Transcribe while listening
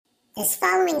This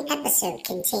following episode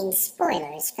contains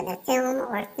spoilers for the film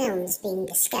or films being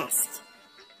discussed.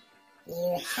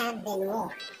 You have been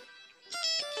warned.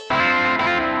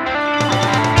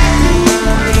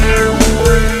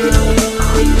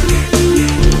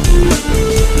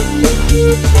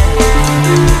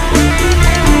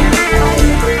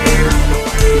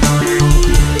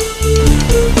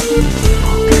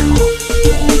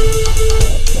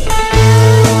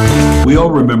 We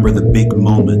all remember the big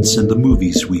moments in the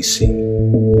movies we see.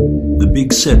 The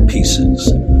big set pieces,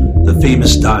 the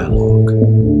famous dialogue,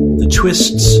 the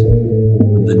twists,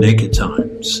 the naked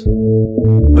times.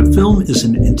 But film is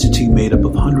an entity made up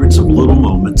of hundreds of little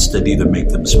moments that either make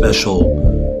them special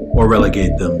or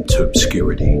relegate them to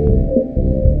obscurity.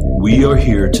 We are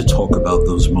here to talk about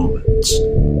those moments.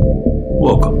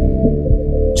 Welcome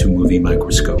to Movie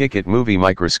Microscope. Kick it, Movie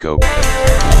Microscope.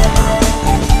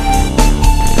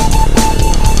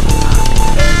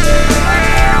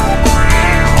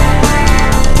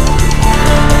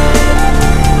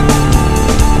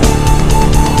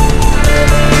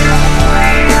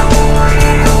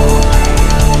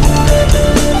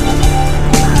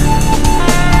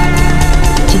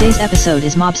 Today's episode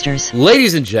is Mobsters.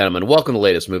 Ladies and gentlemen, welcome to the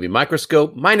latest Movie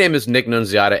Microscope. My name is Nick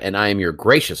Nunziata, and I am your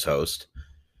gracious host.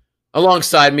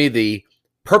 Alongside me, the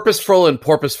purposeful and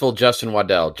porpoiseful Justin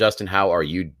Waddell. Justin, how are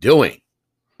you doing?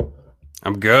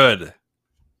 I'm good.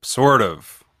 Sort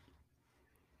of.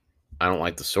 I don't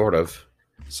like the sort of.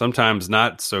 Sometimes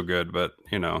not so good, but,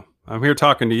 you know, I'm here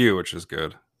talking to you, which is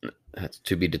good. That's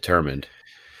to be determined.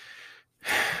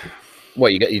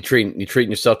 What, you treating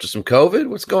yourself to some COVID?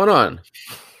 What's going on?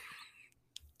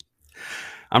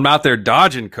 I'm not there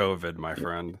dodging COVID, my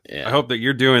friend. Yeah. I hope that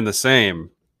you're doing the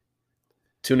same.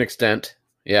 To an extent,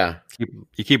 yeah.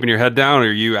 You keeping your head down, or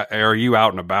are you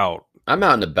out and about? I'm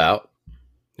out and about.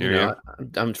 You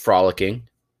I'm frolicking.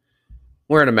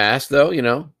 Wearing a mask, though, you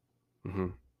know. Mm-hmm.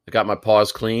 I got my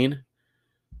paws clean.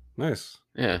 Nice.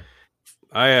 Yeah.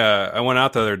 I went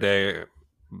out the other day,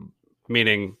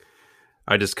 meaning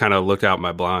I just kind of looked out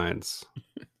my blinds.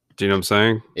 Do you know what I'm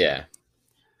saying? Yeah.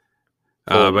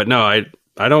 But no,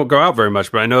 I don't go out very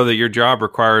much, but I know that your job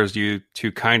requires you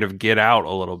to kind of get out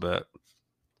a little bit.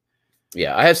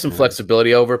 Yeah, I have some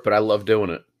flexibility over it, but I love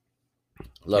doing it.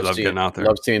 Love getting out there.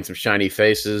 Love seeing some shiny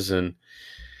faces and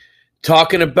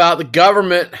talking about the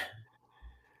government.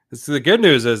 The good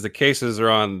news is the cases are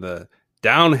on the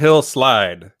downhill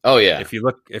slide. Oh yeah. If you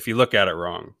look at it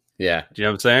wrong. Yeah. Do you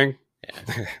know what I'm saying?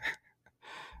 Yeah.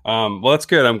 Well, that's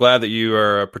good. I'm glad that you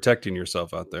are protecting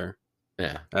yourself out there.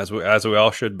 Yeah. As we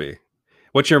all should be.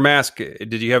 What's your mask?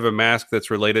 Did you have a mask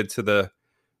that's related to the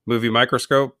Movie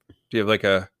Microscope? Do you have like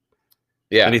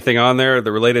anything on there that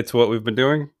related to what we've been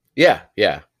doing? Yeah.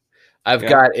 I've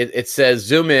got it. It says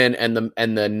zoom in, and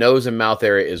the nose and mouth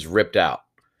area is ripped out.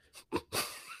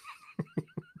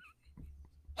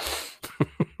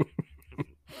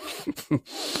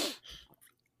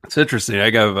 It's interesting.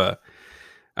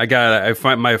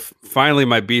 Finally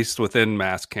my Beast Within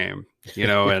mask came, you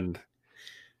know, and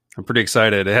I'm pretty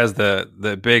excited. It has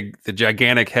the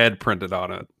gigantic head printed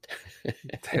on it.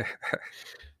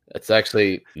 That's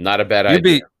actually not a bad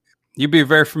idea. You'd be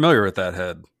very familiar with that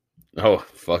head. Oh,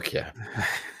 fuck yeah.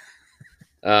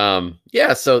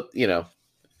 Yeah, so, you know,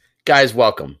 guys,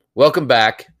 welcome. Welcome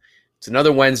back. It's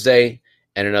another Wednesday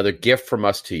and another gift from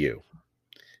us to you.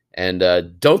 And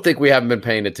don't think we haven't been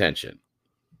paying attention,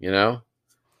 you know?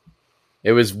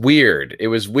 It was weird. It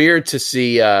was weird to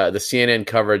see the CNN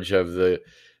coverage of the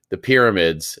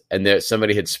pyramids, and that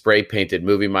somebody had spray painted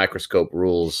Movie Microscope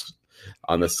rules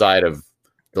on the side of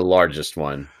the largest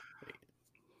one.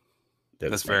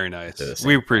 That's very nice.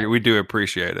 We do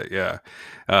appreciate it. Yeah.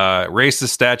 Racist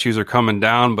statues are coming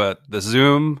down, but the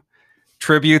Zoom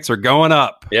tributes are going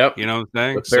up. Yep. You know what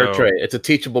I'm saying? Fair trade. It's a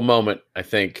teachable moment, I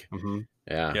think. Mm-hmm.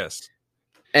 Yeah. Yes.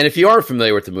 And if you are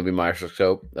familiar with the Movie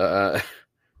Microscope, I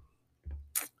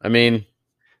mean,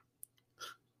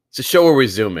 it's a show where we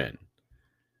zoom in.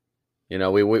 You know,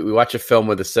 we watch a film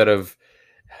with a set of,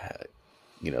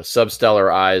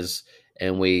 substellar eyes,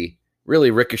 and we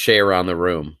really ricochet around the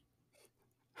room.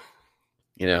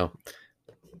 And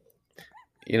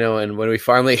when we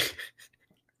finally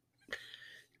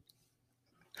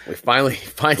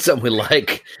find something we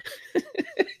like,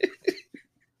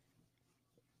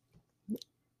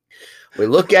 we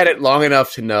look at it long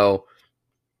enough to know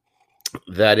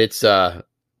that it's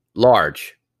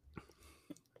large,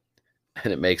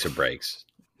 and it makes or breaks.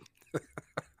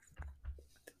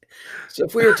 So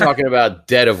if we were talking about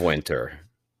Dead of Winter,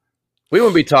 we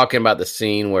wouldn't be talking about the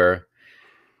scene where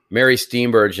Mary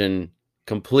Steenburgen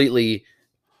completely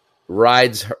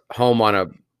rides home on a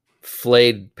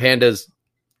flayed panda's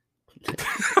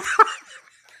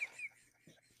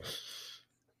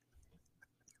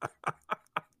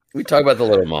We talk about the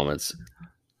little moments.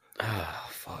 Oh,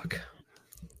 fuck.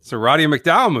 It's a Roddy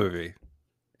McDowall movie.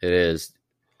 It is.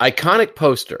 Iconic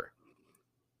poster.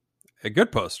 A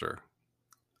good poster.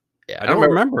 Yeah, I don't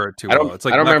remember it too well. It's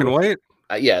like black and white.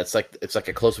 Yeah, it's like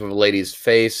a close up of a lady's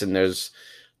face, and there's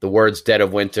the words "Dead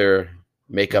of Winter"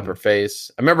 make up her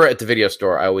face. I remember at the video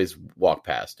store, I always walk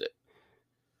past it.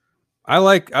 I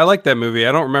like that movie.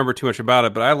 I don't remember too much about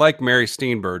it, but I like Mary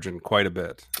Steenburgen quite a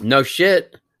bit. No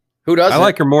shit. Who doesn't? I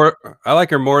like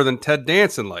her more than Ted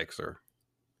Danson likes her.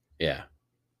 Yeah.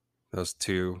 Those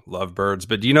two lovebirds.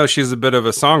 But you know she's a bit of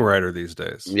a songwriter these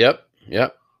days. Yep. Yeah.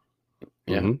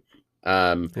 Mm-hmm.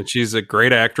 And she's a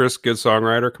great actress, good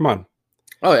songwriter. Come on.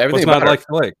 Oh, everything. What's not like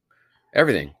to like?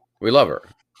 Everything. We love her.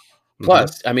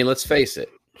 Plus, I mean, let's face it.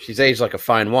 She's aged like a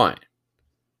fine wine.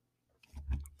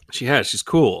 She has. She's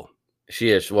cool. She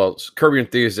is. Well, Curb Your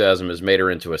Enthusiasm has made her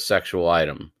into a sexual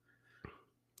item.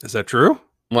 Is that true?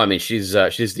 Well, I mean, she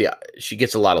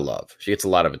gets a lot of love. She gets a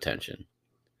lot of attention.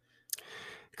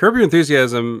 Curb Your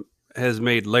Enthusiasm has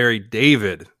made Larry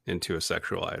David into a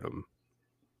sexual item.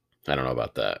 I don't know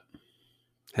about that.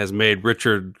 Has made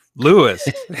Richard Lewis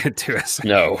into a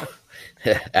sexual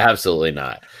No, absolutely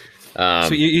not.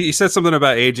 So you said something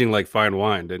about aging like fine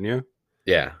wine, didn't you?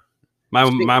 Yeah.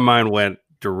 My mind went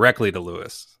directly to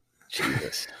Lewis.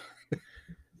 Jesus.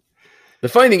 The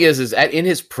funny thing is in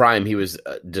his prime, he was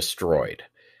destroyed.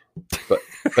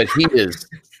 But he is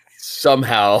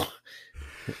somehow,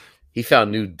 he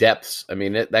found new depths. I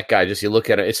mean, that guy, just you look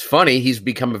at it, it's funny. He's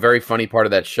become a very funny part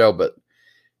of that show, but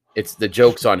it's the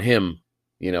jokes on him,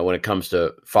 you know, when it comes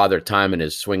to Father Time and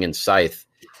his swinging scythe,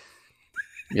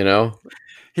 you know?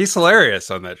 He's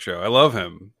hilarious on that show. I love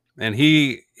him. And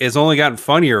he has only gotten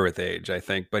funnier with age, I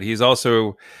think, but he's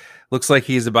also looks like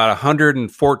he's about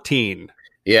 114.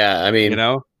 Yeah. I mean, you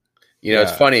know,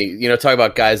 it's funny, you know, talk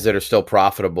about guys that are still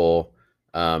profitable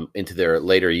into their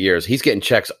later years. He's getting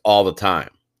checks all the time.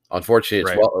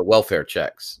 Unfortunately, it's welfare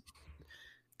checks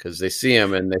because they see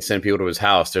him and they send people to his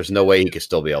house. There's no way he could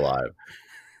still be alive.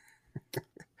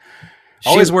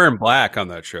 Always wearing black on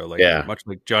that show, much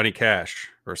like Johnny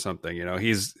Cash or something. You know,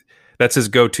 that's his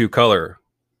go-to color.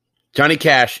 Johnny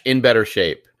Cash in better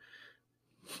shape.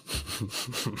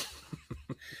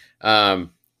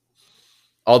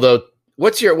 Although,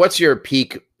 what's your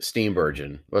peak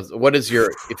Steenburgen? What is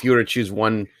your, if you were to choose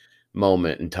one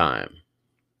moment in time?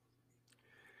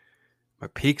 My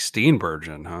peak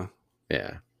Steenburgen, huh?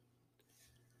 Yeah.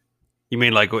 You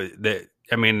mean like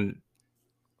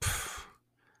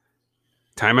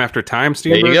Time After Time,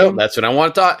 Steenburgen? There you go. That's what I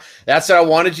want to talk. That's what I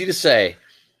wanted you to say.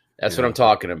 That's what I'm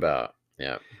talking about.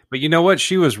 Yeah. But you know what?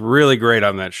 She was really great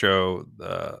on that show,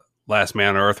 Last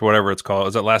Man on Earth, whatever it's called.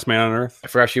 Is it Last Man on Earth? I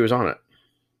forgot she was on it.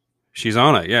 She's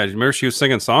on it. Yeah. Remember she was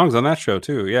singing songs on that show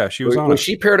too. Yeah, she was on it. Was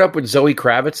she paired up with Zoe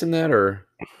Kravitz in that, or?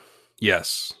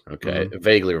 Yes. Okay. I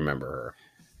vaguely remember her.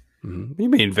 Mm-hmm. You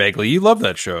mean vaguely? You love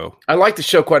that show. I like the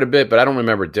show quite a bit, but I don't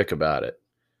remember dick about it.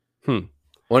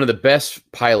 One of the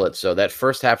best pilots, though. That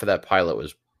first half of that pilot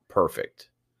was perfect.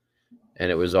 And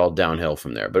it was all downhill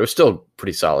from there. But it was still a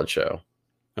pretty solid show.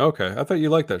 Okay. I thought you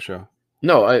liked that show.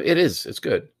 No, it is. It's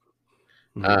good.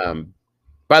 Mm-hmm.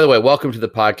 By the way, welcome to the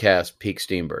podcast, Peak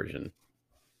Steenburgen.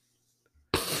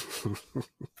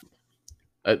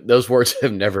 Those words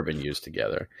have never been used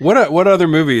together. What other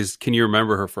movies can you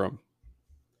remember her from?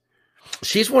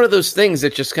 She's one of those things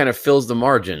that just kind of fills the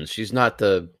margins. She's not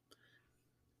the...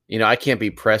 You know, I can't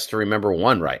be pressed to remember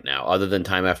one right now other than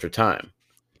Time After Time.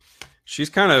 She was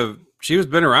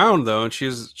been around though, and she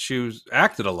was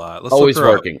acted a lot. Always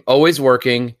working, always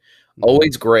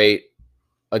great.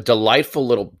 A delightful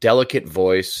little delicate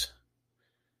voice.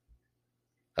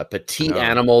 A petite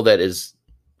animal that is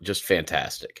just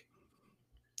fantastic.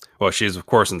 Well, she's of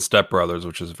course in Step Brothers,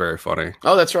 which is very funny.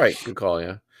 Oh, that's right. Good call,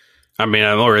 yeah. I mean,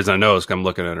 the only reason I know is because I'm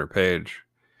looking at her page.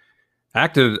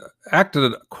 Acted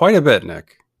quite a bit,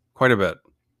 Nick. Quite a bit.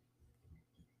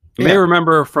 You may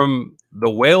remember from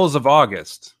The Whales of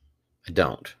August. I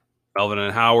don't. Melvin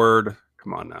and Howard.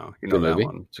 Come on now. You know that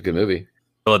one. It's a good movie.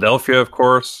 Philadelphia, of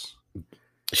course.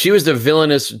 She was the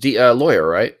villainous lawyer,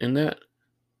 right, in that?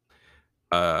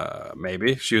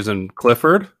 Maybe. She was in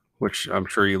Clifford, which I'm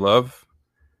sure you love.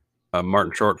 A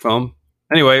Martin Short film.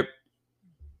 Anyway,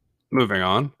 moving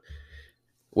on.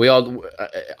 We all,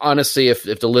 honestly, if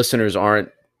the listeners aren't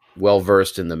well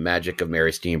versed in the magic of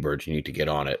Mary Steenburgen, you need to get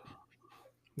on it.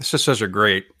 It's just such a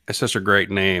great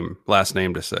last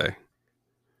name to say.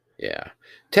 Yeah.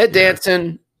 Ted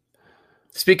Danson,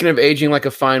 speaking of aging like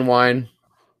a fine wine,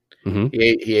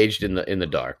 he aged in the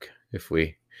dark, if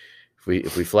we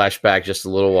If we flash back just a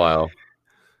little while,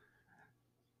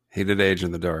 He did age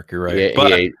in the dark. You're right. he,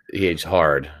 But he aged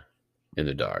hard in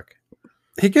the dark.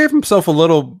 he gave himself a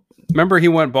little. Remember, he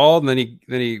went bald, and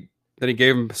then he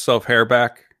gave himself hair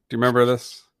back. Do you remember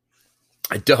this?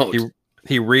 I don't.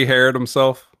 He re-haired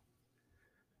himself.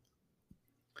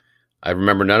 I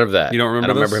remember none of that. You don't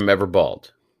remember I don't this? remember him ever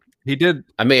bald. He did.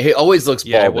 I mean, he always looks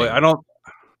Yeah, balding. well,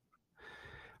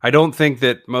 I don't think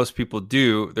that most people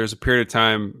do. There's a period of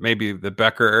time, maybe the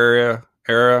Becker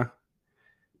era,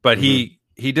 but he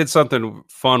did something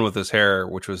fun with his hair,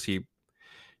 which was he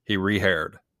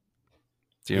re-haired.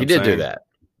 You know He what did I'm do saying? that.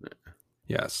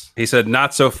 Yes, he said,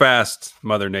 "Not so fast,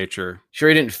 Mother Nature." Sure,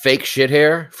 he didn't fake shit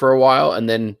hair for a while and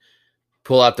then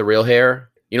pull out the real hair.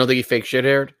 You don't think he fake shit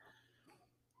haired?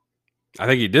 I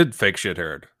think he did fake shit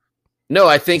haired. No,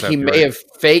 I think he That'd be may right. have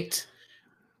faked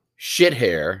shit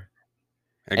hair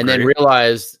and then Agree.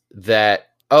 realized that,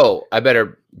 oh, I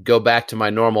better go back to my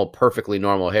normal, perfectly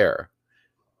normal hair.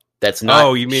 That's not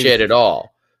Oh, you mean- shit at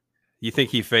all. You think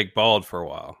he fake bald for a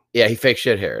while? Yeah, he fake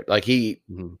shit hair. Like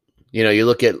Mhm. you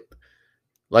look at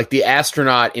like the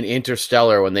astronaut in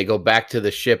Interstellar when they go back to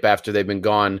the ship after they've been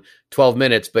gone 12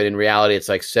 minutes, but in reality it's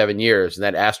like 7 years, and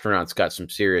that astronaut's got some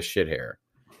serious shit hair.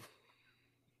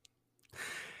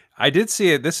 I did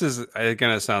see it. This is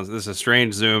this is a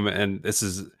strange zoom, and this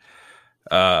is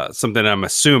something I'm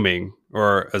assuming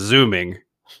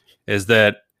is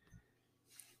that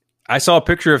I saw a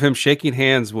picture of him shaking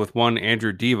hands with one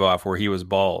Andrew Divoff where he was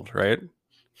bald, right?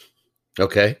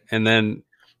 Okay. And then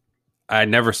I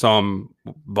never saw him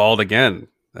bald again.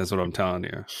 That's what I'm telling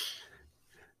you.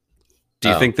 Do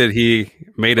you Oh. think that he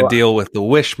made a deal with the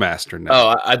Wishmaster now?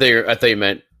 Oh, I thought you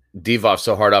meant Divoff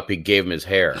so hard up he gave him his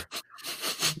hair.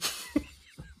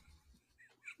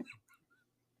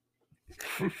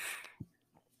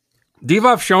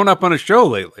 Divoff's shown up on a show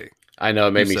lately. I know,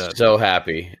 it made You me said. so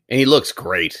happy. And he looks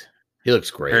great. He looks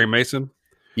great. Harry Mason.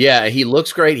 Yeah, he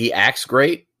looks great. He acts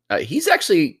great. He's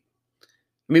actually,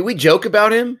 I mean, we joke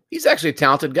about him. He's actually a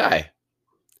talented guy.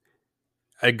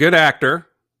 A good actor.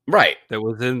 Right. That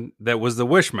was the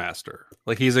Wishmaster.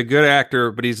 Like, he's a good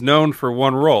actor, but he's known for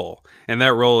one role, and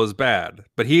that role is bad.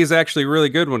 But he's actually really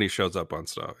good when he shows up on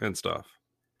stuff.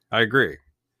 I agree.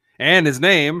 And his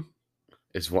name,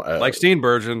 Is like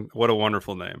Steenburgen, what a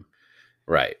wonderful name.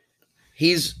 right.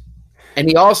 He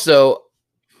also,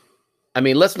 I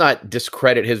mean, let's not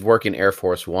discredit his work in Air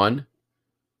Force One.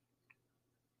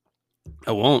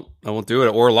 I won't do it.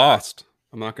 Or Lost.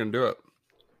 I'm not going to do it.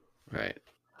 Right.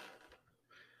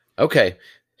 Okay.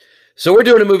 So we're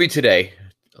doing a movie today.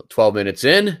 12 minutes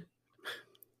in.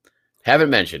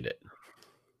 Haven't mentioned it.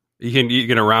 You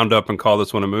gonna round up and call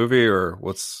this one a movie, or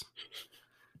what's?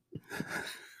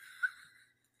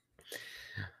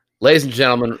 Ladies and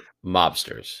gentlemen,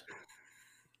 Mobsters.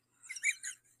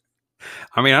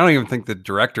 I mean, I don't even think the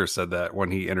director said that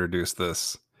when he introduced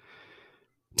this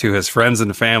to his friends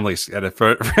and family at a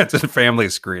friends and family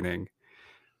screening.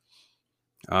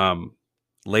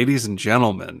 Ladies and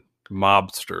gentlemen,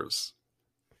 Mobsters.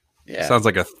 Yeah. Sounds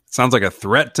like a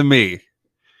threat to me.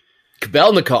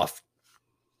 Kabelnikov.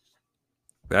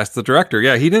 That's the director.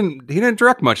 Yeah, he didn't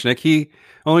direct much, Nick. He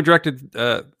only directed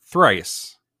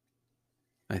Thrice,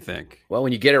 I think. Well,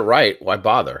 when you get it right, why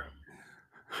bother?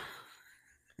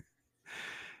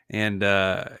 And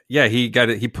yeah, he got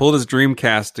it. He pulled his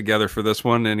Dreamcast together for this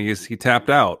one, and he tapped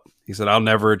out. He said, "I'll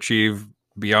never achieve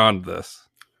beyond this."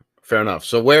 Fair enough.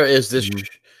 So where is this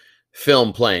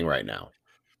film playing right now?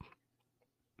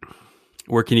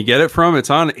 Where can you get it from? It's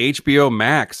on HBO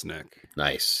Max, Nick.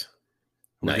 Nice.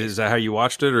 Is that how you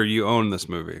watched it, or you own this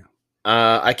movie?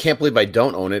 I can't believe I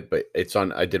don't own it, but it's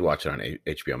on. I did watch it on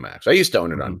HBO Max. I used to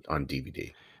own it on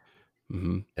DVD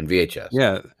and VHS.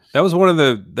 Yeah, that's one of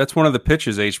the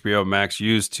pitches HBO Max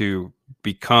used to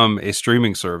become a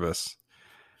streaming service.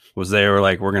 Was they were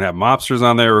like, we're gonna have mobsters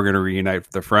on there. We're gonna reunite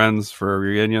with their friends for a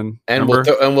reunion, and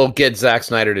remember? we'll get Zack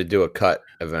Snyder to do a cut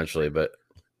eventually. But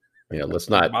let's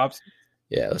not.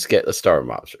 Yeah, let's start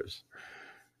with Mobsters.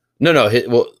 No.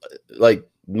 Like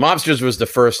Mobsters was the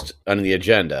first on the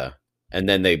agenda, and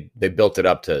then they built it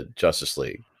up to Justice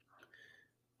League.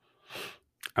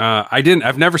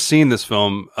 I've never seen this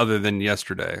film other than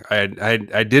yesterday.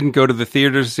 I didn't go to the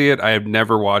theater to see it. I have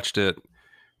never watched it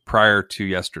prior to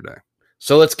yesterday.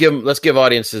 So let's give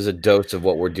audiences a dose of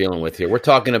what we're dealing with here. We're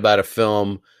talking about a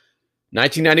film,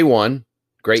 1991,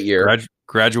 great year.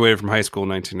 Graduated from high school in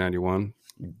 1991.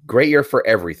 Great year for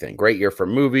everything. Great year for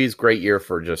movies. Great year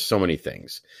for just so many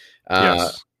things.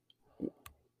 Yes.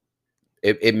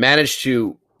 It managed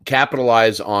to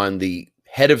capitalize on the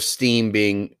head of steam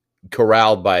being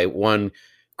corralled by one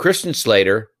Christian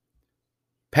Slater,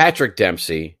 Patrick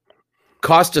Dempsey,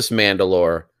 Costas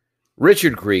Mandylor,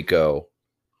 Richard Grieco,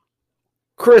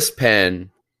 Chris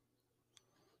Penn.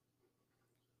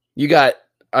 You got,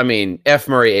 F.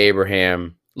 Murray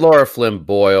Abraham, Laura Flynn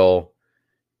Boyle,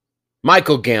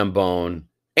 Michael Gambone,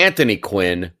 Anthony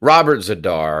Quinn, Robert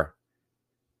Zadar.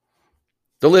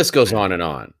 The list goes on and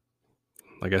on.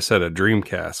 Like I said, a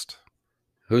Dreamcast.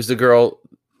 Who's the girl?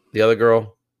 The other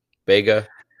girl? Bega?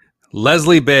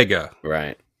 Leslie Bega.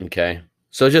 Right. Okay.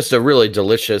 So just a really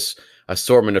delicious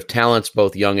assortment of talents,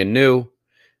 both young and new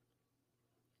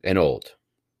and old.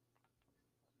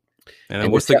 And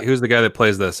who's the guy that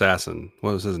plays the assassin?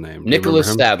 What was his name?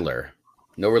 Nicholas Sadler.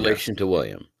 No relation to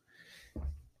William.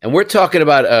 And we're talking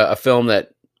about a film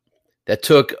that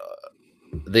took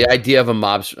the idea of a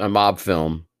mob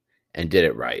film and did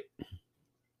it right.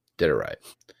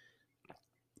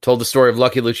 Told the story of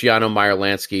Lucky Luciano, Meyer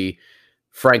Lansky,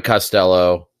 Frank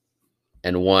Costello,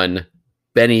 and one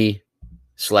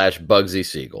Benny/Bugsy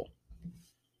Siegel.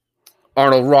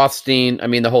 Arnold Rothstein.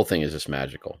 The whole thing is just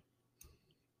magical.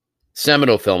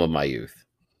 Seminal film of my youth.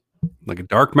 Like a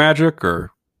dark magic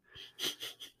or...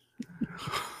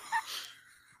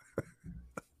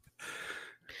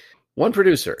 One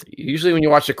producer. Usually when you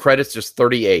watch the credits, there's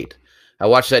 38. I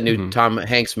watched that new Tom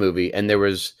Hanks movie, and there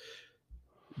was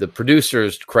the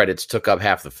producer's credits took up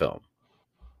half the film.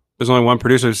 There's only one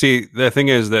producer. See, the thing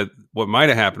is that what might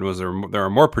have happened was there are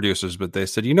more producers, but they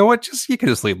said, you know what? You can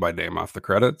just leave my name off the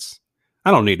credits.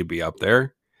 I don't need to be up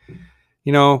there.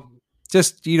 You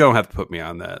don't have to put me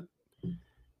on that.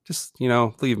 Just,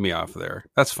 leave me off there.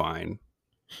 That's fine.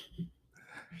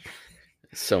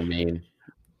 So mean.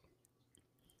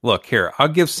 Look here, I'll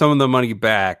give some of the money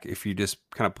back if you just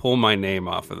kind of pull my name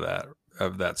off of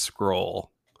that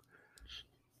scroll.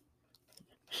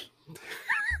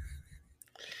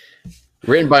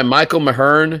 Written by Michael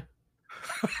Mahern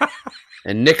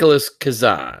and Nicholas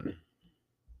Kazan.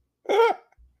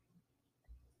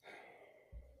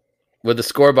 With a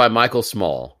score by Michael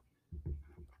Small.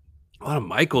 A lot of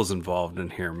Michaels involved in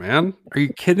here, man. Are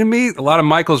you kidding me? A lot of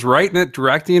Michaels writing it,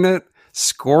 directing it,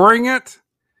 scoring it.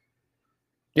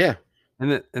 Yeah.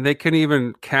 And they couldn't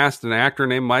even cast an actor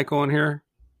named Michael in here?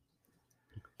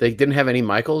 They didn't have any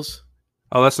Michaels?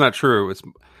 Oh, that's not true. It's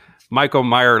Michael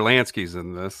Meyer Lansky's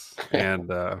in this.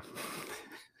 And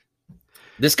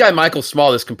this guy, Michael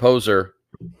Small, this composer,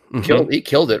 he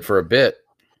killed it for a bit.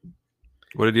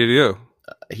 What did he do?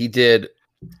 He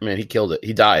killed it.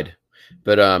 He died.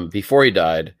 But before he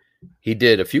died, he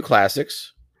did a few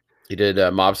classics. He did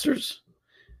Mobsters.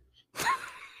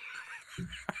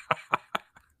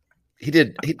 He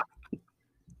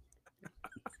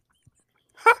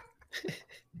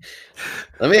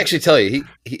Let me actually tell you,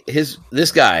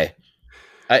 this guy,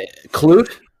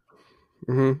 Clute.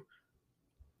 Mm-hmm.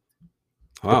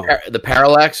 Wow. The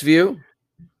Parallax View.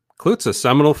 Clute's a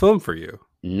seminal film for you.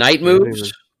 Night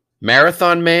Moves,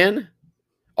 Marathon Man,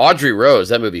 Audrey Rose.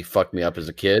 That movie fucked me up as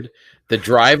a kid. The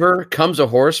Driver, Comes a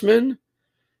Horseman,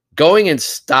 Going in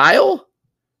Style,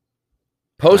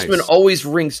 Postman Always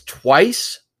Rings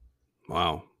Twice.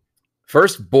 Wow.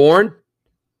 Firstborn,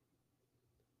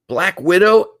 Black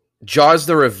Widow, Jaws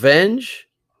the Revenge,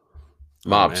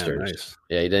 Mobsters. Man, nice.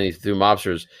 Yeah, then he threw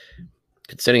Mobsters.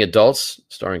 Consenting Adults,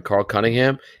 starring Carl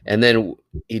Cunningham, and then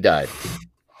he died.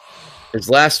 His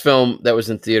last film that was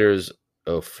in theaters.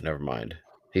 Oh, never mind.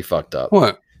 He fucked up.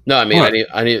 What? No, I've never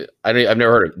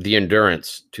heard of it. The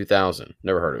Endurance 2000.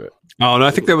 Never heard of it. Oh, no,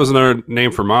 I think that was another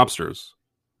name for Mobsters.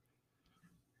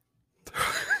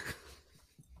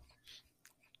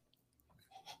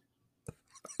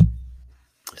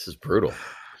 This is brutal.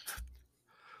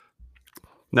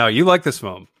 No, you like this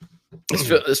film.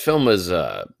 This film is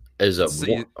a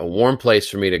warm place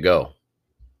for me to go. All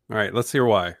right, let's hear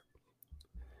why.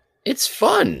 It's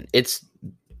fun. It's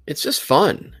just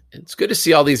fun. It's good to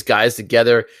see all these guys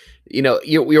together.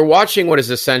 You're watching what is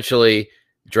essentially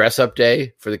dress up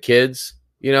day for the kids,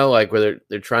 like where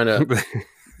they're trying to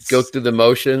go through the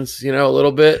motions, a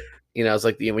little bit. It's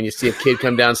like when you see a kid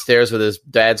come downstairs with his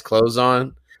dad's clothes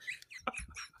on.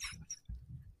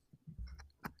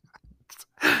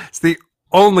 It's the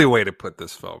only way to put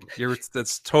this film.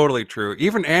 That's totally true.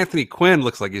 Even Anthony Quinn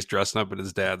looks like he's dressing up in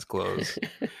his dad's clothes.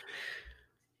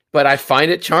 But I find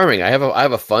it charming. I have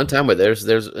a fun time with it.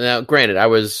 There's now, granted, I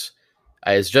was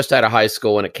just out of high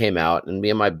school when it came out, and me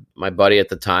and my buddy at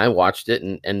the time watched it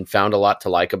and found a lot to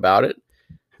like about it.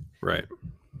 Right.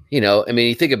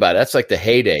 You think about it. That's like the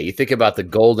heyday. You think about the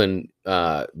golden,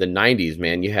 the 90s,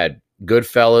 man. You had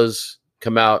Goodfellas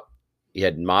come out. You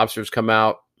had Mobsters come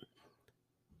out.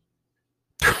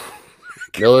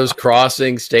 Miller's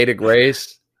Crossing, State of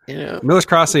Grace. You know, Miller's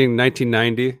Crossing,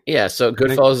 1990. yeah. So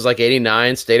Goodfellas is like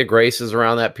 89. State of Grace is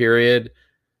around that period.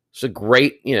 It's a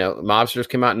great, Mobsters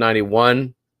came out in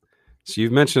 91. So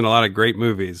you've mentioned a lot of great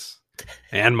movies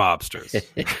and Mobsters.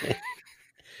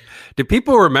 Do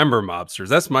people remember Mobsters?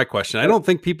 That's my question. I don't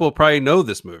think people probably know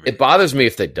this movie. It bothers me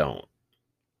if they don't.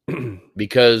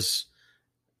 Because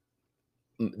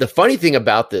the funny thing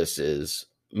about this is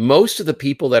most of the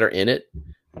people that are in it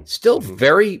still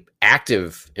very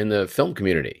active in the film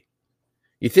community.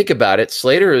 You think about it,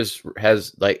 Slater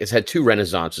has had two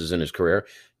renaissances in his career.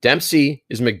 Dempsey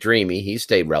is McDreamy. He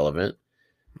stayed relevant.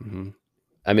 Mm-hmm.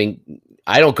 I mean,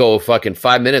 I don't go fucking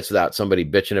 5 minutes without somebody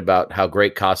bitching about how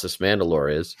great Casas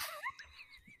Mandalore is.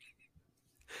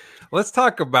 Let's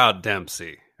talk about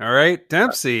Dempsey. All right.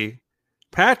 Dempsey,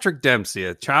 Patrick Dempsey,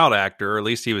 a child actor, or at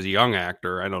least he was a young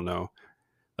actor. I don't know.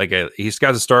 He's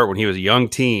got to start when he was a young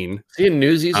teen. Is he in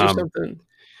Newsies or something?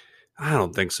 I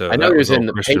don't think so. I know he was in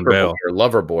the Christian Paperboy or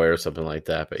Loverboy or something like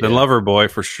that. But the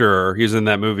Loverboy for sure. He was in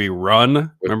that movie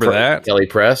Run. Remember that? Kelly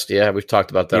Prest. Yeah, we've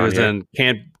talked about that. He was in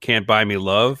Can't Buy Me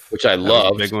Love, which I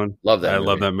love. Big one. Love that. I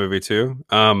love that movie too.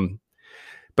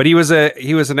 But he was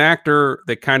an actor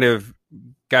that kind of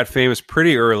got famous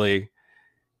pretty early,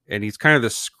 and he's kind of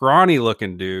the scrawny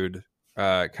looking dude,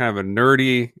 kind of a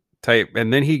nerdy type,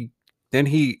 and then he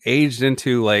aged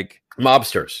into like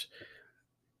Mobsters.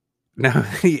 No,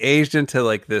 he aged into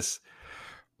like this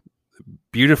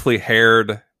beautifully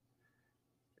haired,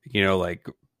 like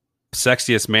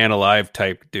sexiest man alive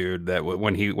type dude that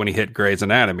when he hit Grey's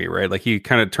Anatomy, right? Like he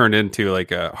kind of turned into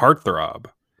like a heartthrob.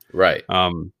 Right.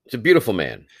 He's a beautiful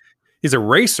man. He's a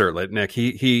racer, like Nick.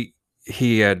 He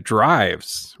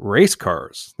drives race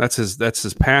cars. That's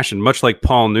his passion. Much like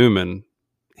Paul Newman,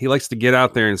 he likes to get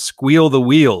out there and squeal the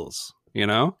wheels.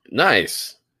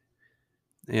 Nice.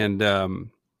 And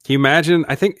can you imagine?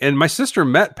 I think, and my sister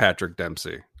met Patrick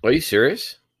Dempsey. Are you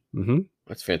serious? Mm-hmm.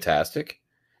 That's fantastic.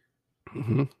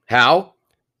 Mm-hmm. How?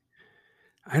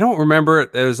 I don't remember.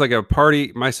 It was like a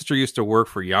party. My sister used to work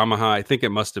for Yamaha. I think it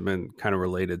must have been kind of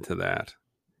related to that.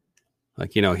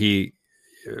 Like, Dempsey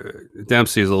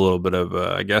is a little bit of,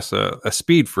 I guess, a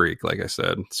speed freak, like I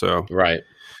said. So, right.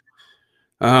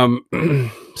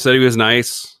 Said he was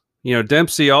nice.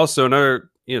 Dempsey also,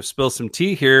 another, spill some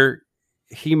tea here.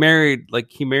 He married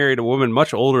a woman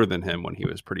much older than him when he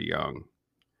was pretty young.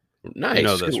 Nice. You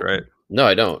know this, right? No,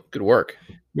 I don't. Good work.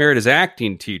 Married his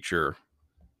acting teacher,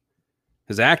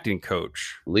 his acting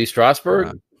coach, Lee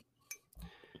Strasberg.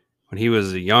 When he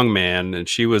was a young man, and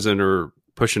she was in her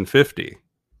pushing 50.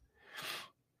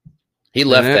 He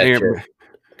left that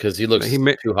because he looks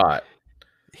too hot.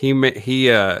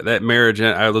 That marriage.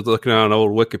 I was looking on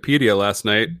old Wikipedia last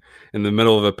night in the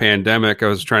middle of a pandemic. I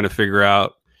was trying to figure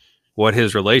out what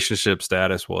his relationship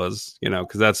status was,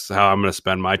 because that's how I'm going to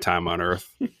spend my time on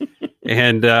Earth.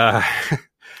 And the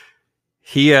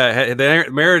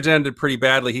marriage ended pretty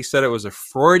badly. He said it was a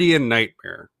Freudian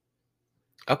nightmare.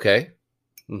 Okay.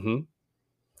 Mm-hmm.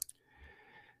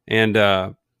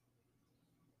 And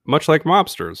much like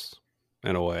Mobsters,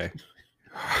 in a way.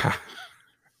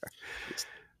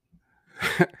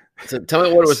 So tell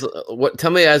me what it was.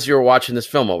 Tell me as you were watching this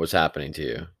film, what was happening to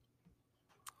you?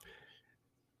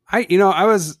 I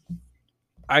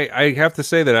have to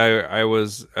say that I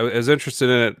was interested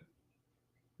in it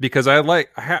because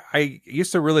I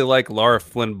used to really like Lara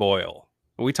Flynn Boyle.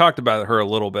 We talked about her a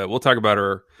little bit. We'll talk about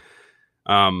her.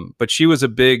 But she was a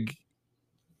big,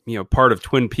 part of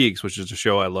Twin Peaks, which is a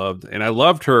show I loved. And I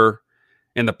loved her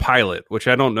in the pilot, which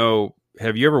I don't know.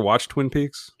 Have you ever watched Twin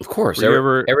Peaks? Of course.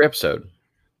 Every episode.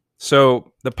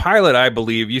 So the pilot, I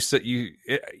believe you said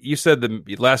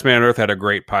the Last Man on Earth had a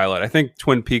great pilot. I think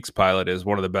Twin Peaks pilot is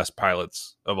one of the best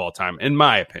pilots of all time, in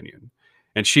my opinion.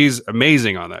 And she's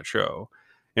amazing on that show.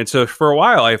 And so for a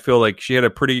while, I feel like she had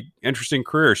a pretty interesting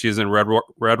career. She's in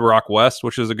Red Rock West,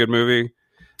 which is a good movie.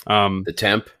 The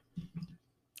Temp.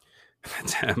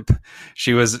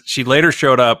 She later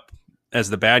showed up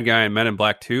as the bad guy in Men in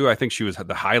Black 2. I think she was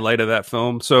the highlight of that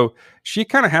film. So she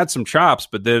kind of had some chops,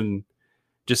 but then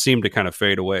just seemed to kind of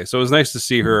fade away. So it was nice to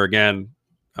see her again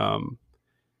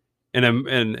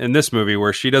in this movie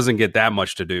where she doesn't get that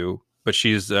much to do, but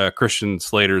she's Christian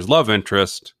Slater's love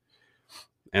interest,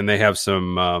 and they have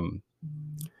some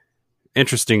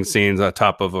interesting scenes on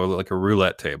top of a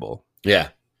roulette table. Yeah.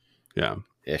 Yeah.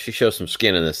 Yeah, she shows some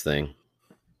skin in this thing.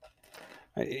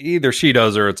 Either she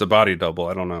does or it's a body double.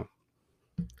 I don't know.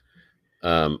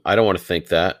 I don't want to think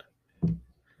that.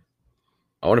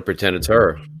 I want to pretend it's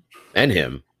her and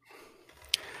him.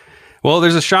 Well,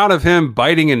 there's a shot of him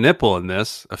biting a nipple in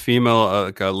this, a female,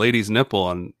 like a lady's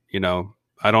nipple. And,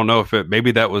 I don't know if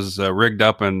maybe that was rigged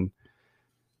up and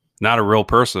not a real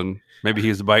person. Maybe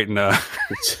he's biting a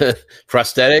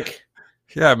prosthetic.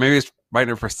 Yeah, maybe he's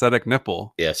biting a prosthetic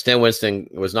nipple. Yeah, Stan Winston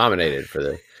was nominated for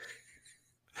the.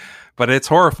 But it's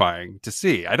horrifying to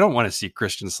see. I don't want to see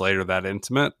Christian Slater that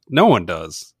intimate. No one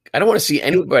does. I don't want to see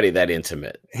anybody that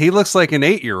intimate. He looks like an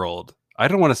 8-year-old. I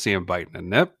don't want to see him biting a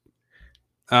nip.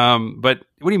 But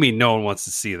what do you mean no one wants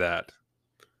to see that?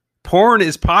 Porn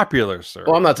is popular, sir.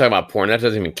 Well, I'm not talking about porn. That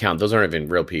doesn't even count. Those aren't even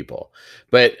real people.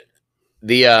 But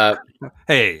the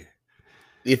hey,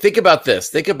 you think about this.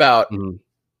 Think about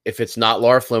if it's not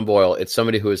Laura Flynn Boyle, it's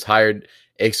somebody who is hired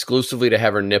exclusively to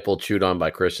have her nipple chewed on by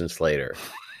Christian Slater.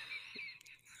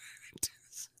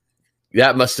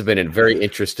 That must have been a very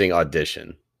interesting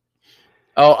audition.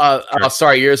 Oh,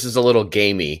 sorry, yours is a little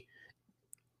gamey.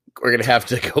 We're gonna have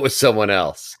to go with someone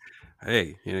else.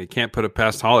 Hey, you can't put it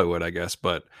past Hollywood, I guess,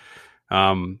 but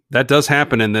that does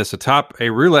happen in this atop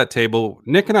a roulette table.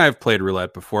 Nick and I have played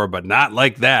roulette before, but not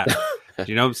like that. Do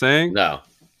you know what I'm saying?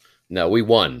 No, we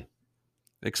won.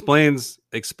 Explains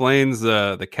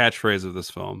the catchphrase of this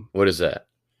film. What is that?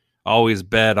 Always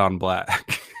bet on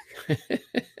black.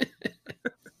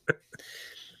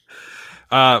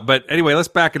 But anyway, let's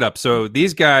back it up. So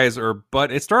these guys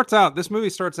this movie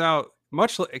starts out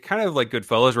much like, kind of like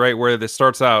Goodfellas, right? Where this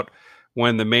starts out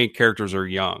when the main characters are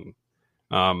young.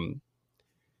 Where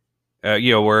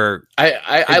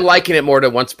I liken it more to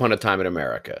Once Upon a Time in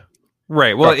America.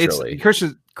 Right. Well, it's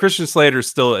Christian Slater's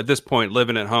still at this point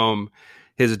living at home.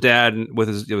 His dad with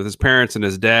his parents, and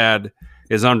his dad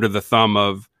is under the thumb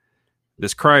of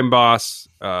this crime boss,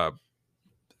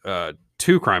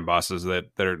 two crime bosses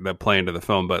that play into the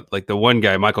film. But like the one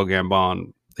guy, Michael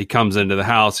Gambon, he comes into the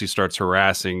house, he starts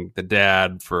harassing the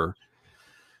dad for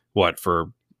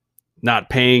not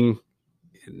paying,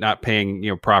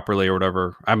 properly or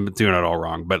whatever. I'm doing it all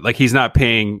wrong, but like he's not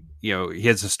paying, he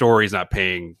has a story, he's not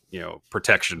paying,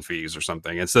 protection fees or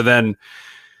something. And so then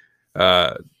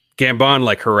Gambon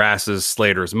like harasses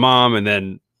Slater's mom, and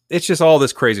then it's just all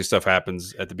this crazy stuff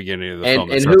happens at the beginning of the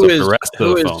film. And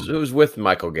who's with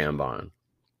Michael Gambon?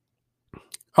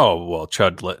 Oh, well,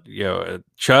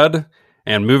 Chud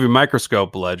and Movie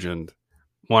Microscope legend,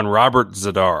 one Robert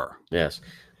Zadar. Yes.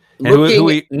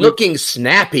 And looking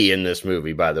snappy in this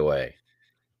movie, by the way.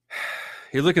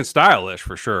 He's looking stylish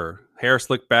for sure. Hair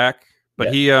slicked back,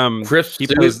 but yeah. Plays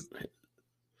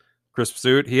crisp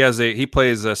suit. He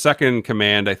plays a second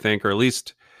command, I think, or at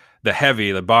least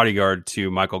the bodyguard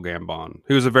to Michael Gambon,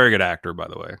 who's a very good actor, by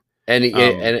the way. And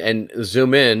and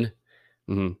zoom in,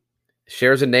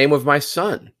 shares a name with my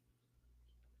son.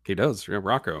 He does. Yeah,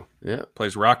 Rocco. Yeah,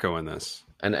 plays Rocco in this.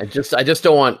 And I just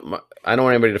don't want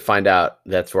anybody to find out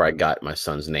that's where I got my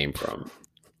son's name from.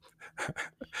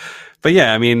 But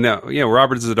yeah, I mean,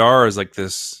 Robert Zadar is like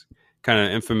this kind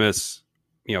of infamous,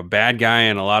 bad guy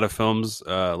in a lot of films,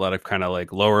 a lot of kind of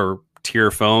like lower tier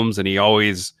films, and he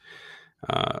always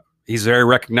he's very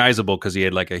recognizable because he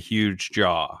had like a huge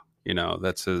jaw.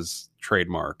 That's his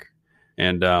trademark,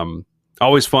 and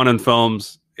always fun in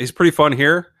films. He's pretty fun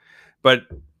here, but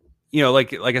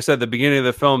like I said at the beginning of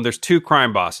the film, there's two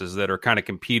crime bosses that are kind of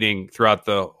competing throughout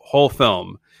the whole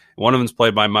film. One of them's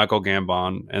played by Michael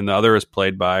Gambon, and the other is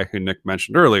played by, who Nick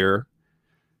mentioned earlier,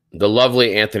 the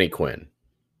lovely Anthony Quinn.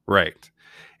 Right.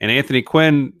 And Anthony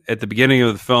Quinn, at the beginning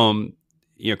of the film,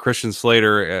 Christian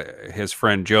Slater, his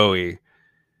friend Joey,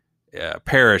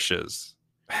 perishes.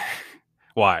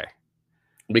 Why?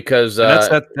 Because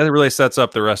that really sets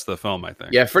up the rest of the film, I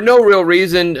think. Yeah, for no real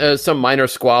reason, some minor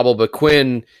squabble, but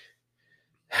Quinn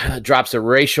drops a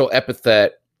racial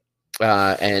epithet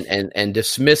and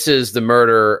dismisses the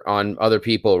murder on other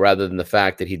people rather than the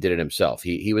fact that he did it himself.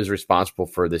 He was responsible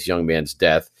for this young man's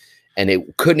death, and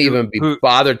it couldn't even be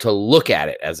bothered to look at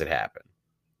it as it happened.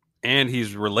 And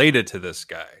he's related to this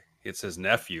guy. It's his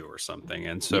nephew or something.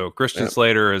 And so Christian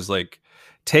Slater is like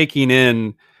taking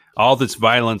in all this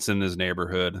violence in his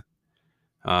neighborhood.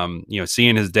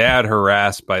 Seeing his dad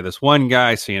harassed by this one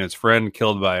guy, seeing his friend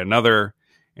killed by another.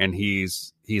 And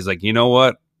he's like, you know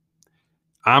what?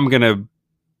 I'm going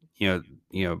to,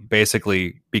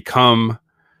 basically become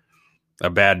a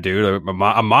bad dude, a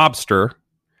mobster,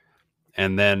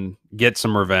 and then get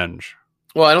some revenge.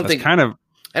 Well, I don't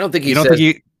think he says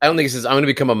I'm going to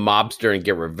become a mobster and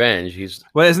get revenge.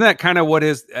 Well, isn't that kind of what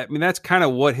that's kind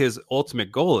of what his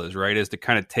ultimate goal is, right? Is to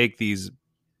kind of take these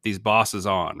bosses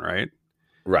on, right?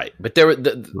 Right. But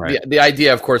the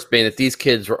idea, of course, being that these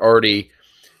kids were already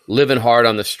living hard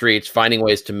on the streets, finding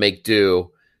ways to make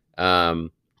do.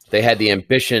 They had the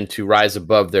ambition to rise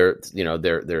above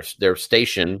their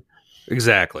station.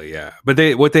 Exactly. Yeah.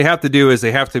 But what they have to do is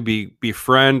they have to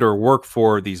befriend or work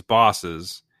for these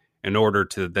bosses in order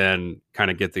to then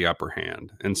kind of get the upper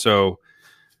hand. And so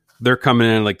they're coming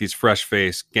in like these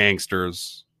fresh-faced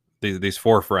gangsters, these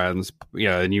four friends.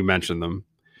 Yeah, and you mentioned them.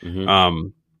 Mm-hmm.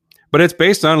 But it's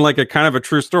based on like a kind of a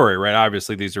true story, right?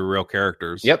 Obviously, these are real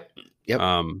characters. Yep.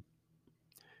 And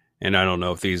I don't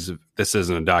know if this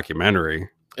isn't a documentary.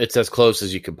 It's as close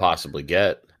as you could possibly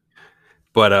get.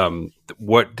 But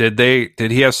what did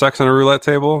he have sex on a roulette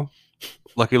table?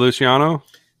 Lucky Luciano?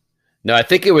 No, I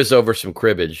think it was over some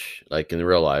cribbage, like in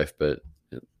real life, but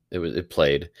it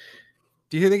played.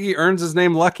 Do you think he earns his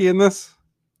name Lucky in this?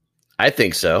 I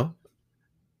think so.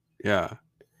 Yeah.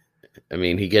 I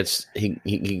mean, he gets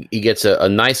a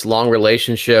nice long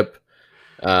relationship.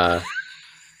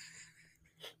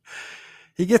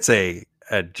 He gets a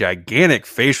gigantic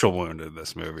facial wound in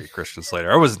this movie, Christian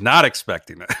Slater. I was not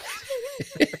expecting that.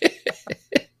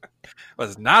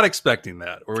 Was not expecting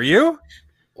that. Were you?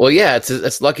 Well, yeah,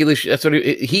 it's Lucky Luciano. That's what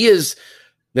he is.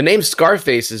 The name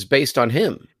Scarface is based on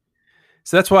him.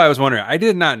 So that's why I was wondering. I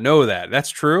did not know that. That's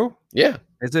true. Yeah.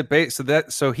 Is it based?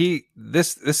 So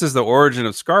this is the origin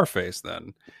of Scarface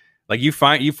then. Like you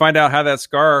find out how that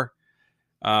scar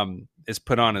is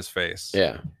put on his face.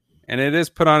 Yeah. And it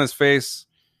is put on his face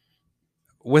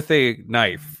with a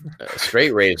knife. A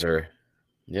straight razor.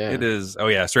 Yeah. It is. Oh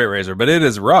yeah, straight razor, but it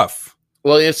is rough.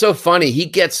 Well, it's so funny. He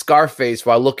gets Scarface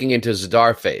while looking into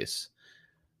Zadarface.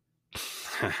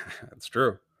 That's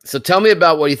true. So tell me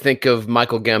about what you think of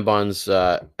Michael Gambon's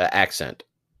accent.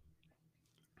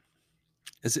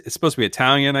 It's supposed to be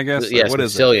Italian, I guess? Yeah, what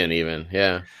is Sicilian even,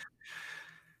 yeah.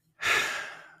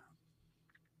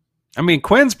 I mean,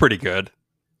 Quinn's pretty good.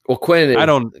 Well, Quinn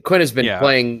has been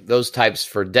playing those types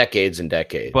for decades and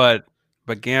decades. But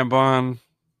Gambon,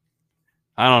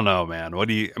 I don't know, man.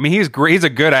 He's great. He's a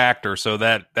good actor, so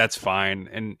that's fine.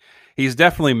 And he's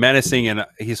definitely menacing and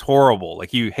he's horrible.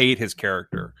 Like you hate his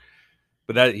character.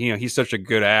 But that, he's such a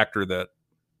good actor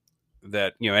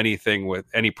that anything with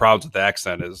any problems with the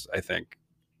accent is, I think,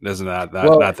 not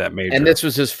that major. And this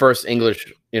was his first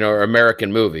English, or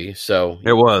American movie, so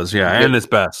it was, yeah, and his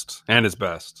best. I'm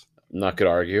not going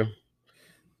to argue.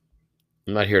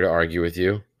 I'm not here to argue with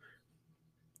you.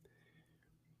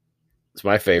 It's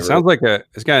my favorite. It sounds like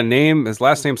it's got a name. His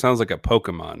last name sounds like a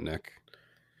Pokemon, Nick.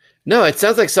 No, it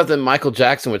sounds like something Michael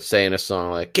Jackson would say in a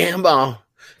song, like Gambon.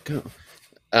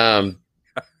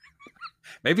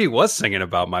 Maybe he was singing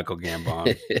about Michael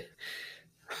Gambon.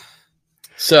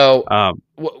 So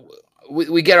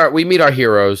we meet our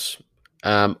heroes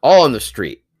all on the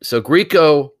street. So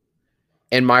Grieco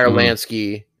and Meyer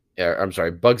Lansky,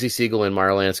 Bugsy Siegel and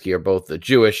Meyer Lansky are both the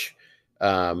Jewish,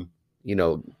 mobsters,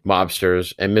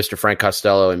 and Mr. Frank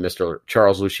Costello and Mr.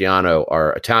 Charles Luciano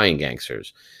are Italian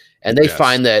gangsters. And they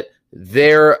find that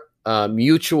their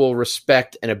mutual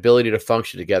respect and ability to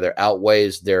function together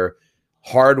outweighs their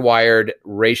hardwired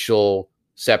racial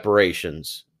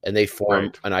separations. And they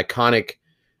form an iconic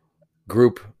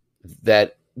group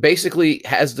that basically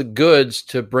has the goods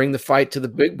to bring the fight to the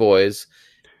big boys,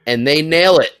 and they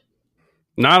nail it.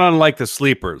 Not unlike the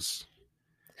Sleepers.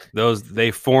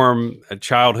 They form a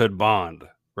childhood bond,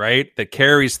 right? That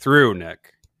carries through,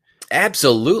 Nick.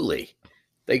 Absolutely.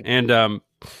 What I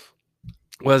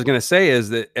was going to say is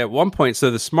that at one point, so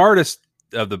the smartest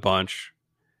of the bunch,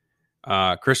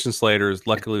 Christian Slater's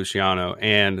Lucky Luciano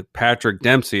and Patrick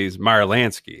Dempsey's Meyer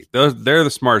Lansky, they're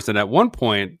the smartest. And at one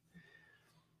point,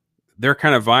 they're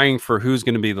kind of vying for who's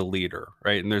going to be the leader,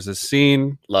 right? And there's a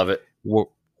scene, love it,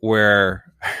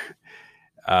 where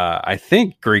I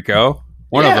think Grieco,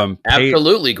 one of them,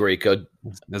 absolutely Grieco.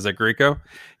 Is it Grieco?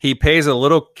 He pays a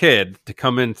little kid to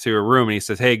come into a room, and he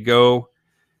says, "Hey, go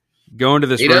into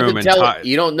this room." And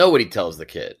you don't know what he tells the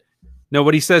kid. No,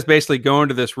 what he says basically, go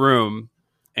into this room,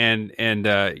 and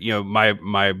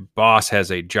my boss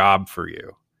has a job for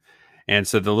you. And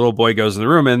so the little boy goes in the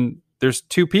room, and there's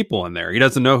two people in there. He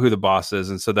doesn't know who the boss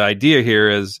is. And so the idea here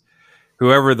is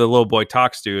whoever the little boy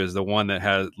talks to is the one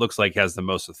that looks like has the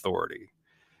most authority.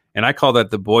 And I call that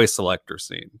the boy selector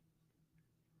scene.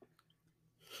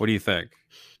 What do you think?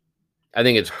 I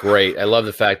think it's great. I love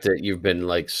the fact that you've been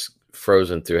like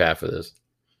frozen through half of this.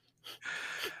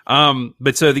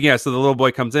 But so the little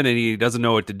boy comes in and he doesn't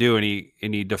know what to do. And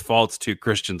he defaults to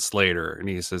Christian Slater, and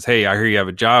he says, "Hey, I hear you have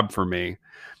a job for me."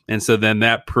 And so then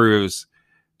that proves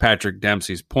Patrick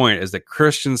Dempsey's point, is that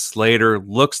Christian Slater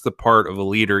looks the part of a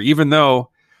leader, even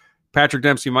though Patrick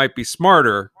Dempsey might be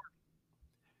smarter.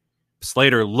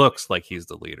 Slater looks like he's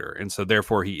the leader, and so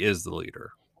therefore he is the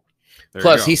leader.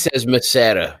 Plus, he says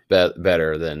Masada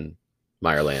better than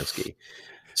Meyer Lansky.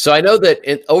 So I know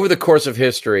that over the course of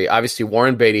history, obviously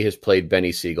Warren Beatty has played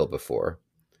Benny Siegel before.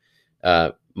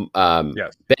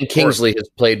 Yes. Ben Kingsley has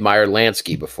played Meyer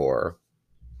Lansky before.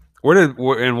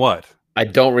 In what? I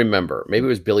don't remember. Maybe it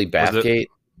was Billy Bathgate.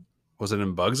 Was it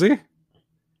in Bugsy?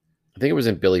 I think it was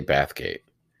in Billy Bathgate.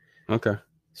 Okay.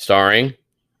 Starring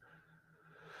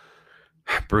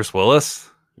Bruce Willis?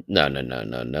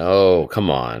 No. Come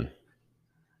on.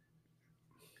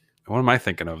 What am I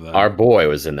thinking of then? Our boy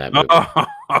was in that movie.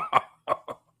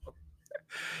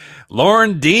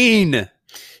 Lauren Dean.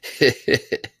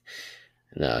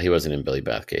 No, he wasn't in Billy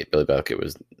Bathgate. Billy Bathgate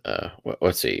was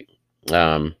let's see.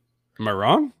 Am I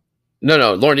wrong?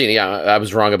 No, Lauren Dean. Yeah, I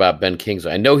was wrong about Ben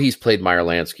Kingsley. I know he's played Meyer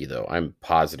Lansky, though. I'm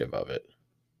positive of it.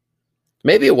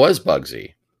 Maybe it was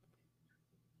Bugsy.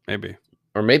 Maybe.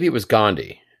 Or maybe it was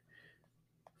Gandhi.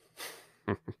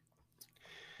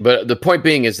 But the point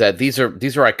being is that these are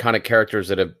iconic characters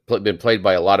that have been played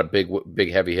by a lot of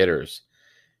big heavy hitters,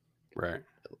 right?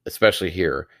 Especially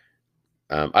here.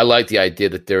 I like the idea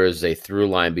that there is a through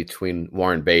line between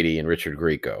Warren Beatty and Richard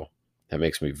Grieco. That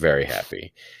makes me very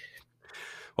happy.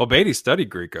 Well, Beatty studied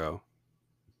Grieco.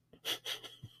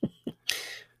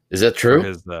 Is that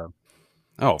true?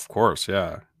 Oh, of course,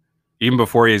 yeah. Even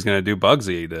before he's going to do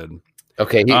Bugsy, he did.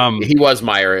 Okay, he was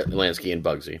Meyer Lansky and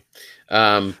Bugsy.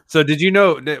 So did you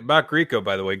know about Grieco,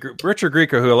 by the way? Richard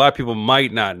Grieco, who a lot of people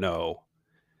might not know,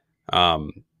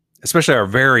 especially our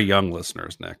very young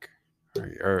listeners, Nick.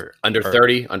 Under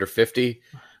 30, under 50?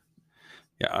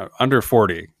 Yeah, under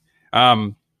 40.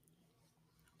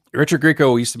 Richard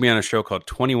Grieco used to be on a show called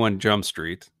 21 Jump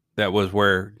Street. That was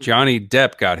where Johnny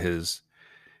Depp got his,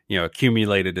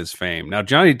 accumulated his fame. Now,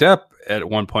 Johnny Depp at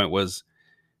one point was,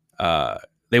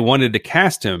 they wanted to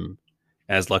cast him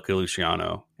as Lucky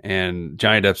Luciano. And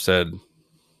Johnny Depp said,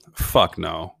 fuck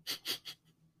no.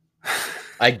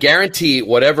 I guarantee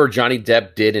whatever Johnny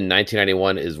Depp did in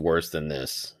 1991 is worse than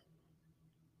this.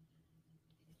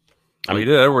 He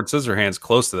did Edward Scissorhands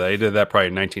close to that. He did that probably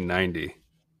in 1990.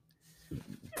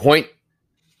 Point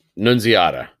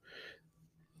Nunziata.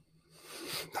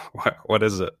 What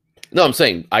is it? No, I'm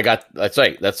saying that's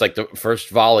like the first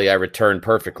volley I returned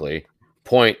perfectly.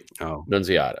 Point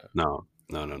Nunziata. No.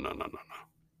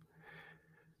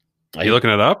 Are you looking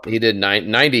it up? He did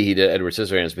 90. He did Edward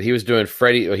Scissorhands, but he was doing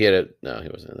Freddie. He wasn't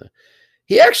in there.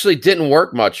 He actually didn't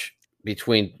work much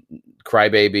between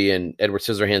Crybaby and Edward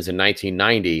Scissorhands in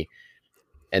 1990,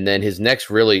 and then his next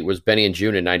really was Benny and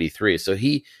June in 93. So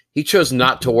he chose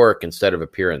not to work instead of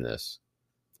appear in this.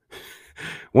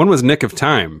 One was Nick of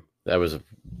Time. That was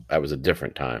a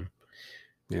different time.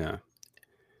 Yeah.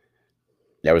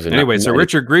 That was anyway. So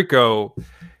Richard Grieco.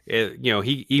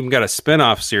 He even got a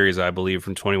spinoff series, I believe,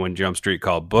 from 21 Jump Street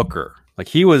called Booker. Like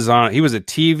he was a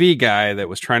TV guy that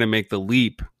was trying to make the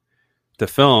leap to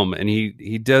film, and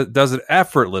he does it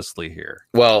effortlessly here.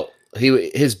 Well,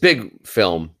 his big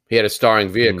film, he had a starring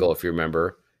vehicle, if you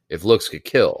remember, If Looks Could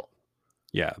Kill.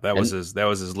 Yeah, that was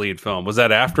his lead film. Was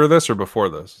that after this or before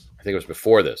this? I think it was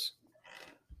before this.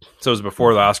 So it was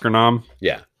before the Oscar nom?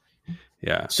 Yeah.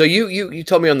 Yeah. So you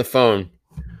told me on the phone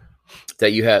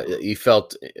that you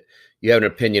felt you have an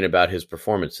opinion about his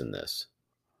performance in this.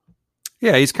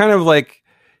 Yeah, he's kind of like,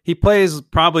 he plays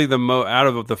probably out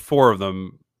of the four of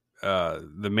them,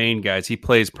 the main guys, he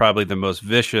plays probably the most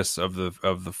vicious of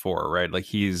the four, right? Like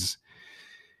he's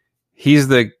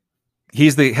the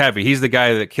heavy, he's the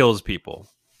guy that kills people.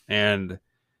 And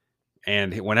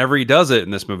whenever he does it in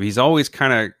this movie, he's always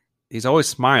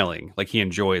smiling, like he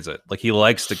enjoys it. Like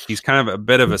he's kind of a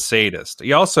bit of a sadist.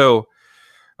 He also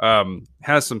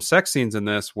has some sex scenes in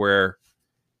this where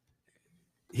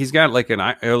he's got like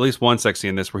at least one sex scene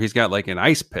in this where he's got like an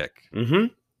ice pick,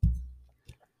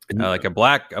 like a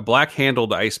black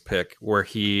handled ice pick, where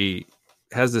he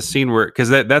has this scene where, because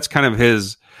that's kind of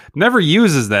his, never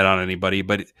uses that on anybody,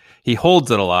 but he holds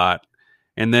it a lot.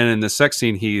 And then in the sex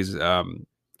scene, he's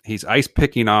ice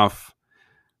picking off,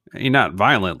 not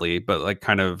violently, but like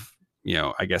kind of,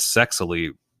 I guess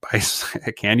sexily.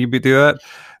 Can you do that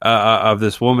of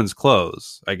this woman's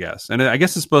clothes, I guess. And I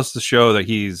guess it's supposed to show that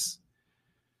he's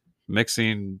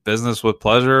mixing business with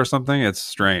pleasure or something. It's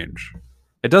strange.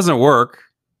 It doesn't work.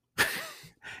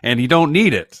 And you don't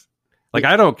need it. Like,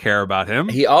 I don't care about him.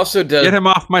 He also does. Get him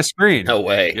off my screen. No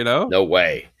way. No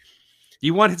way.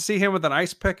 You want to see him with an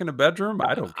ice pick in a bedroom?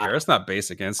 I don't care. It's not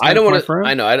basic instinct. I don't want to.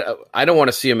 I know. I don't want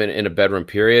to see him in a bedroom,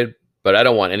 period. But I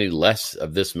don't want any less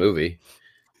of this movie.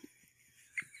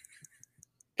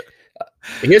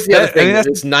 Here's the other thing.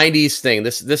 This 90s thing.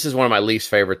 This is one of my least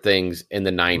favorite things in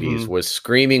the 90s was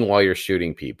screaming while you're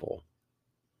shooting people.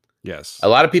 Yes. A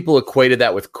lot of people equated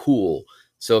that with cool.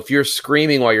 So if you're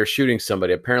screaming while you're shooting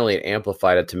somebody, apparently it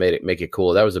amplified it to make it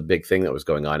cool. That was a big thing that was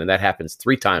going on. And that happens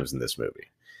 3 times in this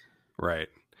movie. Right.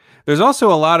 There's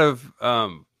also a lot of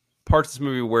parts of this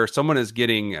movie where someone is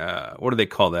getting what do they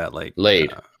call that? Like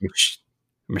Laid.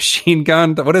 Machine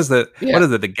gun. What is that? Yeah. What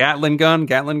is it? The Gatling gun?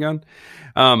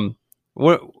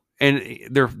 What? And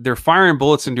they're firing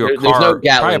bullets into a car. There's no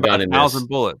Gatling probably gun about in 1,000 this.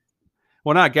 bullets.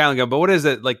 Well, not Gatling gun, but what is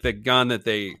it? Like the gun that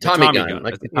they Tommy gun.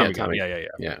 Like the Tommy gun.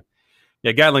 Yeah.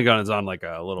 Yeah, Gatling gun is on like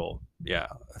a little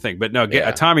thing, but no, Yeah.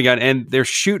 a Tommy gun, and they're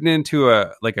shooting into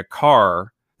a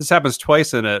car. This happens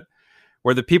twice in it,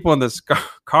 where the people in this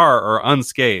car are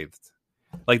unscathed.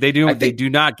 Like they do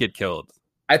not get killed.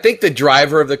 I think the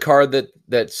driver of the car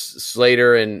that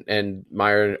Slater and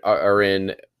Meyer are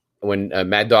in when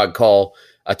Mad Dog Call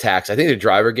attacks, I think the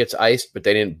driver gets iced, but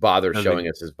they didn't bother showing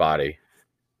us his body.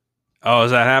 Oh,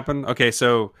 does that happen? Okay,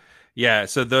 so yeah,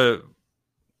 so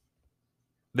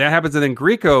that happens, and then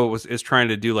Grieco is trying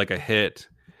to do like a hit,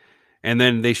 and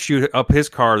then they shoot up his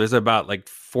car. There's about like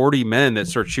 40 men that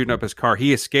start shooting up his car.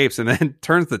 He escapes and then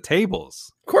turns the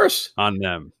tables, Of course. on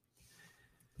them,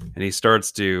 and he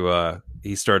starts to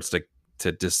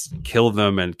just kill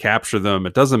them and capture them.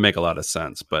 It doesn't make a lot of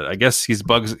sense, but I guess he's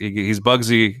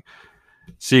Bugsy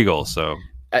Siegel, so.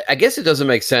 I guess it doesn't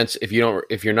make sense if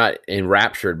you're not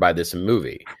enraptured by this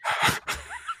movie.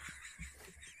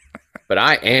 But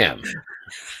I am.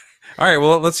 All right,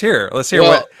 well, let's hear. Well,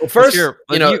 first,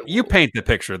 you paint the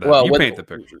picture. Then Well, paint the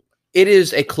picture. It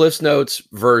is a Cliff Notes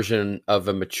version of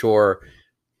a mature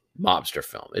mobster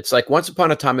film. It's like Once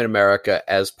Upon a Time in America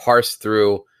as parsed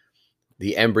through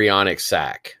the embryonic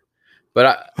sac.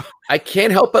 But I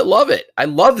can't help but love it. I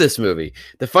love this movie.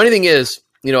 The funny thing is,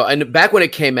 and back when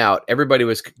it came out, everybody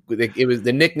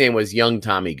the nickname was Young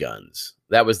Tommy Guns.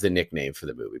 That was the nickname for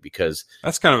the movie because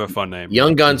that's kind of a fun name.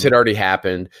 Young Guns had already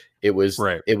happened. It was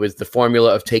the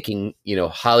formula of taking,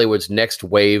 Hollywood's next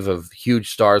wave of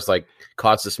huge stars like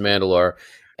Costas Mandylor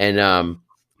and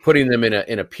putting them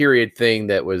in a period thing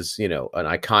that was, an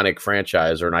iconic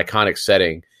franchise or an iconic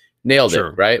setting. Nailed it,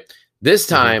 right? This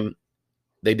time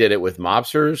they did it with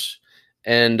mobsters.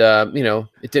 And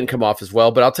it didn't come off as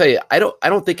well. But I'll tell you, I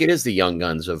don't think it is the Young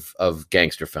Guns of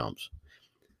gangster films.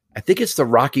 I think it's the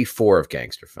Rocky IV of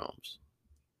gangster films.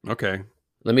 Okay,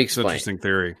 let me explain. Interesting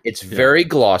theory. It's very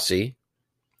glossy.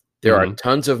 There are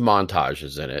tons of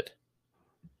montages in it,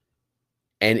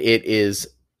 and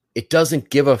it doesn't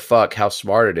give a fuck how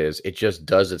smart it is. It just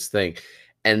does its thing.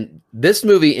 And this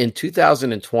movie in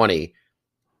 2020,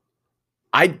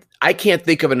 I can't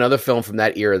think of another film from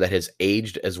that era that has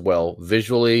aged as well,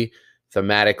 visually,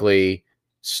 thematically,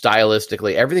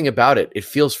 stylistically, everything about it. It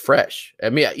feels fresh. I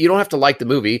mean, you don't have to like the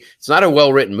movie. It's not a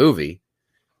well-written movie,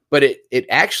 but it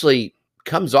actually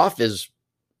comes off as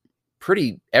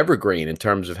pretty evergreen in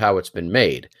terms of how it's been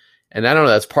made. And I don't know,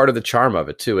 that's part of the charm of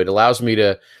it too. It allows me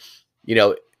to,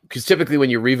 because typically when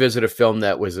you revisit a film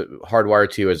that was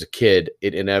hardwired to you as a kid,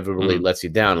 it inevitably lets you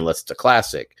down unless it's a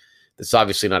classic. It's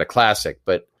obviously not a classic,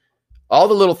 but all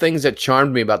the little things that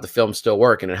charmed me about the film still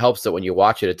work, and it helps that when you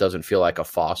watch it, it doesn't feel like a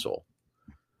fossil.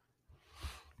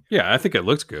 Yeah, I think it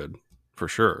looks good, for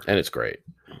sure. And it's great.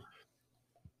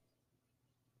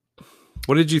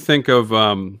 What did you think of...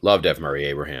 Loved F. Murray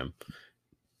Abraham.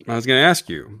 I was going to ask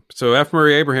you. So F.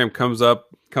 Murray Abraham comes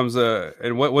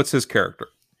and what's his character?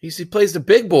 He plays the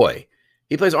big boy.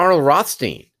 He plays Arnold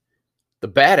Rothstein, the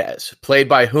badass. Played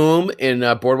by whom in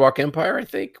Boardwalk Empire, I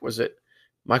think? Was it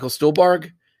Michael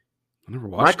Stuhlbarg? I never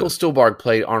watched Michael it. Stuhlbarg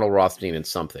played Arnold Rothstein in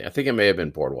something. I think it may have been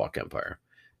Boardwalk Empire.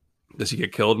 Does he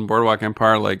get killed in Boardwalk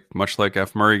Empire, much like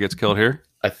F. Murray gets killed here?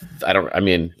 I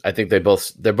think they're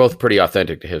both pretty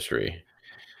authentic to history.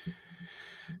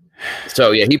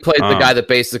 So yeah, he plays the guy that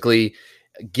basically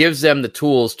gives them the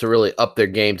tools to really up their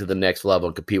game to the next level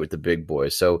and compete with the big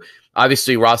boys. So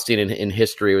obviously Rothstein in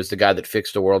history was the guy that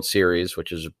fixed the World Series,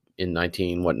 which is in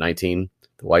 19, the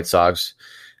White Sox.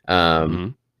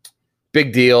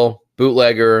 Big deal,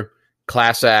 bootlegger,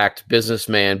 class act,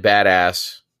 businessman,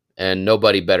 badass, and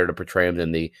nobody better to portray him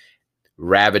than the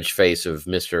ravaged face of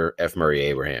Mr. F. Murray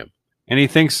Abraham. And he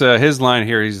thinks his line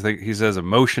here, he says,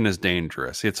 emotion is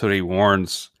dangerous. It's what he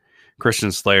warns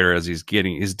Christian Slater as he's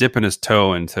dipping his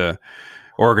toe into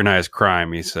organized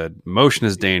crime. He said, emotion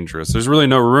is dangerous. There's really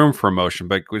no room for emotion.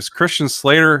 But was Christian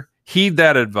Slater heed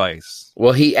that advice?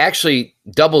 Well, he actually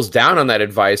doubles down on that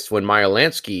advice when Meyer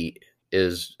Lansky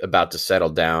is about to settle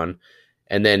down.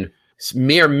 And then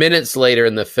mere minutes later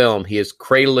in the film, he is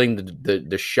cradling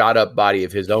the shot up body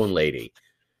of his own lady.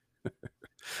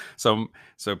 So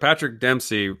Patrick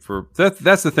Dempsey,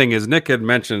 that's the thing, is Nick had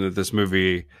mentioned that this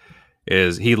movie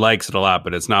he likes it a lot,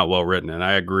 but it's not well written. And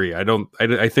I agree.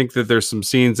 I think that there's some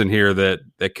scenes in here that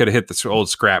could have hit the old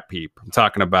scrap heap. I'm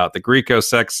talking about the Grieco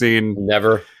sex scene.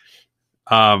 Never.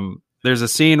 there's a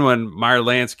scene when Meyer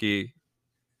Lansky,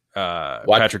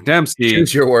 Patrick Dempsey,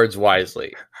 Choose your words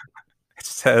wisely.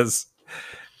 says,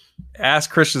 ask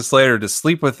Christian Slater to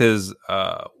sleep with his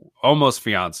almost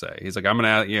fiance. He's like, I'm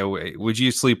gonna, would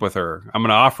you sleep with her? I'm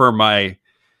gonna offer my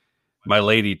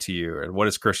lady to you. And what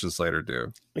does Christian Slater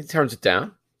do? He turns it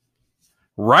down.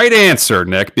 Right answer,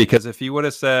 Nick. Because if he would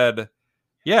have said,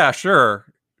 yeah,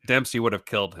 sure, Dempsey would have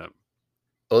killed him.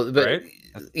 Well, but, right?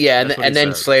 Yeah, and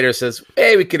then Slater says,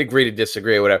 "Hey, we could agree to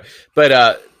disagree or whatever."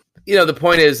 But the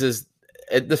point is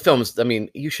the films. I mean,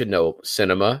 you should know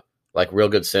cinema, like real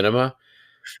good cinema.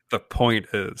 The point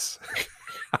is,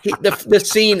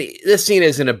 the scene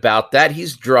isn't about that.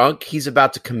 He's drunk. He's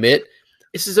about to commit.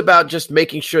 This is about just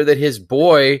making sure that his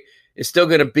boy is still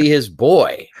going to be his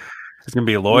boy. He's going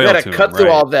to be loyal. You got to cut through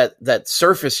all that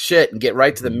surface shit and get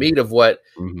right to the meat of what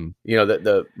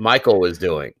the Michael was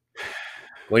doing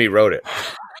when he wrote it.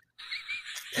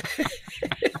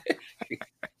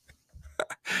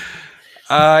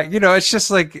 And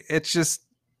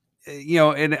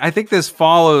I think this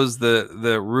follows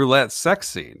the roulette sex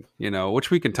scene,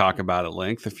 which we can talk about at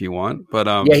length if you want. But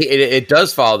it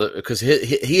does follow because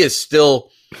he is still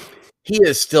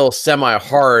semi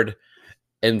hard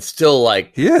and still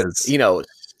like he is,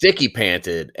 sticky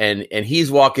panted, and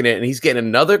he's walking in and he's getting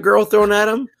another girl thrown at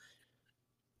him.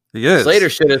 He is. Slater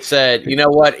should have said, "You know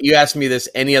what? You asked me this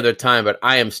any other time, but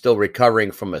I am still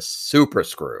recovering from a super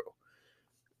screw."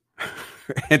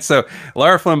 And so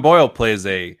Lara Flynn Boyle plays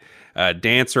a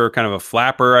dancer, kind of a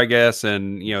flapper, I guess,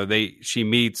 and she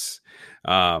meets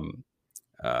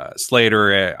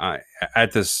Slater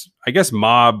at this, I guess,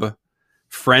 mob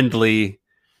friendly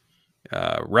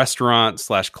restaurant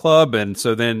 / club, and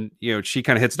so then she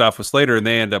kind of hits it off with Slater, and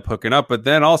they end up hooking up. But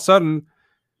then all of a sudden,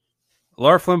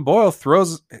 Lara Flynn Boyle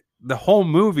throws the whole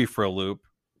movie for a loop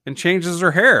and changes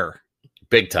her hair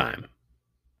big time.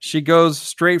 She goes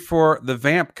straight for the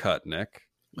vamp cut, Nick.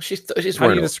 She's How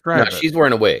do you describe it? She's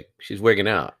wearing a wig. She's wigging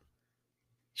out.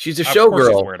 She's a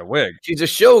showgirl. She's wearing a wig. She's a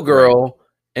showgirl,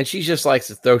 and she just likes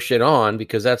to throw shit on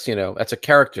because that's a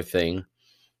character thing.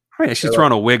 Right, she's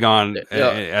throwing a wig on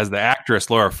as the actress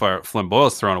Lara Flynn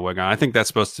Boyle's throwing a wig on. I think that's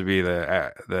supposed to be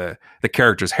the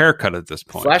character's haircut at this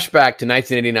point. Flashback to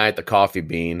 1989 at the Coffee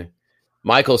Bean.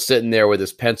 Michael's sitting there with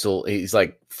his pencil. He's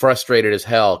like frustrated as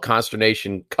hell.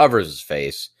 Consternation covers his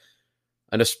face.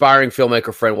 An aspiring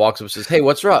filmmaker friend walks up and says, "Hey,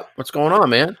 what's up? What's going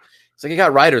on, man?" It's like, "I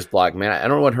got writer's block, man. I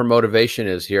don't know what her motivation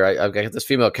is here. I've got this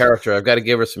female character. I've got to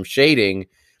give her some shading.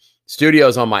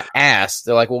 Studio's on my ass."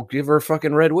 They're like, "Well, give her a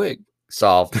fucking red wig."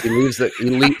 Solved. He leaves.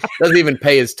 Doesn't even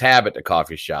pay his tab at the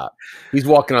coffee shop. He's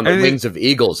walking on the wings of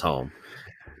eagles home.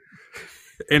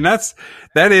 And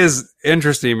that is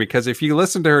interesting because if you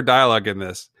listen to her dialogue in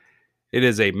this, it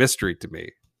is a mystery to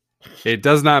me. It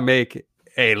does not make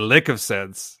a lick of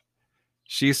sense.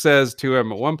 She says to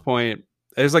him at one point,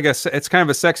 it's kind of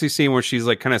a sexy scene where she's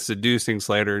like kind of seducing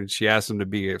Slater, and she asks him to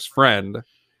be his friend.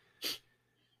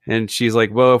 And she's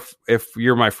like, "Well, if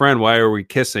you're my friend, why are we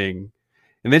kissing?"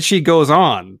 And then she goes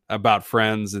on about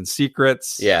friends and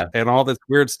secrets, and all this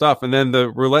weird stuff. And then the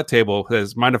roulette table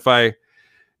says, "Mind if I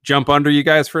jump under you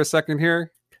guys for a second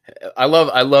here?" I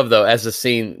love though, as the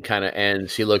scene kind of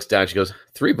ends, she looks down, she goes,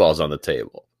 3 balls on the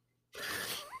table.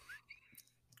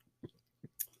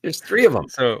 There's 3 of them.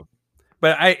 So,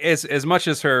 but as much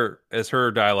as her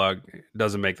dialogue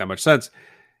doesn't make that much sense,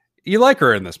 you like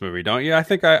her in this movie, don't you? I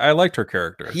think I liked her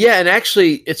character. Yeah, and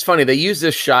actually, it's funny. They use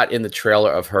this shot in the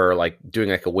trailer of her like doing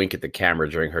like a wink at the camera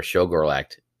during her showgirl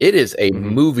act. It is a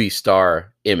movie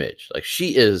star image. Like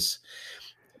she is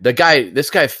the guy.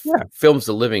 This guy films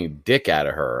the living dick out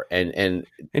of her, and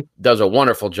does a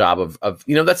wonderful job of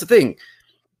that's the thing.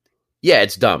 Yeah,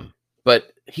 it's dumb,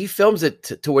 but he films it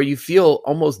to where you feel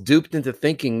almost duped into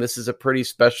thinking this is a pretty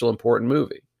special, important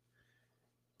movie.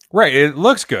 Right. It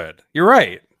looks good. You're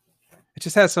right. It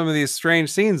just has some of these strange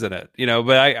scenes in it,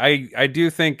 but I do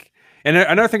think, and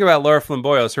another thing about Lara Flynn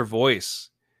Boyle is her voice.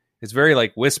 It's very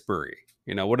like whispery.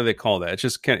 What do they call that? It's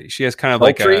just she has kind of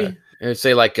poultry? like I'd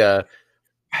say like a,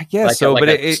 I guess so, but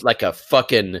it's like a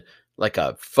fucking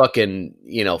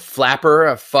flapper,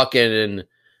 a fucking,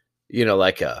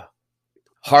 like a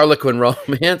Harlequin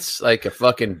romance, like a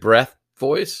fucking breath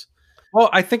voice. Well,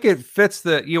 I think it fits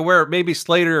the, where maybe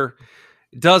Slater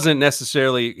doesn't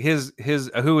necessarily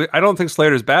who I don't think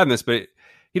Slater's bad in this, but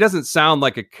he doesn't sound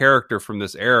like a character from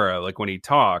this era, like when he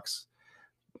talks,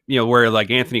 where like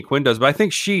Anthony Quinn does, but I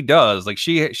think she does. Like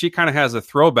she kind of has a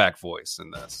throwback voice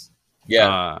in this.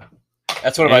 Yeah.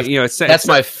 That's one of my, that's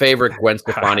my favorite Gwen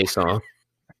Stefani song.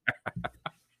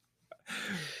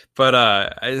 But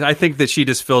I think that she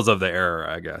just fills up the error,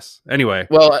 I guess. Anyway,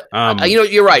 well,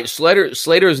 you're right.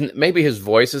 Slater's maybe his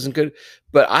voice isn't good,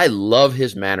 but I love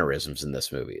his mannerisms in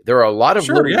this movie. There are a lot of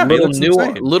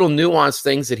little nuanced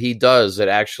things that he does that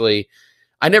actually,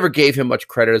 I never gave him much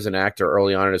credit as an actor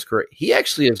early on in his career. He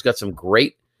has got some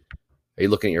great. Are you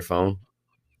looking at your phone?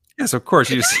 Yes, of course.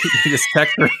 You just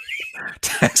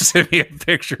texted me a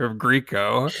picture of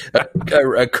Grieco,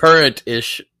 a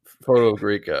current-ish photo of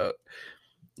Grieco.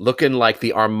 Looking like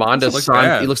the Armando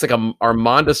Sante. He looks like a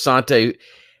Armando Sante,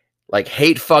 like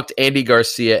hate fucked Andy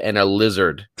Garcia and a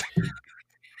lizard.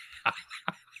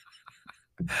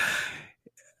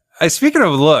 Speaking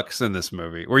of looks in this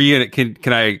movie, were you can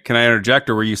I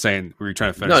interject, or were you trying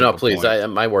to finish? No, please.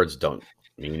 My words don't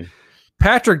mean.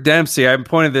 Patrick Dempsey, I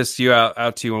pointed this to you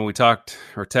out to you when we talked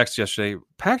or texted yesterday.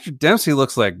 Patrick Dempsey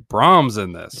looks like Brahms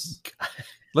in this.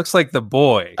 Looks like the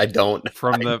boy. I don't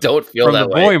feel from that the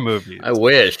way. Boy movie. I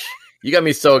wish. You got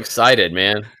me so excited,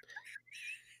 man.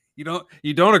 You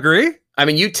don't agree? I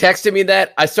mean, you texted me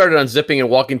that. I started unzipping and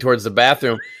walking towards the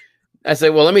bathroom. I said,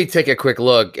 "Well, let me take a quick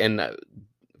look," and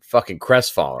fucking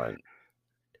crestfallen.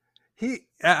 He,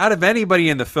 out of anybody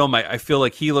in the film, I feel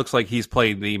like he looks like he's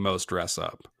played the most dress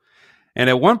up. And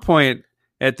at one point,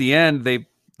 at the end,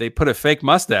 they put a fake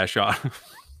mustache on him.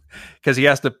 Because he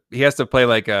has to play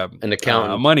like an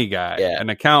accountant, a money guy, an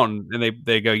accountant, and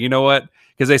they go, you know what?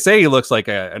 Because they say he looks like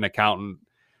an accountant,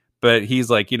 but he's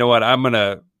like, you know what? I'm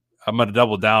gonna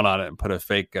double down on it and put a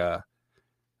fake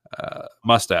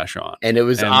mustache on. And it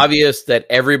was obvious that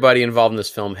everybody involved in this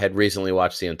film had recently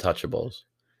watched The Untouchables,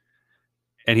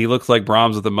 and he looks like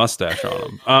Brahms with a mustache on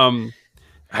him.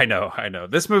 I know.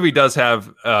 This movie does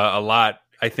have a lot.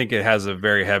 I think it has a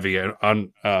very heavy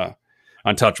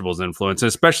Untouchables influence,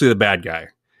 especially the bad guy.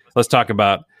 Let's talk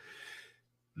about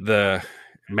the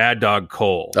Mad Dog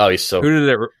Cole. Oh, he's so. Who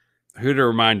did it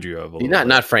remind you of?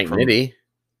 Not Frank Nitti.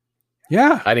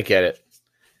 Yeah, I didn't get it.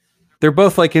 They're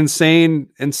both like insane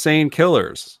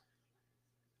killers.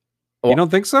 Well, you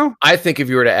don't think so? I think if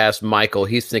you were to ask Michael,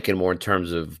 he's thinking more in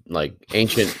terms of like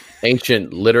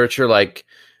ancient literature, like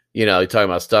you're talking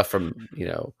about stuff from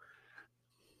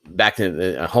back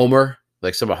in Homer,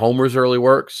 like some of Homer's early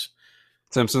works.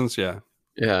 Simpsons, yeah.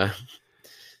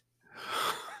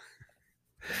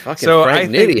 Fucking so Frank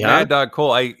Nitti, huh? Mad Dog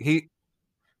Cole, you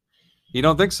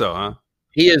don't think so, huh?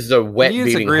 He is the wet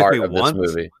beating heart of this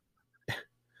movie.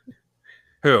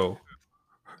 Who?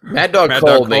 Mad Dog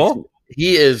Cole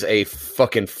he is a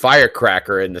fucking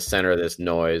firecracker in the center of this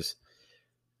noise.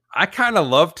 I kind of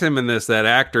loved him in this. That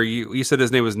actor, you said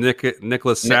his name was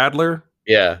Nicholas Sadler.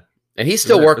 Yeah, and he's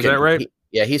still working. Is that right?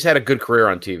 He's had a good career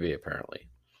on TV apparently.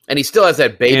 And he still has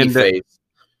that baby face.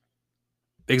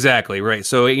 Exactly, right.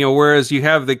 So, whereas you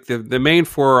have the main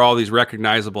four are all these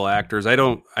recognizable actors. I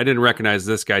didn't recognize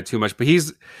this guy too much, but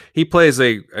he plays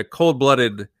a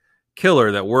cold-blooded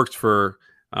killer that works for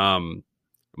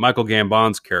Michael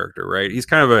Gambon's character, right? He's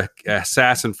kind of an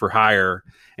assassin for hire,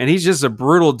 and he's just a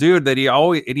brutal dude that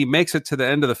he makes it to the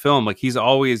end of the film. Like he's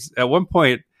always, at one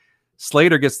point,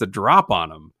 Slater gets the drop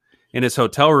on him in his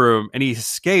hotel room, and he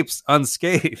escapes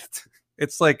unscathed.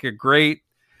 It's like a great,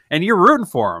 and you're rooting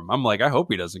for him. I'm like, I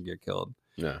hope he doesn't get killed.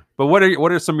 Yeah. But what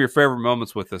are some of your favorite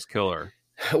moments with this killer?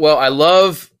 Well, I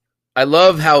love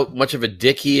how much of a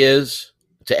dick he is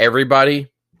to everybody,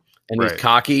 and he's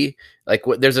cocky. Like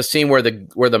there's a scene where the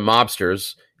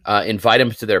mobsters invite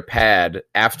him to their pad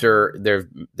after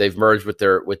they've merged with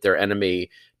their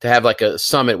enemy to have like a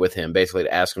summit with him, basically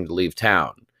to ask him to leave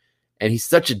town. And he's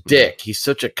such a dick. He's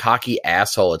such a cocky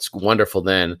asshole. It's wonderful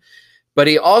then. But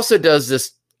he also does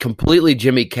this completely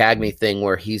Jimmy Cagney thing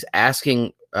where he's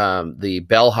asking the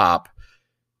bellhop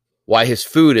why his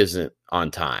food isn't on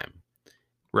time.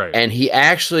 Right. And he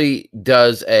actually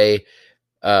does a,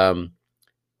 I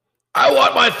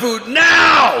want my food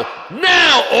now,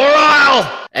 or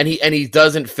I'll, and he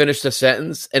doesn't finish the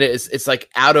sentence. And it's like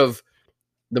out of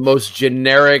the most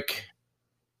generic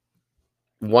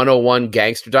 101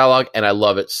 gangster dialogue. And I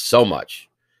love it so much.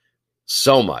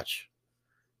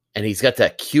 And he's got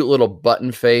that cute little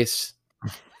button face.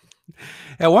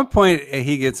 At one point,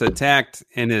 he gets attacked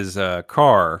in his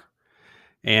car,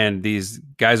 and these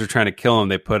guys are trying to kill him.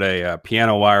 They put a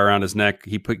piano wire around his neck.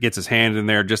 He gets his hand in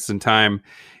there just in time,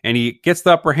 and he gets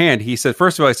the upper hand. He said,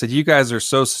 first of all, you guys are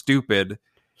so stupid.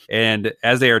 And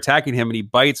as they are attacking him, and he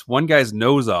bites one guy's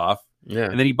nose off,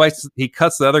 and then he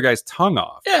cuts the other guy's tongue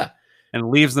off. Yeah. And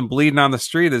leaves them bleeding on the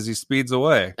street as he speeds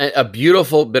away. A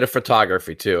beautiful bit of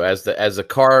photography too. As the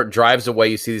car drives away,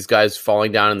 you see these guys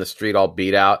falling down in the street, all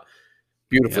beat out.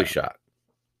 Beautifully shot.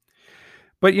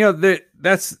 But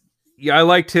that's yeah, I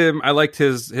liked him. I liked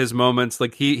his moments.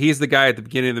 Like he's the guy at the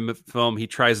beginning of the film. He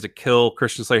tries to kill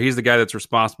Christian Slater. He's the guy that's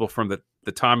responsible for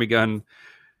the Tommy gun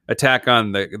attack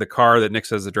on the car that Nick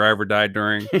says the driver died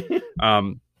during.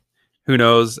 Who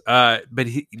knows? But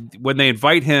when the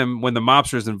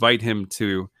mobsters invite him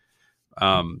to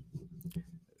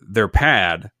their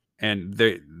pad, and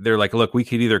they're like, look, we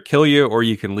could either kill you or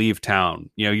you can leave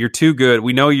town. You know, you're too good.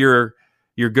 We know you're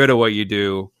good at what you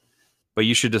do, but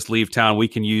you should just leave town. We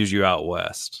can use you out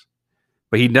west.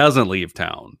 But he doesn't leave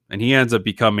town, and he ends up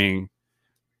becoming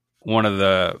one of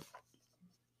the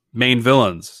main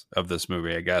villains of this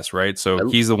movie, I guess, right? So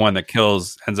he's the one that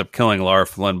ends up killing Lara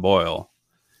Flynn Boyle.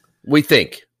 We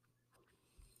think.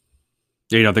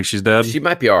 You don't think she's dead? She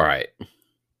might be all right.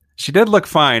 She did look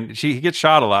fine. He gets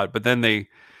shot a lot, but then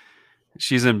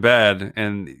she's in bed,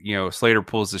 and Slater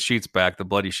pulls the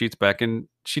bloody sheets back, and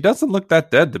she doesn't look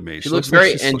that dead to me. She looks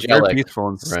very angelic, very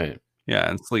peaceful, right? Yeah,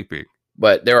 and sleepy.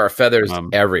 But there are feathers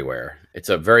everywhere. It's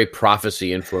a very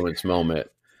prophecy influenced moment.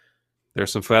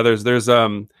 There's some feathers. There's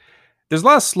a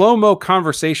lot of slow-mo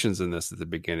conversations in this at the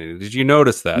beginning. Did you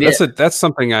notice that? Yeah. That's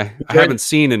something I haven't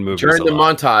seen in movies. During the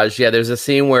montage, yeah, there's a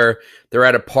scene where they're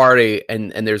at a party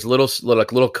and there's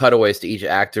little cutaways to each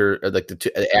actor, or like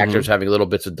the actors having little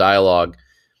bits of dialogue.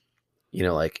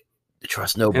 Like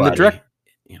trust nobody.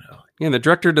 And the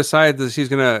director decides that he's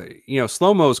gonna,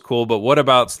 slow-mo is cool, but what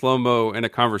about slow-mo in a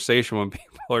conversation when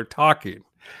people are talking?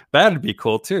 That'd be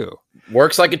cool too.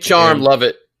 Works like a charm. Love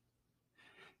it.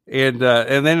 And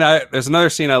then there's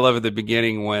another scene I love at the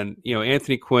beginning when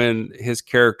Anthony Quinn, his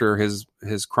character, his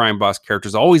crime boss character,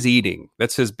 is always eating.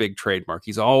 That's his big trademark.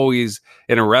 He's always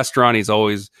in a restaurant. He's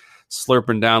always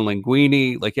slurping down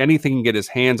linguine, like anything he can get his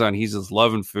hands on. He's just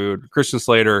loving food. Christian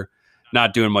Slater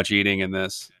not doing much eating in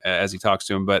this as he talks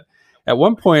to him, but at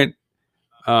one point,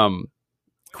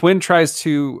 Quinn tries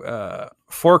to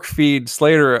fork feed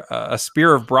Slater a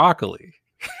spear of broccoli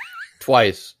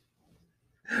twice.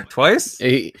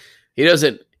 He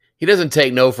doesn't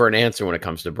take no for an answer when it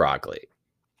comes to broccoli.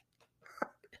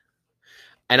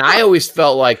 And I always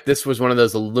felt like this was one of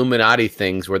those Illuminati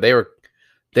things where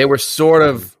they were sort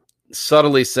of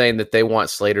subtly saying that they want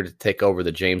Slater to take over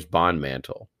the James Bond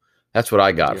mantle. That's what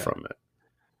I got from it.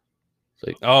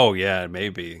 Like, oh yeah,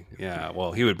 maybe. Yeah.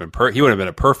 Well, he would have been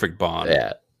a perfect Bond.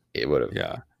 Yeah, it would have.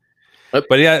 Yeah.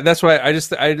 But yeah, that's why I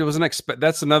wasn't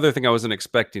that's another thing I wasn't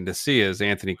expecting to see is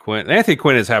Anthony Quinn. Anthony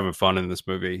Quinn is having fun in this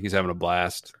movie. He's having a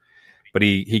blast, but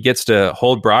he gets to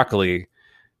hold broccoli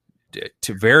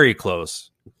to very close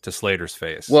to Slater's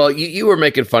face. Well, you were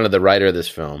making fun of the writer of this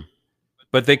film,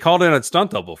 but they called in a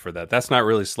stunt double for that. That's not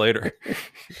really Slater.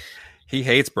 He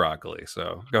hates broccoli.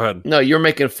 So go ahead. No, you're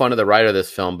making fun of the writer of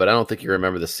this film, but I don't think you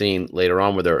remember the scene later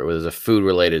on where it was a food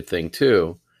related thing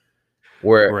too.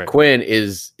 Where Quinn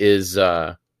is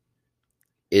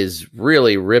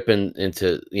really ripping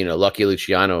into, Lucky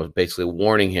Luciano, basically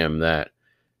warning him that,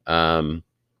 that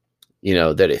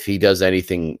if he does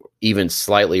anything even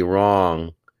slightly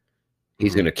wrong,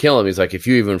 he's going to kill him. He's like, if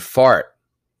you even fart,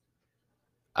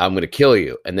 I'm going to kill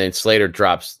you. And then Slater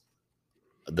drops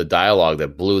the dialogue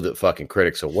that blew the fucking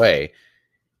critics away.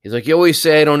 He's like, you always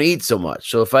say I don't eat so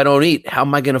much. So if I don't eat, how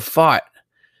am I going to fart?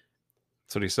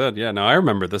 That's what he said. Yeah, no, I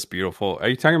remember this beautiful. Are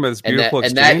you talking about this beautiful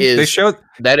exchange? And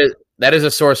that is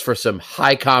a source for some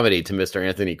high comedy to Mr.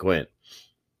 Anthony Quinn.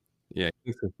 Yeah,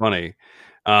 it's funny.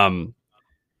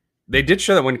 They did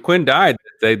show that when Quinn died,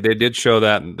 they did show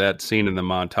that scene in the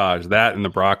montage, that and the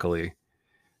broccoli.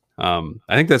 I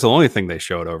think that's the only thing they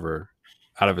showed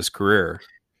out of his career.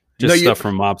 Just stuff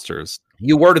from mobsters.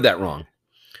 You worded that wrong.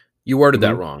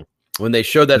 That wrong. When they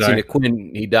showed that scene of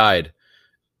Quinn, he died.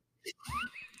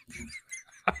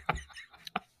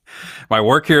 My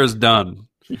work here is done.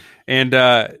 And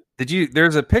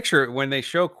there's a picture when they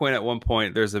show Quinn at one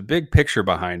point, there's a big picture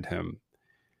behind him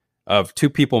of two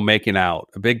people making out,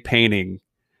 a big painting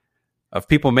of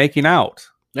people making out.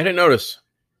 I didn't notice.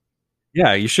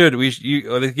 Yeah, you should.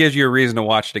 It gives you a reason to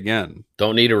watch it again.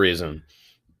 Don't need a reason.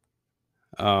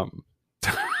 Well,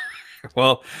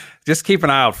 just keep an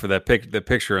eye out for the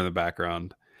picture in the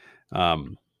background.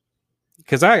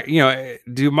 Because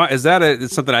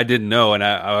it's something I didn't know, and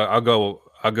I'll go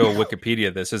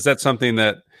Wikipedia this. Is that something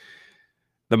that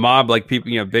the mob, like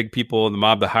people, big people in the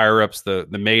mob, the higher ups, the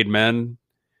made men,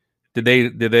 did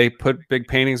they put big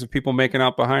paintings of people making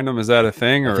out behind them? Is that a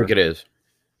thing? Or? I think it is.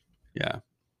 Yeah,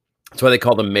 that's why they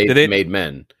call them made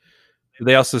men.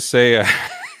 They also say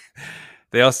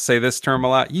this term a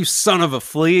lot. You son of a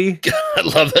flea! I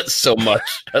love that so much.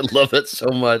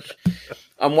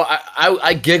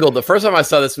 I giggled the first time I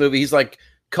saw this movie. He's like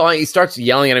he starts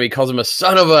yelling at him. He calls him a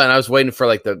son of a, and I was waiting for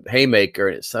like the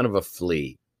haymaker, son of a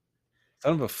flea.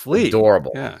 Son of a flea.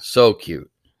 Adorable. Yeah. So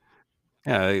cute.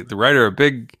 Yeah. The writer, a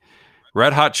big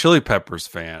Red Hot Chili Peppers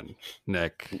fan,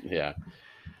 Nick. Yeah.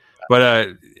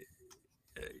 But,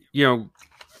 all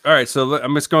right. So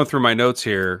I'm just going through my notes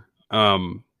here.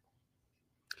 What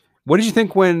did you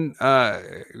think when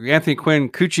Anthony Quinn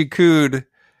coochie cooed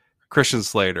Christian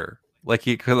Slater? Like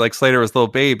Slater was a little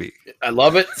baby. I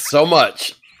love it so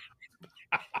much.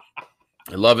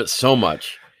 I love it so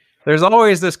much. There's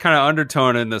always this kind of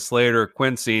undertone in the Slater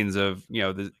Quinn scenes of,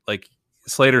 like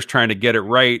Slater's trying to get it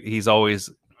right. He's always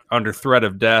under threat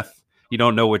of death. You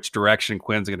don't know which direction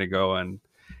Quinn's going to go in.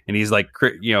 And he's like,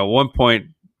 at one point,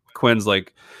 Quinn's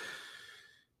like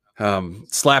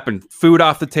slapping food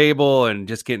off the table and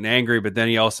just getting angry. But then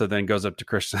he also then goes up to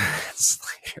Christian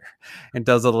Slater and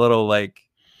does a little like,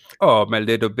 oh, my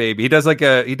little baby. He does like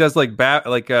baby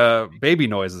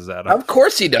noises at him. Of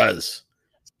course he does.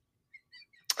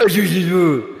 That's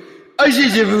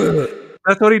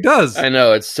what he does. I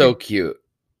know. It's so cute.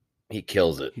 He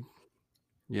kills it.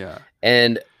 Yeah.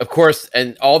 And of course,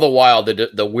 and all the while,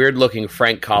 the weird looking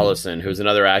Frank Collison, who's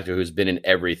another actor who's been in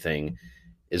everything,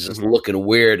 is just looking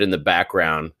weird in the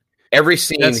background. Every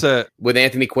scene with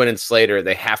Anthony Quinn and Slater,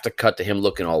 they have to cut to him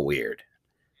looking all weird.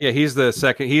 Yeah, he's the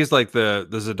second. He's like the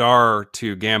Zadar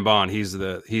to Gambon. He's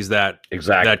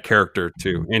that character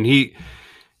too. And he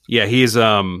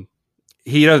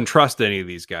doesn't trust any of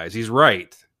these guys. He's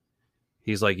right.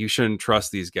 He's like, you shouldn't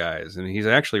trust these guys, and he's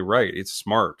actually right. It's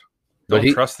smart.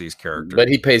 Don't trust these characters. But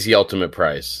he pays the ultimate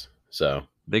price. So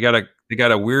they got a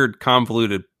weird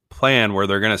convoluted plan where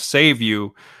they're going to save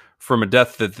you from a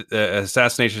death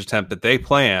assassination attempt that they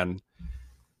plan,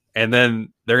 and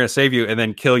then they're going to save you and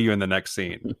then kill you in the next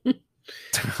scene. I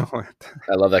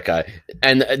love that guy.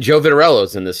 And Joe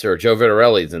Vitarelli's in this,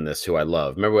 who I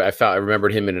love. I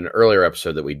remembered him in an earlier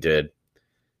episode that we did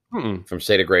from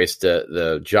State of Grace,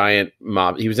 the giant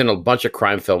mob. He was in a bunch of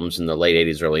crime films in the late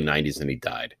 80s, early 90s, and he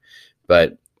died.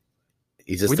 But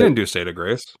he's just didn't do State of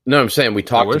Grace. No, I'm saying we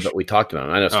talked about him.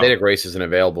 I know State of Grace isn't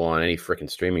available on any freaking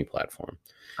streaming platform.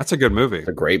 That's a good movie. It's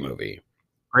a great movie.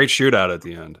 Great shootout at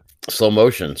the end. Slow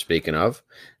motion, speaking of.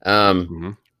 But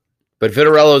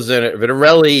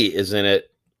Vitarelli is in it,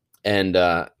 and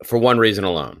for one reason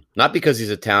alone. Not because he's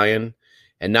Italian,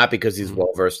 and not because he's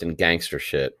well-versed in gangster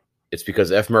shit. It's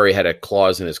because F. Murray had a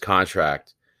clause in his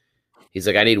contract. He's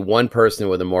like, I need one person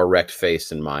with a more wrecked face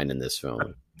than mine in this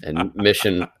film. And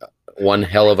mission one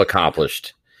hell of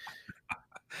accomplished.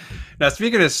 Now,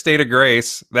 speaking of State of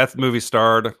Grace, that movie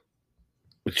starred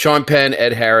Sean Penn,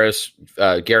 Ed Harris,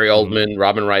 Gary Oldman,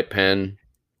 Robin Wright Penn.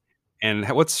 And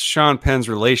what's Sean Penn's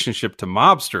relationship to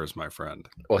mobsters, my friend?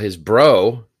 Well, his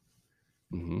bro,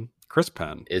 Chris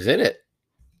Penn, is in it.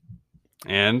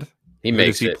 And who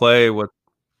does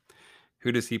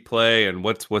he play and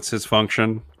what's his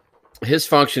function? His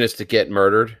function is to get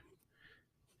murdered.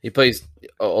 He plays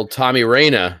old Tommy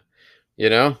Reyna,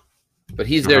 but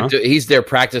he's there. He's there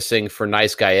practicing for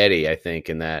Nice Guy Eddie, I think,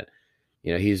 in that,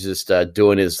 he's just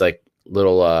doing his like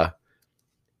little.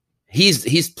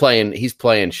 He's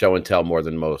playing show and tell more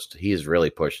than most. He is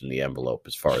really pushing the envelope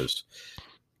as far as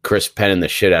Chris Penn and the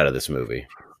shit out of this movie.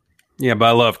 Yeah, but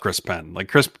I love Chris Penn. Like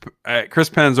Chris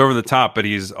Penn's over the top, but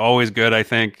he's always good, I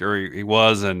think, or he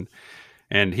was, and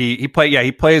he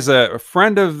plays a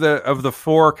friend of the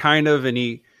four kind of, and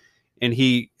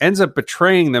he ends up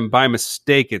betraying them by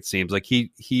mistake. It seems like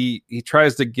he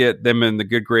tries to get them in the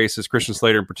good graces, Christian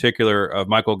Slater in particular, of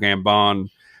Michael Gambon,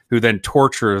 who then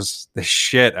tortures the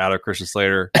shit out of Christian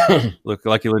Slater. Look,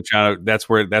 Lucky Luciano. That's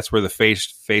where the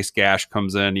face gash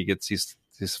comes in. He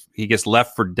gets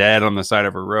left for dead on the side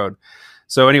of a road.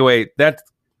 So anyway, that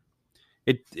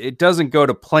it doesn't go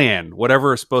to plan.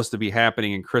 Whatever is supposed to be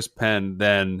happening, and Chris Penn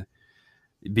then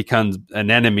becomes an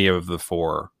enemy of the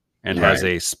four and has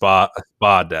a spa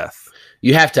death.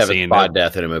 You have to have a spa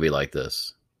death in a movie like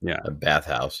this. Yeah, a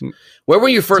bathhouse. Where were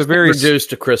you first introduced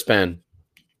to Chris Penn?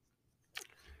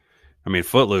 I mean,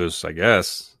 Footloose, I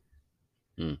guess.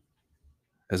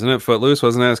 Isn't it Footloose?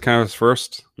 Wasn't that kind of his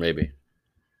first? Maybe.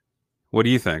 What do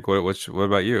you think? What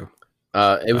about you?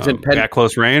 It was in at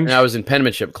close range. I was in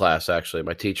penmanship class. Actually,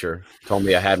 my teacher told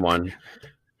me I had one.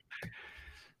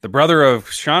 The brother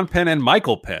of Sean Penn and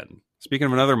Michael Penn. Speaking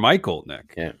of another Michael,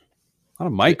 Nick. Yeah, a lot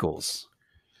of Michaels.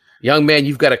 Young man,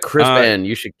 you've got a crisp pen.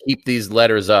 You should keep these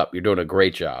letters up. You're doing a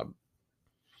great job.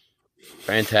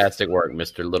 Fantastic work,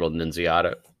 Mr. Little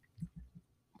Nunziata.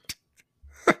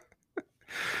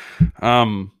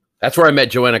 That's where I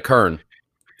met Joanna Kern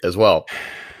as well.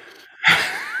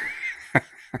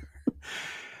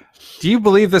 Do you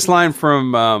believe this line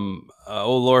from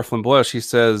Laura Flamboyant, she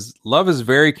says, love is a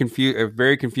very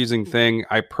confusing thing.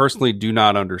 I personally do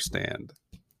not understand.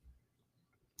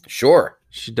 Sure.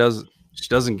 She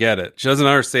doesn't get it. She doesn't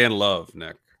understand love,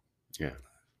 Nick. Yeah.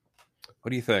 What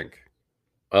do you think?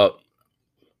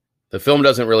 The film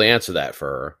doesn't really answer that for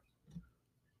her.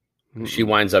 Mm-mm. She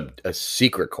winds up a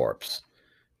secret corpse.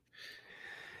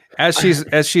 As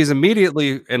she's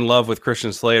immediately in love with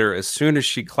Christian Slater, as soon as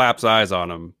she claps eyes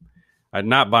on him, I'm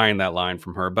not buying that line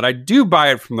from her, but I do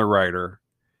buy it from the writer.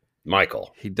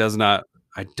 Michael. He does not.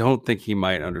 I don't think he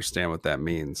might understand what that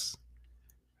means.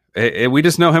 We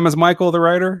just know him as Michael, the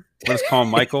writer. We'll just call him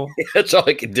Michael. That's all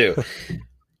I can do.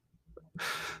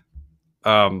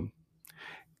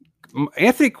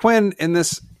 Anthony Quinn in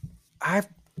this, I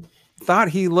thought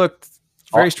he looked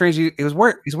very strange. He's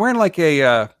wearing like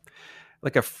a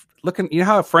looking. You know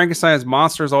how Frankenstein's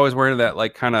monster is always wearing that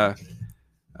like kind of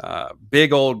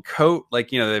big old coat,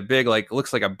 like, you know, the big, like,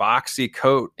 looks like a boxy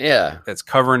coat. Yeah. That's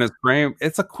covering his frame.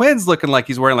 It's a Quinn's looking like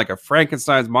he's wearing like a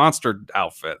Frankenstein's monster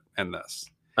outfit in this.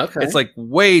 Okay. It's like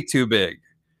way too big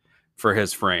for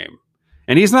his frame.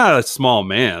 And he's not a small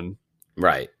man.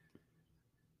 Right.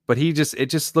 But it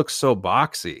just looks so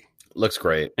boxy. Looks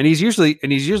great. And he's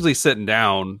usually sitting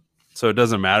down, so it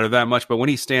doesn't matter that much. But when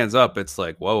he stands up, it's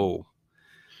like, whoa.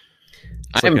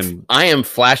 I am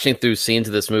flashing through scenes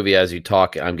of this movie as you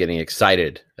talk. I'm getting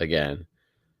excited again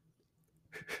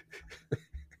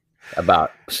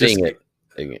about seeing it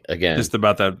again. Just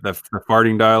about the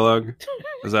farting dialogue.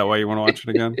 Is that why you want to watch it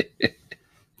again?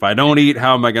 If I don't eat,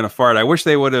 how am I going to fart? I wish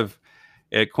they would have.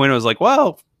 Quinn was like,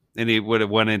 well, and he would have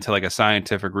went into like a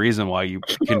scientific reason why you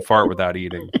can fart without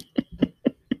eating.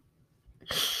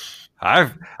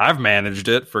 I've managed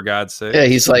it, for God's sake. Yeah,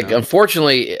 he's like,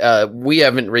 unfortunately, we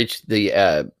haven't reached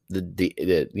the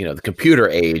computer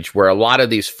age where a lot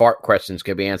of these fart questions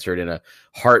can be answered in a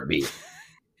heartbeat.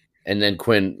 And then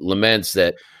Quinn laments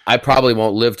that I probably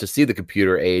won't live to see the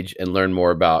computer age and learn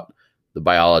more about the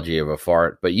biology of a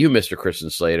fart. But you, Mr. Christian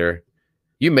Slater,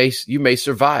 you may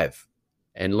survive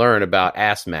and learn about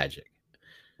ass magic.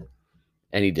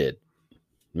 And he did,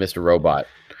 Mr. Robot.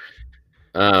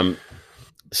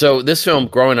 So this film,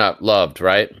 growing up, loved,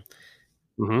 right?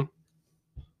 Mm-hmm.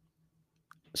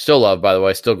 Still loved, by the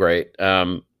way, still great.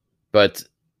 But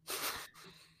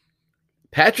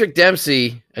Patrick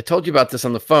Dempsey, I told you about this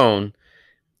on the phone.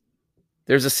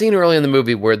 There's a scene early in the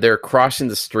movie where they're crossing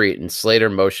the street and Slater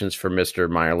motions for Mr.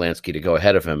 Meyer-Lansky to go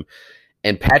ahead of him.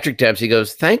 And Patrick Dempsey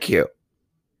goes, "Thank you."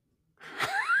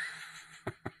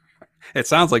 It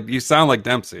sounds like you sound like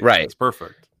Dempsey. Right. It's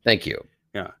perfect. Thank you.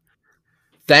 Yeah.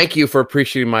 Thank you for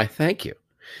appreciating my thank you.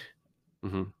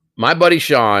 Mm-hmm. My buddy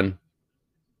Sean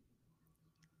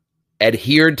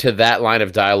adhered to that line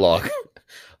of dialogue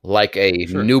like a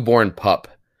newborn pup.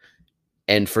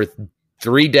 And for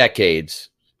 3 decades,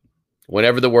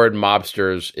 whenever the word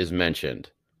mobsters is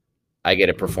mentioned, I get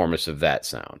a performance of that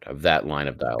sound, of that line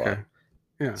of dialogue. Okay.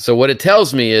 Yeah. So what it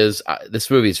tells me is this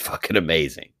movie is fucking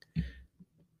amazing.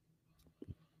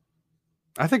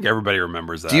 I think everybody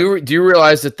remembers that. Do you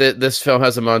realize that this film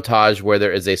has a montage where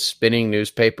there is a spinning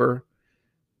newspaper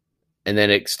and then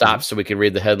it stops so we can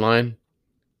read the headline?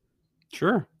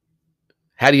 Sure.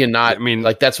 How do you not? I mean,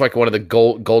 like, that's like one of the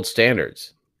gold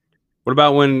standards. What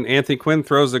about when Anthony Quinn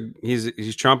throws he's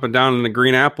chomping down in the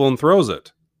green apple and throws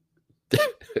it?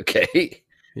 Okay.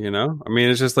 You know, I mean,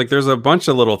 it's just like there's a bunch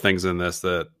of little things in this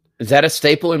that. Is that a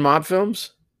staple in mob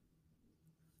films?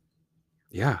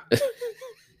 Yeah.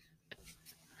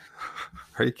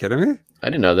 Are you kidding me? I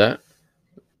didn't know that.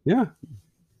 Yeah.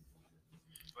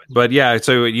 But yeah,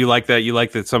 so you like that? You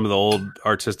like that some of the old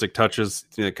artistic touches,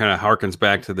 it kind of harkens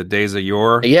back to the days of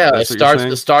yore? Yeah, it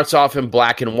starts off in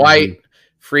black and white,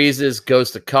 freezes,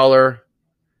 goes to color.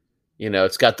 You know,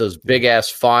 it's got those big ass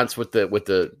fonts with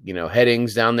the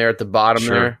headings down there at the bottom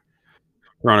there.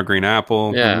 We're on a green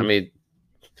apple. Yeah, I mean,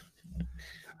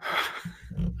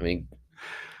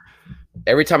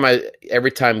 every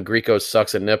time Greco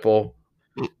sucks a nipple.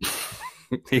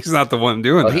 He's not the one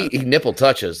doing that. He nipple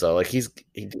touches though. Like he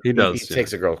does. He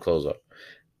takes a girl's clothes off.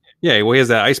 Yeah, well, he has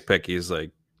that ice pick. He's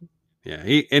like, yeah.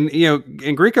 And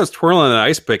Greco's twirling an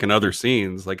ice pick in other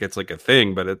scenes, like it's like a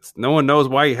thing, but it's no one knows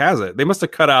why he has it. They must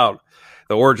have cut out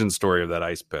the origin story of that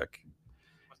ice pick.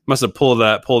 Must have pulled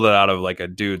it out of like a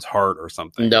dude's heart or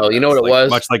something. No, you know what it was?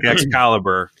 Much like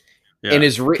Excalibur. Yeah, in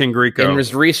his King Greco. In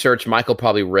his research, Michael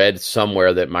probably read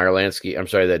somewhere that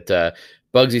that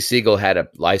Bugsy Siegel had a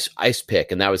ice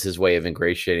pick, and that was his way of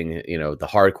ingratiating, the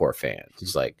hardcore fans.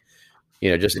 It's like,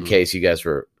 just in case you guys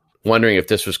were wondering if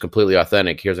this was completely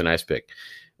authentic, here's an ice pick.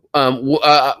 I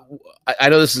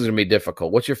know this is going to be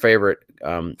difficult. What's your favorite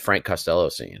Frank Costello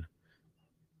scene?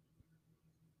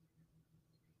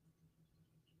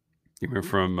 You mean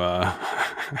from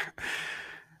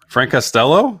Frank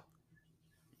Costello?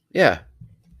 Yeah.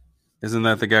 Isn't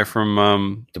that the guy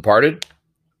from Departed?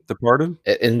 Departed?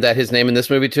 Isn't that his name in this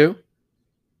movie too?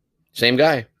 Same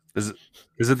guy. Is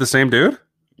it the same dude?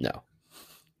 No.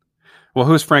 Well,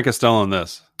 who's Frank Costello in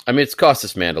this? I mean, it's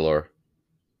Costas Mandylor.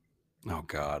 Oh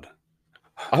God.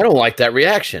 I don't like that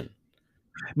reaction.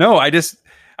 No,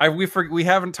 we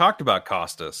haven't talked about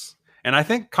Costas. And I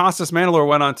think Costas Mandylor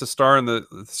went on to star in the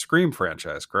Scream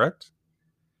franchise, correct?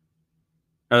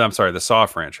 I'm sorry, the Saw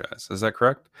franchise. Is that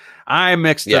correct? I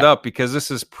mixed it up because this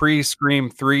is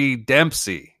pre-Scream 3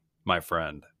 Dempsey, my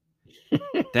friend.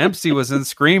 Dempsey was in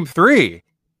Scream 3.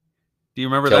 Do you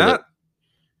remember that?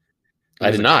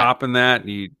 I did not. Cop in that.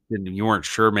 You weren't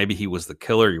sure. Maybe he was the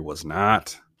killer. He was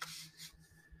not.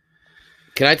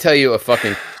 Can I tell you a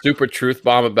fucking super truth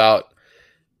bomb about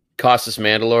Costas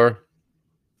Mandylor?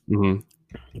 Mm-hmm.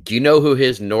 Do you know who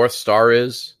his North Star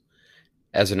is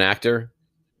as an actor?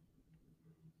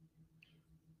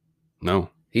 No.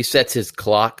 He sets his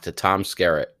clock to Tom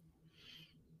Skerritt.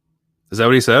 Is that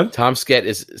what he said? Tom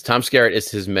Skerritt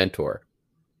is his mentor.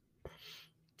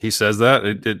 He says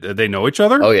that? Did they know each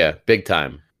other? Oh, yeah. Big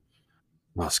time.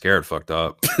 Oh, Skerritt fucked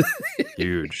up.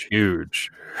 Huge. Do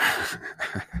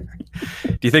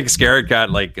you think Skerritt got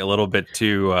like a little bit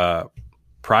too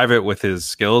private with his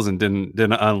skills and didn't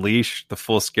unleash the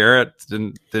full Skerritt?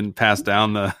 Didn't pass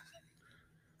down the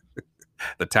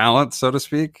talent, so to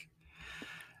speak?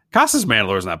 Costas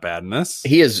Mandylor is not bad in this.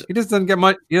 He is. He just doesn't get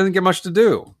much. He doesn't get much to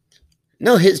do.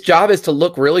 No, his job is to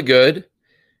look really good,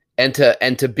 and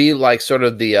to be like sort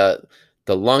of the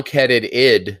lunk-headed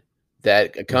id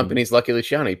that accompanies Lucky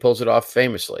Luciano. He pulls it off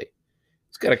famously.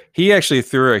 He actually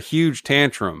threw a huge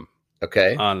tantrum.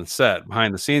 Okay. On set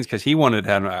behind the scenes because he wanted to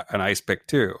have an ice pick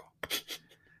too.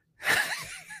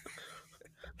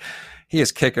 He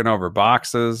is kicking over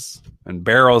boxes and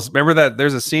barrels. Remember that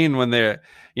there's a scene when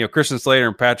Christian Slater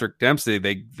and Patrick Dempsey,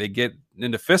 they get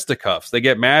into fisticuffs. They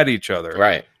get mad at each other.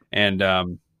 Right. And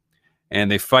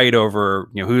they fight over,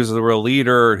 who's the real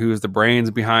leader, who's the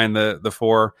brains behind the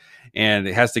four, and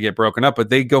it has to get broken up, but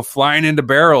they go flying into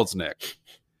barrels, Nick.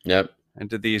 Yep.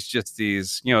 Into these,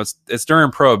 it's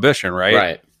during Prohibition, right?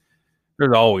 Right.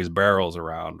 There's always barrels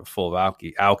around full of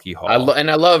alcohol. I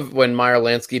love when Meyer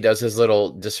Lansky does his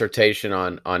little dissertation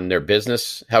on their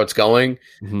business, how it's going.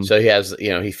 Mm-hmm. So he has,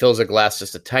 he fills a glass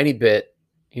just a tiny bit,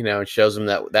 and shows them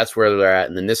that's where they're at.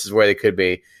 And then this is where they could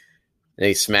be. And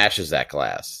he smashes that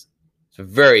glass. It's a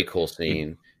very cool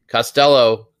scene. Mm-hmm.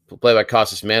 Costello, played by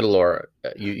Costas Mandylor,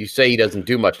 you say he doesn't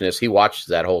do much in this. He watches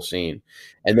that whole scene.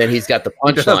 And then he's got the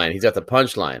punchline. He's got the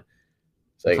punchline.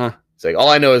 It's like, all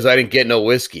I know is I didn't get no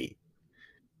whiskey.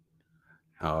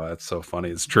 Oh, that's so funny.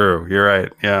 It's true. You're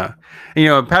right. Yeah.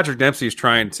 And, Patrick Dempsey is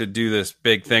trying to do this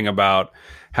big thing about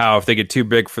how if they get too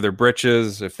big for their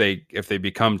britches, if they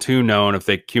become too known, if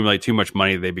they accumulate too much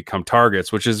money, they become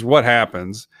targets, which is what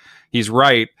happens. He's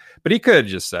right, but he could have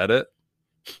just said it.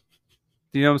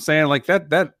 You know what I'm saying? Like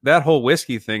that whole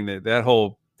whiskey thing, that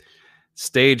whole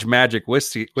stage magic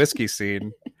whiskey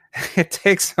scene, it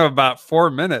takes about 4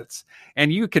 minutes,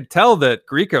 and you could tell that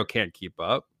Grieco can't keep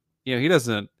up. He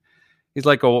doesn't. He's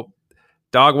like a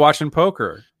dog watching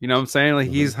poker. You know what I'm saying? Like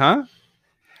he's,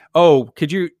 Oh,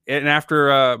 could you? And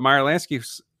after Meyer Lansky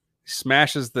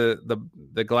smashes the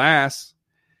glass,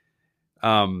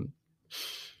 Grieco's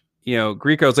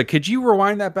like, could you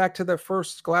rewind that back to the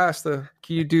first glass? Can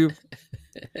you do?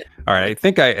 All right,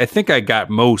 I think I got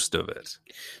most of it.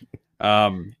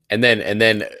 And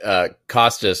then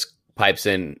Costas pipes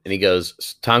in and he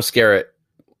goes, Tom Skerritt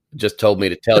just told me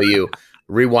to tell you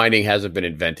rewinding hasn't been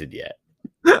invented yet.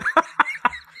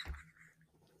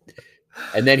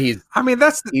 And then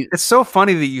it's so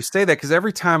funny that you say that, because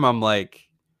every time I'm like,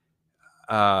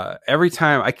 every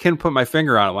time I can put my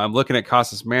finger on it when I'm looking at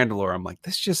Costas Mandylor, I'm like,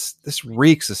 this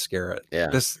reeks of Skerritt.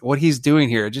 Yeah. What he's doing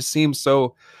here, it just seems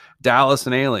so Dallas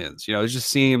and Aliens. It just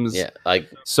seems like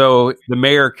so the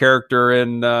mayor character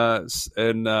in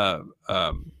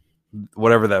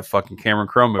whatever that fucking Cameron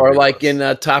Crowe movie, or like was.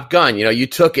 In Top Gun. You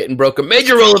took it and broke a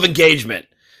major rule of engagement.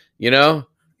 He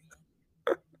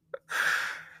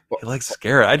likes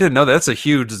Skerritt. I didn't know that. That's a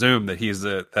huge zoom that he's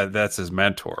that's his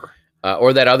mentor.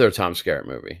 Or that other Tom Skerritt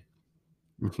movie.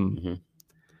 Mm-hmm. Mm-hmm.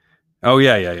 Oh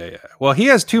yeah. Well, he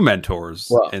has two mentors,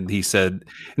 and he said,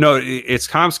 no, it's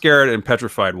Tom Skerritt and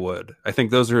Petrified Wood. I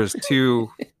think those are his two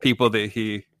people that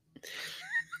he.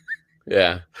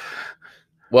 Yeah.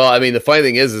 Well, I mean, the funny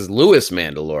thing is Louis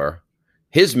Mandylor,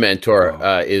 his mentor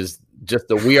is just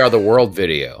the "We Are the World"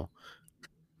 video.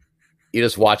 He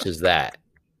just watches that.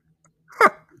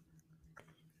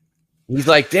 He's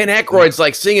like, Dan Aykroyd's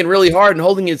like singing really hard and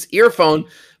holding his earphone,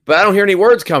 but I don't hear any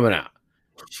words coming out.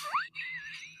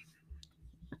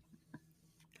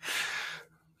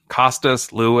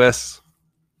 Costas, Louis.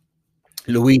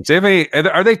 Louis.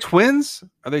 Are they twins?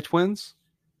 Are they twins?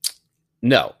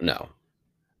 No.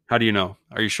 How do you know?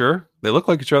 Are you sure? They look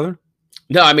like each other.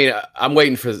 No, I mean, I'm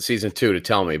waiting for season 2 to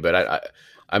tell me, but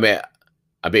I mean,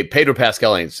 Pedro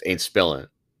Pascal ain't spilling.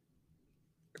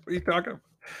 What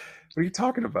are you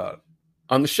talking about?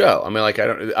 On the show. I mean, like,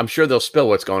 I'm sure they'll spill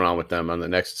what's going on with them on the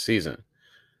next season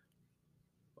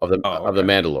of the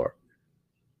Mandalore.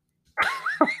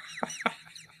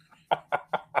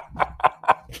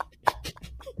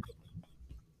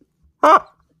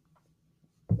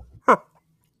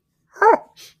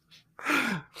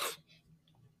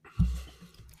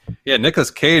 Yeah, Nicolas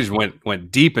Cage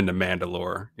went deep into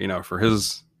Mandalore, for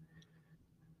his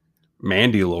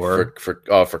Mandalore.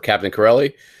 For Captain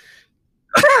Corelli.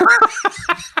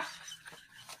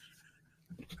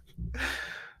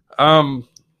 How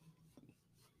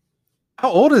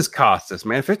old is Costas,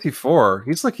 man? 54.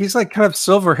 He's like kind of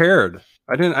silver haired.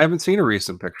 I haven't seen a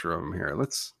recent picture of him here.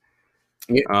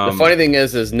 The funny thing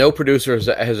is no producer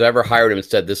has ever hired him and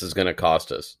said this is going to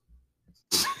cost us.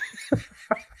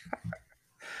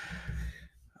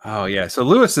 Oh yeah. So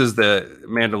Louis is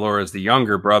Mandalore is the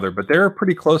younger brother, but they're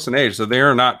pretty close in age, so they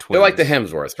are not twins. They're like the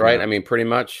Hemsworth, right? Yeah. I mean, pretty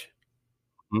much.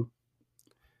 Mm-hmm.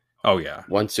 Oh yeah.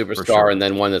 One superstar and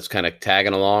then one that's kind of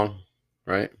tagging along,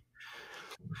 right?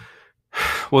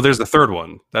 Well, there's the third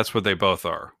one. That's what they both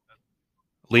are.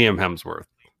 Liam Hemsworth.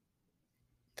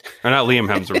 Or not Liam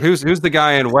Hemsworth. Who's the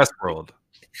guy in Westworld?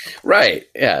 Right.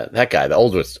 Yeah, that guy, the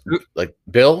oldest. Like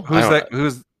Bill? Who's that?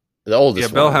 Who's the oldest?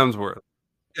 Yeah, Bill Hemsworth.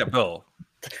 Yeah, Bill.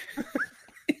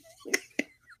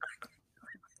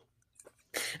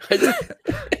 They're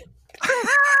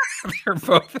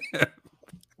both him.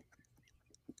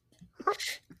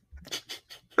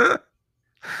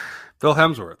 Bill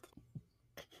Hemsworth.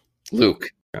 Luke.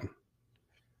 Yeah.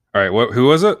 All right, who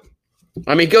was it?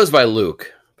 I mean, he goes by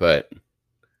Luke, but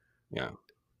yeah,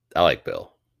 I like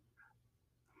Bill.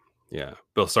 Yeah,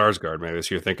 Bill Skarsgård, maybe that's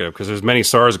who you're thinking of, because there's many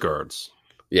Skarsgårds.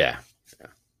 Yeah.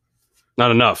 Not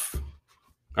enough.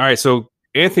 All right, so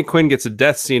Anthony Quinn gets a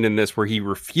death scene in this where he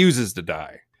refuses to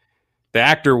die. The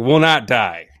actor will not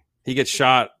die. He gets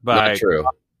shot by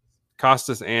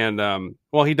Costas and,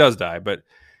 he does die, but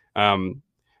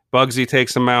Bugsy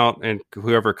takes him out, and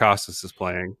whoever Costas is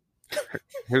playing.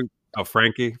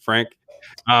 Frank.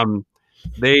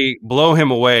 They blow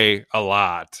him away a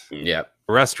lot. Yeah.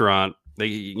 Restaurant.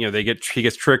 He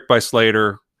gets tricked by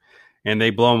Slater, and they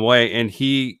blow him away, and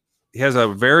he has a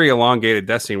very elongated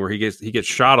death scene where he gets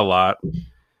shot a lot,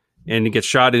 and he gets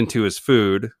shot into his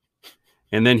food,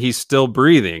 and then he's still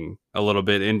breathing a little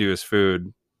bit into his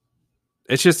food.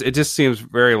 It just seems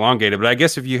very elongated. But I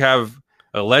guess if you have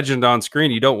a legend on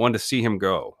screen, you don't want to see him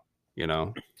go.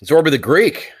 Zorba the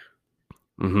Greek.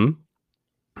 Mm-hmm.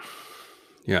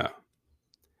 Yeah.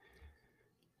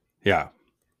 Yeah.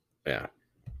 Yeah.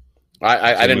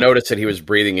 I didn't notice that he was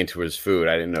breathing into his food.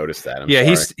 I didn't notice that.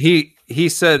 He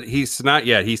said he's not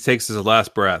yet. He takes his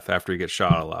last breath after he gets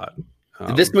shot a lot.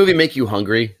 Did this movie make you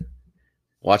hungry?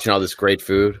 Watching all this great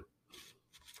food?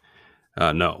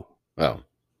 No. Oh.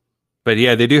 But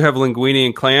yeah, they do have linguine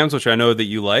and clams, which I know that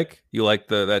you like. You like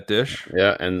that dish.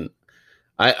 Yeah, and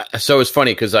so it was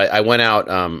funny because I went out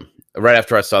right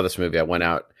after I saw this movie. I went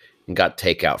out and got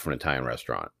takeout from an Italian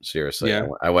restaurant. Seriously, yeah.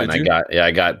 I went and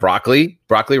I got broccoli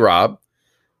Rob.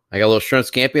 I got a little shrimp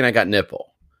scampi, and I got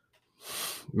nipple.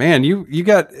 Man, you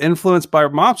got influenced by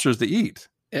mobsters to eat.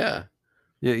 Yeah.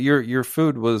 Yeah, your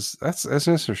food was that's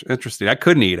interesting. I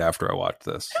couldn't eat after I watched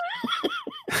this.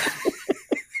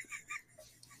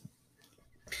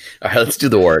 All right, let's do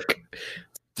the work.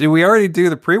 Did we already do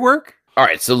the pre-work? All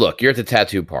right, so look, you're at the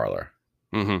tattoo parlor.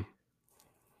 Mm-hmm.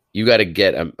 You got to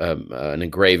get an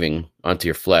engraving onto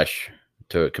your flesh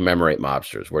to commemorate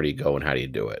mobsters. Where do you go and how do you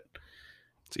do it?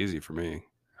 It's easy for me.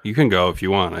 You can go if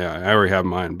you want. I already have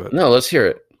mine, but no, let's hear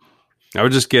it. I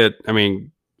would just get,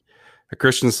 a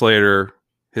Christian Slater,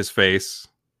 his face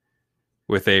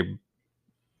with a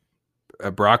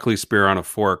broccoli spear on a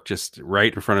fork just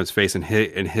right in front of his face, and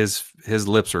his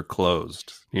lips are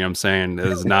closed. You know what I'm saying? It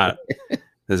is not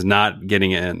is not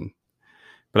getting in.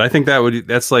 But I think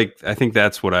I think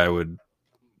that's what I don't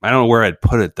know where I'd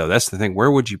put it though. That's the thing.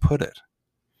 Where would you put it?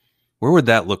 Where would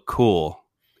that look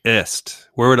coolest?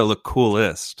 Where would it look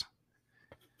coolest?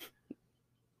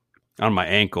 On my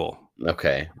ankle.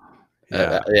 Okay.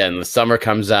 Yeah. And the summer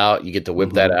comes out, you get to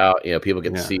whip that out. People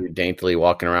get to see you daintily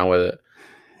walking around with it.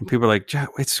 And people are like,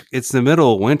 it's the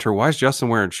middle of winter. Why is Justin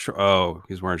wearing?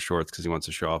 He's wearing shorts because he wants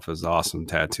to show off his awesome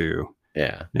tattoo.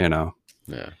 Yeah. Yeah.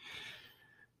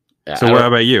 So what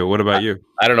about you? What about you?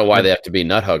 I don't know why they have to be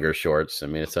nut hugger shorts. I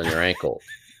mean, it's on your ankle.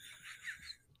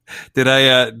 Did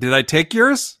I take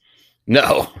yours?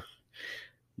 No.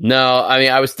 I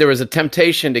mean, there was a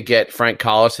temptation to get Frank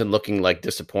Collison looking like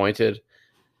disappointed,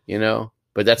 but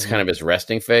that's kind of his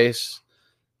resting face.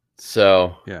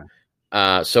 So, yeah.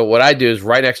 So what I do is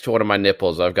right next to one of my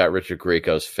nipples, I've got Richard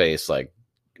Grieco's face, like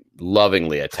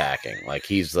lovingly attacking. Like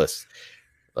he's this,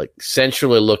 like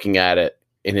sensually looking at it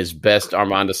in his best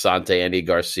Armando Sante, Andy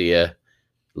Garcia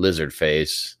lizard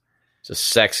face.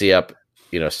 Just sexying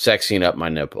up my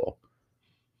nipple.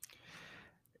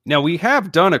 Now we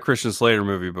have done a Christian Slater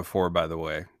movie before, by the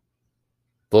way.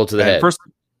 Bullet to the head.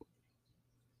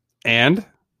 And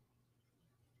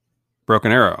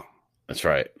Broken Arrow. That's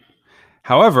right.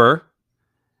 However,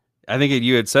 I think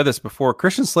you had said this before.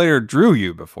 Christian Slater drew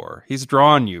you before. He's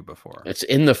drawn you before. It's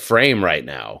in the frame right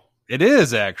now. It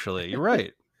is actually. You're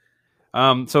right.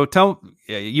 So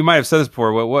you might have said this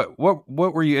before. What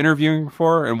were you interviewing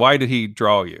for, and why did he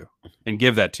draw you and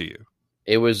give that to you?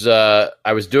 It was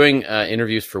I was doing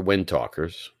interviews for Wind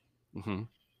Talkers. Mm-hmm.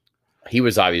 He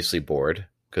was obviously bored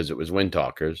because it was Wind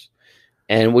Talkers,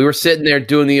 and we were sitting there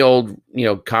doing the old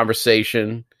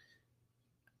conversation.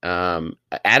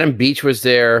 Adam Beach was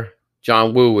there,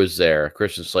 John Woo was there,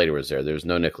 Christian Slater was there. There was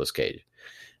no Nicolas Cage.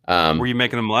 Were you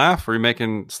making him laugh? Were you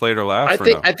making Slater laugh? I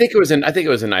think it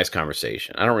was a nice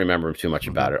conversation. I don't remember too much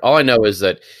about it. All I know is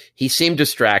that he seemed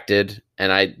distracted,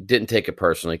 and I didn't take it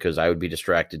personally because I would be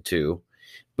distracted too.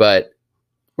 But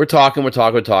we're talking.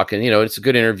 It's a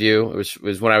good interview. It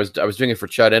was when I was doing it for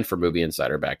Chud and for Movie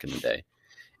Insider back in the day.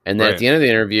 And then at the end of the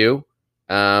interview,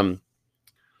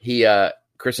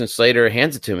 Christian Slater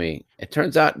hands it to me. It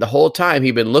turns out the whole time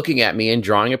he'd been looking at me and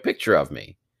drawing a picture of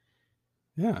me.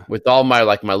 Yeah. With all my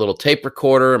my little tape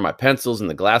recorder and my pencils and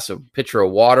the pitcher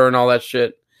of water and all that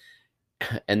shit.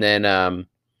 And then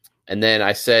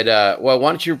I said, well,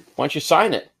 why don't you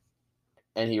sign it?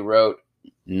 And he wrote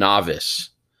novice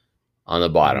on the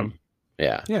bottom.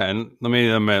 Yeah. Yeah. And let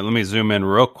me zoom in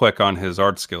real quick on his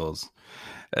art skills.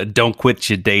 Don't quit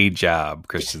your day job,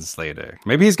 Christian Slater.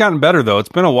 Maybe he's gotten better though. It's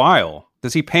been a while.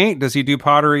 Does he paint? Does he do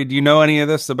pottery? Do you know any of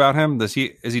this about him? Is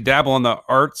he dabble in the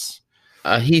arts?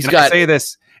 I say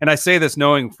this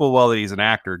knowing full well that he's an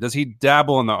actor. Does he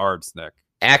dabble in the arts, Nick?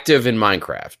 Active in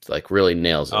Minecraft, like really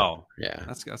nails it. Oh, yeah,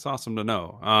 that's awesome to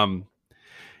know.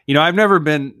 I've never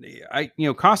been.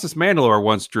 Costas Mandylor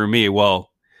once drew me.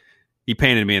 Well, he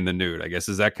painted me in the nude. I guess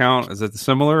does that count? Is it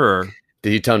similar? Or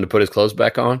did you tell him to put his clothes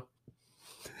back on?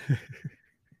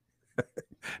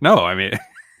 No, I mean,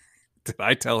 did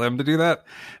I tell him to do that?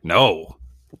 No.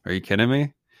 Are you kidding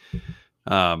me?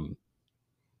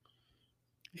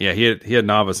 Yeah, he had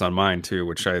novice on mine too,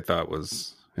 which I thought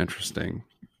was interesting.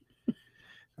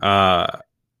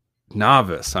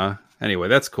 Novice, huh? Anyway,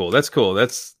 that's cool.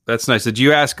 That's nice. Did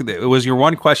you ask? It was your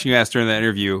one question you asked during the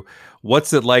interview.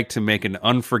 What's it like to make an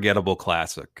unforgettable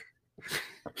classic?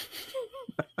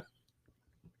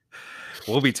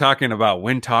 We'll be talking about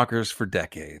Wind Talkers for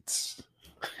decades.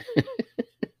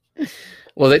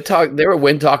 Well, they were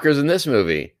Wind Talkers in this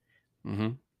movie. Mm-hmm.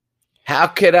 How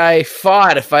could I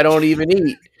fart if I don't even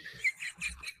eat?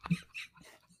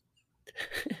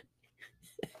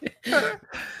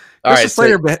 All right,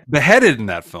 Slater beheaded in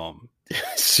that film.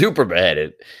 Super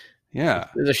beheaded. Yeah,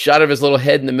 there's a shot of his little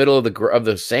head in the middle of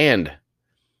the sand.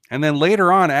 And then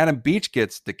later on, Adam Beach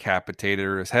gets decapitated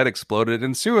or his head exploded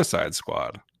in Suicide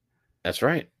Squad. That's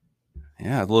right.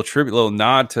 Yeah, a little tribute, a little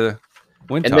nod to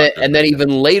Wind Talkers. And then even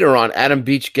later on, Adam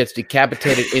Beach gets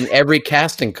decapitated in every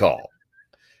casting call.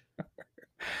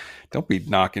 Don't be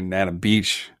knocking Adam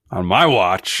Beach on my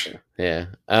watch. Yeah.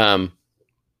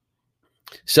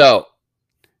 So,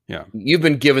 yeah, you've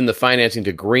been given the financing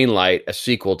to greenlight a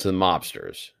sequel to The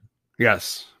Mobsters.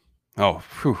 Yes. Oh,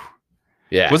 whew.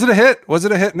 Yeah. Was it a hit? Was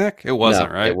it a hit, Nick? It wasn't,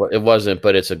 no, right? It wasn't,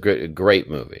 but it's a great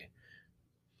movie.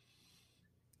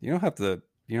 You don't have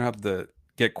to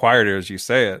get quieter as you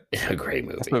say it. It's a great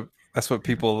movie. That's what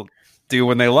people do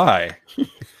when they lie.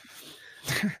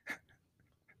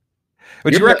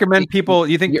 Would you recommend people?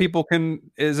 You think people can?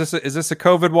 Is this a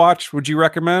COVID watch? Would you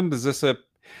recommend? Is this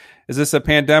a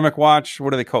pandemic watch?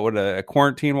 What do they call it? A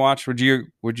quarantine watch? Would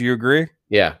you agree?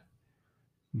 Yeah.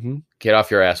 Mm-hmm. Get off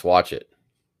your ass. Watch it.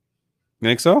 You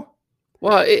think so?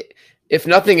 Well, if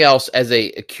nothing else, as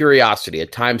a curiosity, a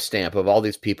timestamp of all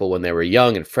these people when they were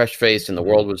young and fresh faced, and the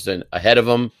world was ahead of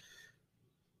them.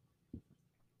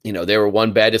 They were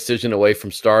one bad decision away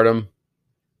from stardom.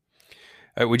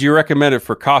 Would you recommend it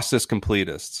for Costas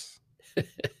completists?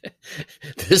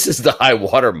 This is the high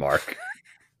water mark.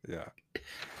 Yeah.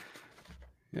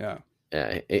 Yeah.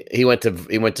 Yeah, he went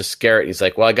to Scarrett. He's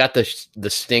like, well, I got the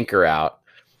stinker out,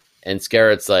 and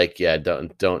Scarrett's like, yeah,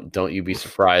 don't you be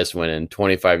surprised when in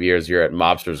 25 years you're at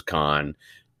Mobsters Con,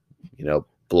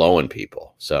 blowing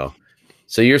people. So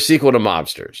your sequel to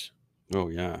Mobsters. Oh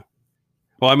yeah.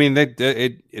 Well, I mean,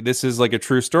 this is like a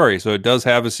true story, so it does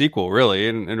have a sequel, really,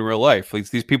 in real life.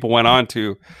 These people went on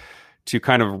to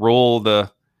kind of roll the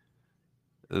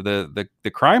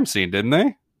crime scene, didn't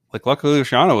they? Like, luckily,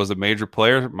 Luciano was a major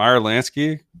player. Meyer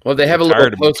Lansky. Well, they have a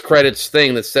little post credits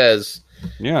thing that says,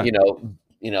 yeah,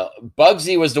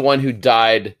 Bugsy was the one who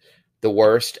died the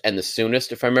worst and the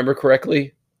soonest, if I remember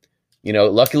correctly.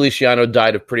 Luckily, Luciano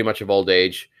died of pretty much of old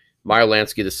age. Meyer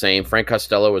Lansky the same. Frank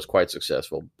Costello was quite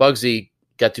successful. Bugsy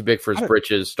got too big for his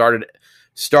britches.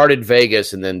 Started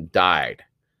Vegas and then died.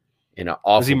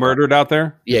 Was he murdered out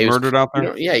there? Yeah, he was murdered out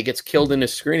there. He gets killed in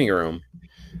his screening room.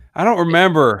 I don't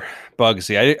remember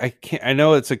Bugsy. I can't. I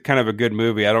know it's a kind of a good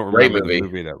movie. I don't remember the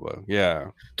movie that well. Yeah.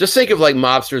 Just think of like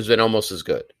Mobsters been almost as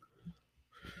good.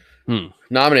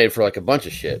 Nominated for like a bunch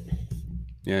of shit.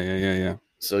 Yeah.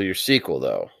 So your sequel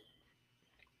though.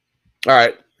 All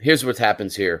right. Here's what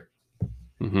happens here.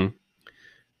 Mm-hmm.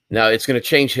 Now it's going to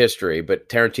change history, but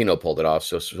Tarantino pulled it off.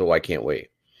 So why can't we?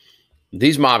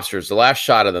 These mobsters, the last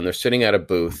shot of them, they're sitting at a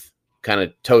booth, kind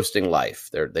of toasting life.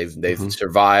 They've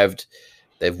survived.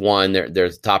 They've won. They're at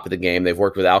the top of the game. They've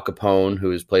worked with Al Capone,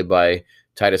 who is played by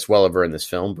Titus Welliver in this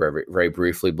film, very, very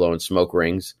briefly, blowing smoke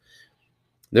rings.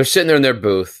 They're sitting there in their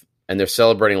booth, and they're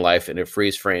celebrating life, and it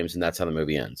freeze frames, and that's how the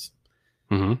movie ends.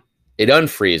 Mm-hmm. It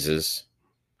unfreezes.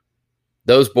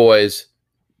 Those boys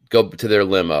go to their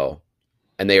limo,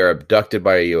 and they are abducted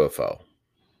by a UFO.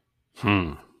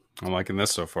 I'm liking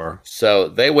this so far. So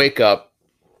they wake up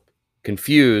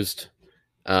confused,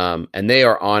 and they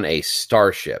are on a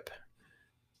starship.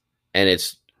 And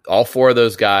it's all four of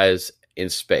those guys in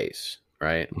space,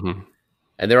 right? Mm-hmm.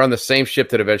 And they're on the same ship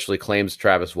that eventually claims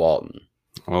Travis Walton.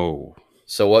 Oh.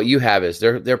 So what you have is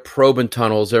they're probing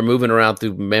tunnels. They're moving around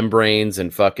through membranes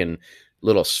and fucking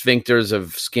little sphincters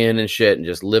of skin and shit and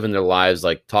just living their lives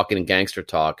like talking in gangster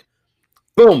talk.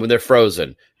 Boom, and they're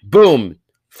frozen. Boom,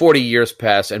 40 years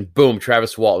pass, and boom,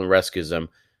 Travis Walton rescues them.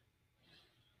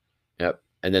 Yep.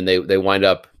 And then they wind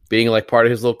up being like part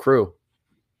of his little crew.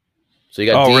 So you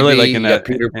got DB, really? Like in you that, got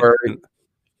Peter Berg.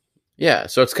 Yeah,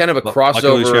 so it's kind of a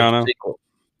crossover sequel.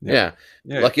 Yeah.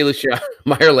 Lucky Luciano,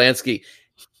 Meyer Lansky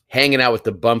hanging out with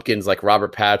the bumpkins like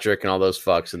Robert Patrick and all those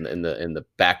fucks in the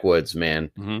backwoods,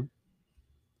 man. Mm-hmm.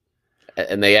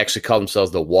 And they actually call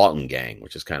themselves the Walton Gang,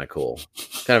 which is kind of cool.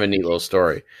 Kind of a neat little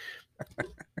story.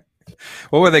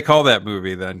 What would they call that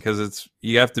movie then? Because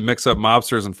you have to mix up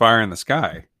mobsters and Fire in the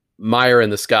Sky. Meyer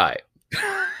in the Sky.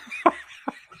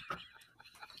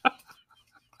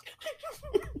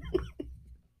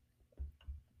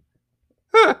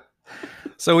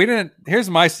 So here's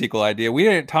my sequel idea. We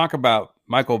didn't talk about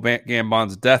Michael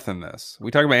Gambon's death in this. We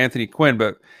talked about Anthony Quinn,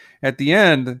 but at the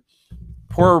end,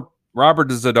 poor Robert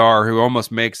Zadar, who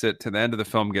almost makes it to the end of the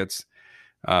film, gets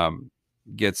a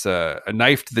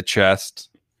knife to the chest.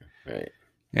 Right.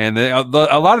 And a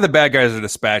lot of the bad guys are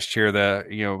dispatched here.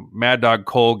 Mad Dog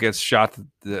Cole gets shot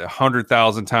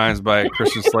 100,000 times by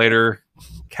Christian Slater,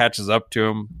 catches up to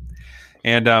him.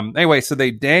 And anyway, so they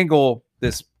dangle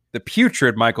the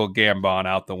putrid Michael Gambon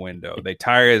out the window. They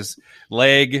tie his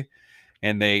leg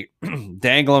and they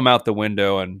dangle him out the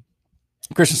window. And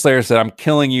Christian Slater said, "I'm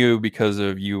killing you because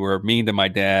of you were mean to my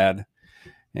dad."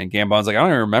 And Gambon's like, "I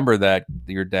don't even remember that,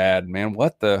 your dad, man.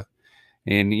 What the?"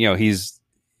 And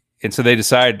and so they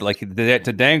decide like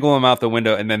to dangle him out the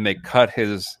window, and then they cut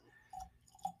the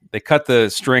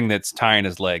string that's tying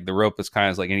his leg. The rope is kind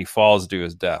of like, and he falls to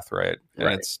his death, right?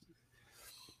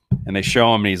 And they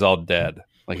show him and he's all dead.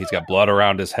 Like he's got blood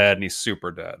around his head and he's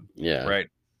super dead. Yeah. Right.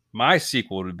 My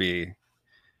sequel would be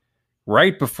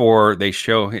right before they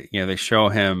show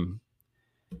him.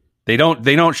 They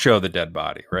don't show the dead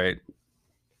body, right?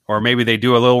 Or maybe they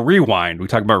do a little rewind. We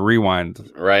talk about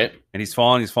rewind, right? And he's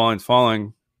falling.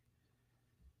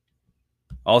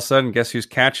 All of a sudden, guess who's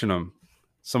catching him?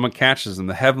 Someone catches him.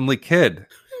 The Heavenly Kid.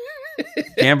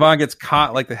 Gambon gets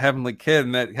caught like the Heavenly Kid,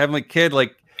 and that Heavenly Kid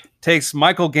like takes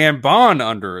Michael Gambon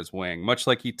under his wing, much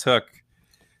like he took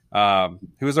who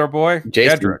was our boy?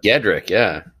 Jason Gedrick,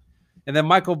 yeah. And then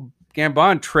Michael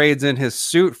Gambon trades in his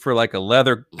suit for like a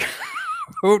leather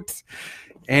coat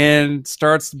and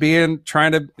starts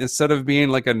instead of being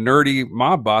like a nerdy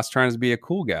mob boss, trying to be a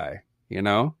cool guy,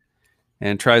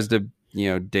 and tries to,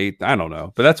 date. I don't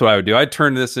know, but that's what I would do. I'd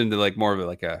turn this into like more of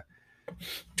like a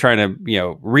trying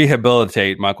to,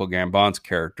 rehabilitate Michael Gambon's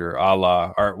character, a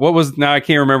la, or what was, now I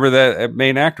can't remember that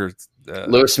main actor.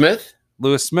 Lewis Smith?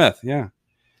 Lewis Smith, yeah.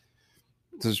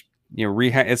 Just,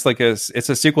 it's like it's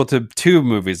a sequel to 2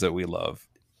 movies that we love.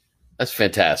 That's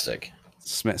fantastic.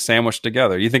 Sandwiched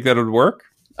together. You think that would work?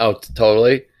 Oh,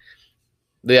 totally.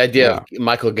 The idea of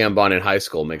Michael Gambon in high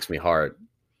school makes me hard.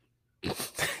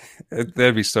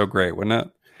 That'd be so great, wouldn't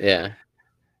it? Yeah.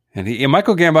 And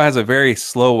Michael Gambon has a very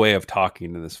slow way of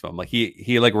talking in this film. Like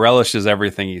he like relishes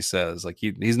everything he says. Like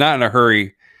he's not in a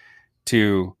hurry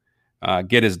to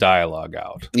get his dialogue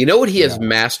out. You know what he has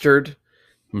mastered?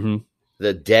 Mm-hmm.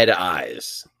 The dead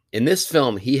eyes. In this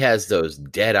film, he has those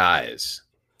dead eyes.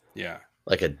 Yeah.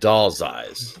 Like a doll's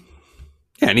eyes.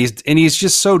 Yeah, and he's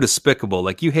just so despicable.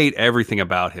 Like you hate everything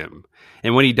about him.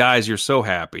 And when he dies, you're so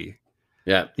happy.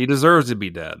 Yeah. He deserves to be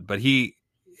dead. But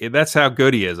that's how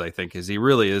good he is, I think, is he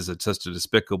really is such a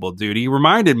despicable dude. He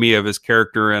reminded me of his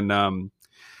character in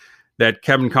that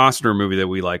Kevin Costner movie that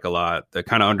we like a lot, the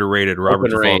kind of underrated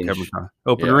Robert Duvall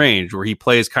Open Range, where he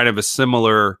plays kind of a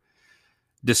similar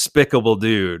despicable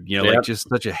dude, like just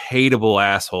such a hateable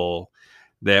asshole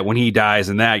that when he dies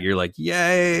in that, you're like,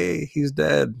 yay, he's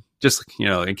dead. Just,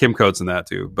 and Kim Coates in that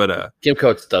too. But Kim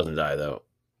Coates doesn't die though.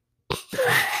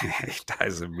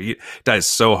 He dies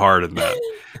so hard in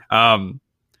that.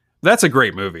 That's a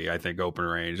great movie, I think, Open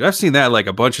Range. I've seen that like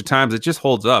a bunch of times. It just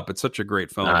holds up. It's such a great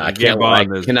film. I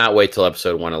cannot wait till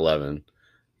episode 111.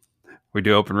 We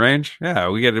do Open Range? Yeah,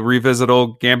 we get to revisit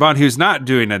old Gambon, who's not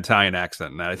doing an Italian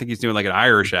accent in that. I think he's doing like an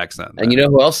Irish accent. And you know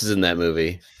who else is in that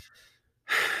movie?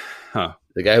 Huh.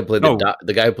 The guy who played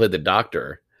the guy who played the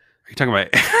doctor. Are you talking about?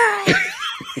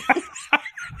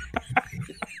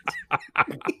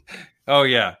 Oh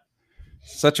yeah,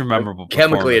 such a memorable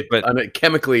chemically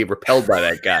repelled by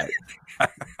that guy.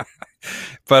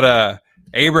 But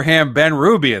Abraham Ben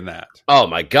Ruby in that. Oh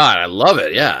my god, I love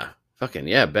it. Yeah, fucking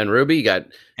yeah, Ben Ruby. You got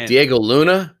Diego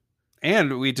Luna,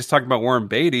 and we just talked about Warren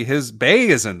Beatty. His Bay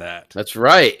is in that. That's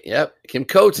right. Yep, Kim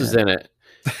Coates is in it.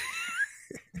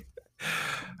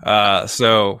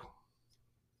 So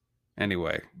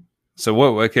anyway. So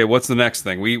what's the next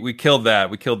thing? We killed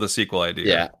that. We killed the sequel idea.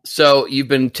 Yeah. So you've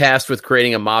been tasked with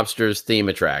creating a mobster's theme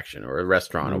attraction or a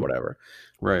restaurant or whatever.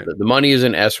 Right. The money is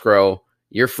in escrow.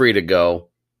 You're free to go.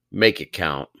 Make it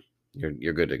count.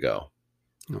 You're good to go.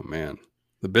 Oh man.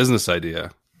 The business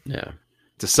idea. Yeah.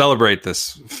 To celebrate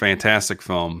this fantastic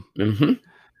film. Mm-hmm.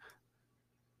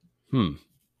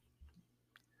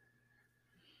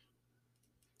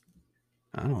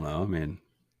 I don't know. I mean,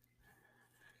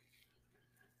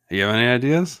 you have any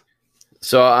ideas?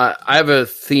 So I have a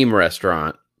theme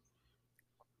restaurant,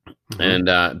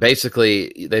 and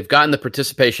basically they've gotten the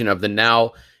participation of the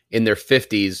now in their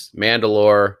 50s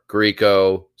Mandalore,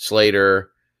 Grieco,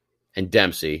 Slater, and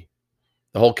Dempsey,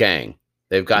 the whole gang.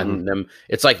 They've gotten them.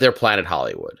 It's like they're Planet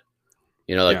Hollywood.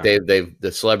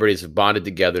 The celebrities have bonded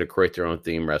together to create their own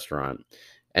theme restaurant,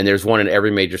 and there's one in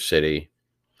every major city.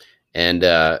 And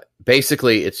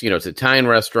basically, it's it's an Italian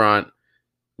restaurant,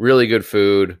 really good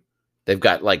food. They've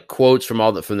got like quotes from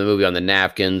the movie on the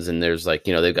napkins, and there's like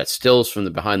they've got stills from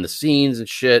the behind the scenes and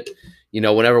shit.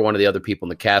 Whenever one of the other people in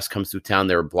the cast comes through town,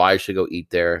 they're obliged to go eat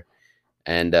there,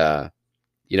 and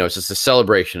it's just a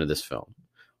celebration of this film.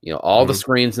 All the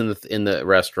screens in the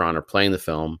restaurant are playing the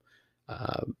film.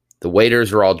 The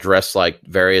waiters are all dressed like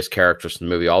various characters from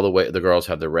the movie. All the girls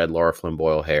have the red Laura Flynn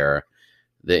Boyle hair.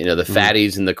 The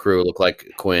fatties in the crew look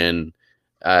like Quinn.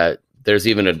 There's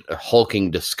even a hulking,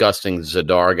 disgusting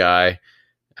Zadar guy.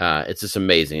 It's just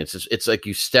amazing. It's like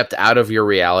you stepped out of your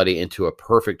reality into a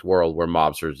perfect world where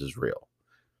Mobsters is real.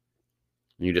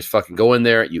 And you just fucking go in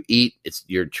there, you eat.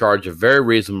 You're charged a very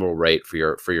reasonable rate for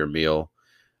your meal.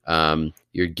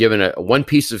 You're given a one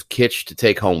piece of kitsch to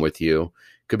take home with you.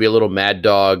 Could be a little Mad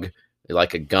Dog,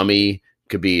 like a gummy.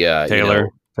 Could be Taylor.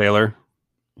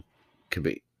 Could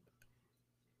be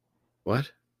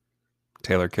what?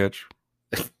 Taylor Kitsch.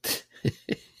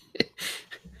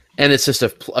 And it's just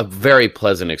a very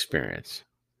pleasant experience.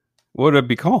 What would it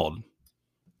be called?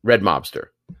 Red Mobster.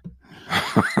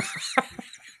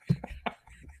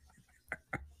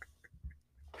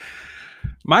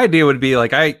 My idea would be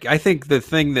like, I think the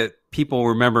thing that people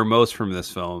remember most from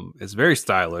this film is very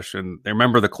stylish, and they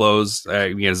remember the clothes.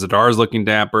 Zadar's looking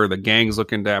dapper, the gang's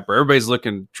looking dapper, everybody's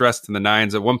looking dressed in the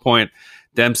nines. At one point,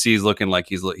 Dempsey's looking like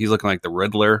he's looking like the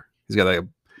Riddler. He's got like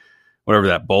whatever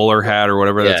that bowler hat or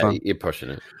whatever that's on. You're pushing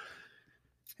it.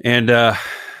 And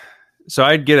so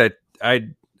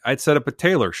I'd set up a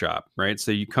tailor shop, right?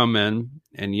 So you come in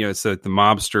and it's like the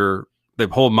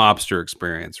whole mobster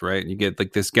experience, right? And you get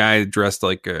like this guy dressed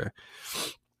like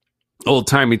old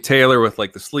timey tailor with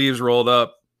like the sleeves rolled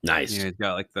up. Nice. You know, he's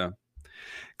got like the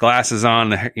glasses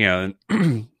on, you know,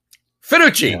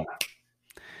 Finucci. Yeah.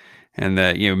 And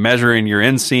measuring your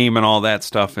inseam and all that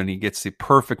stuff. And he gets the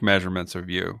perfect measurements of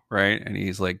you. Right. And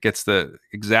he's like, gets the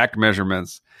exact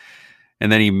measurements.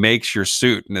 And then he makes your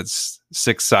suit and it's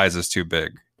 6 sizes too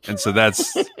big. And so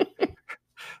that's the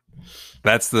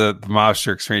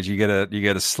mobster experience. You get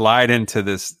to slide into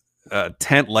this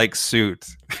tent-like suit,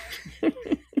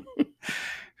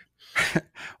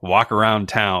 walk around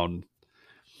town,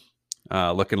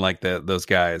 looking like those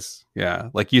guys. Yeah,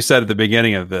 like you said at the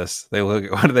beginning of this, they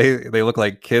look. What do they look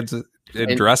like? Kids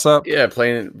in dress up. Yeah,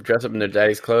 dress up in their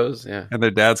daddy's clothes. Yeah, and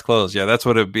their dad's clothes. Yeah, that's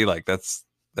what it'd be like. That's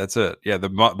it. Yeah,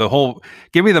 the whole.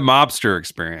 Give me the mobster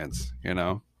experience. You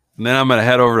know. And then I'm going to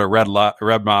head over to Red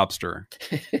Mobster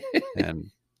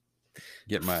and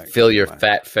get my fill your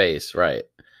fat face, right?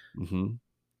 Mm-hmm.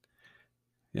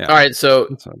 Yeah. All right,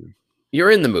 so you're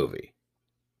in the movie.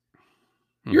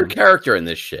 Mm-hmm. You're a character in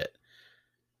this shit.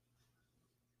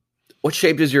 What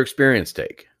shape does your experience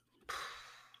take?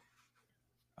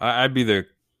 I'd be the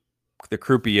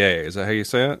croupier. Is that how you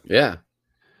say it? Yeah.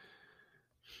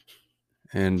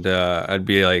 And I'd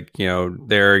be like,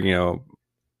 there,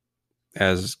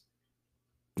 as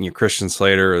Christian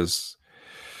Slater is,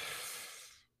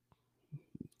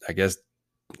 I guess,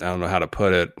 I don't know how to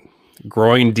put it,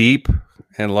 groin deep,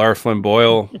 and Lara Flynn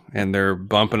Boyle, and they're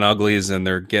bumping uglies and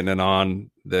they're getting it on.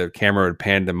 The camera would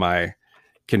pan to my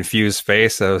confused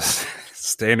face. I was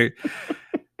standing.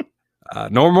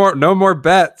 No more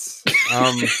bets.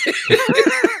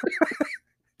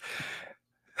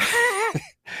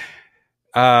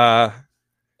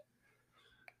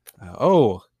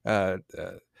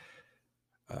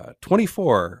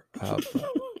 24.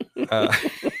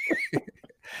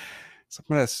 So I'm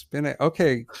gonna spin it.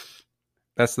 Okay,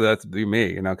 that's be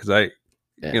me, because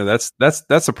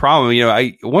that's a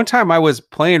problem. One time I was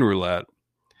playing roulette,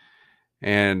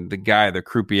 and the guy, the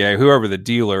croupier, whoever the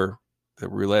dealer, the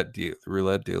roulette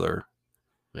dealer,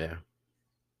 yeah,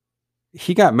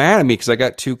 he got mad at me because I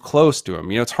got too close to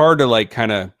him. It's hard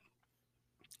to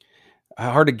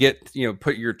hard to get,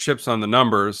 put your chips on the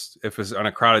numbers if it's on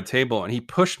a crowded table, and he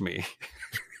pushed me.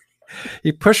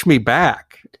 He pushed me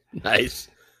back. Nice.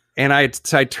 And I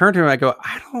turned to him, I go,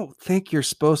 I don't think you're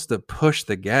supposed to push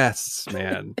the guests,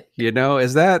 man.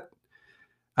 Is that,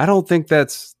 I don't think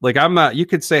that's like, I'm not, you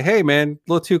could say, hey man,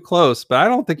 a little too close, but I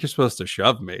don't think you're supposed to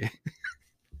shove me.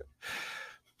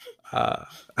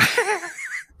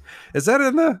 Is that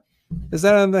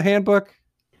in the handbook?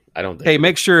 I don't think. Hey,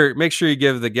 make sure you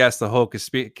give the guests the whole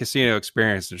casino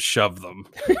experience and shove them.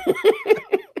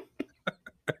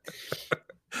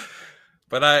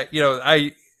 But it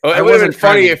would have been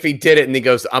funny if he did it and he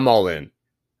goes, I'm all in.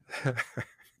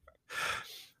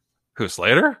 Who,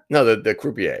 Slater? No, the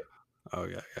croupier. Oh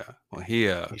yeah. Well, he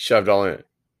shoved all in.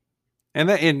 And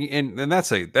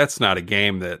that's not a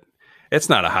game it's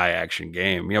not a high action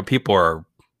game. People are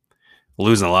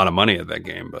losing a lot of money at that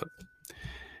game, but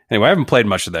anyway, I haven't played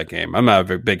much of that game. I'm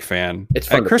not a big fan. It's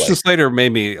fun. Christian Slater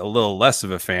made me a little less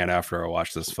of a fan after I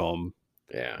watched this film.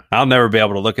 Yeah. I'll never be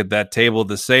able to look at that table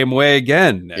the same way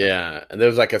again. Yeah. And there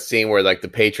was like a scene where like the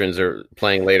patrons are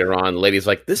playing later on. The lady's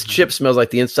like, this chip smells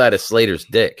like the inside of Slater's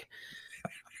dick.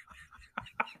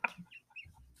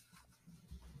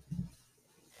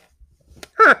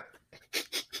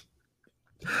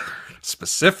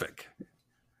 Specific.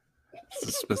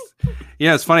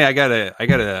 It's funny. I got a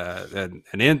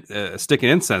stick of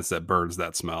incense that burns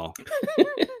that smell.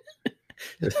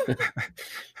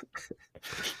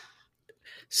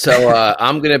 So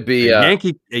I'm gonna be a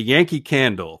Yankee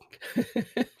candle.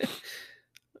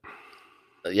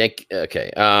 Yankee.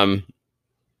 Okay.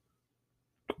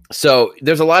 So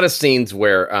there's a lot of scenes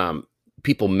where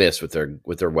people miss with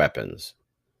their weapons.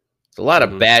 There's a lot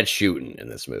of bad shooting in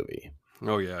this movie.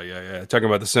 Oh yeah. Talking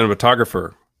about the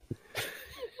cinematographer.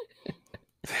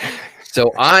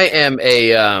 So I am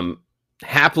a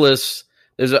hapless.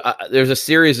 There's a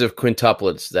series of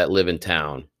quintuplets that live in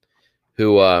town,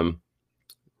 who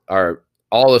are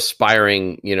all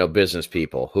aspiring, business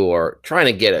people who are trying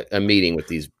to get a meeting with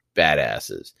these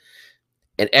badasses.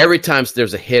 And every time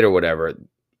there's a hit or whatever,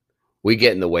 we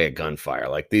get in the way of gunfire.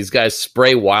 Like these guys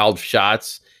spray wild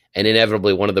shots, and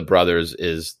inevitably one of the brothers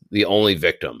is the only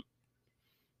victim.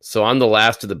 So I'm the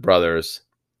last of the brothers,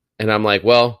 and I'm like,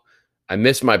 well, I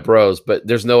miss my bros, but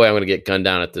there's no way I'm going to get gunned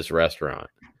down at this restaurant.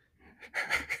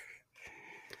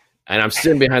 And I'm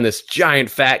sitting behind this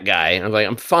giant fat guy. And I'm like,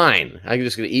 I'm fine. I'm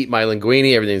just going to eat my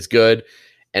linguine. Everything's good.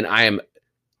 And I am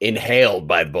inhaled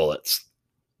by bullets.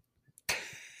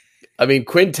 I mean,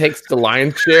 Quinn takes the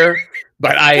lion's share,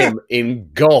 but I am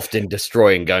engulfed in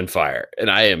destroying gunfire, and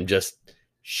I am just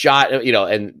shot.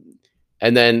 And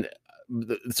then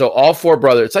so all four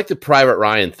brothers. It's like the Private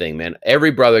Ryan thing, man.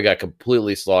 Every brother got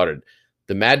completely slaughtered.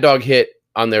 The Mad Dog hit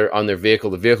on their vehicle.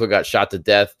 The vehicle got shot to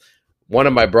death. One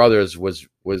of my brothers was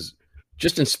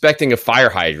just inspecting a fire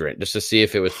hydrant just to see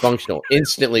if it was functional.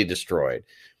 Instantly destroyed.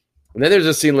 And then there's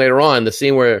a scene later on, the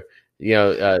scene where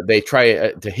they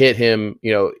try to hit him.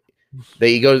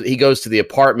 He goes to the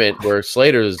apartment where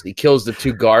Slater's. He kills the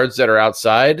two guards that are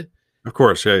outside. Of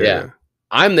course, yeah.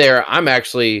 I'm there. I'm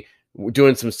actually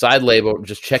doing some side labor,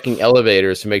 just checking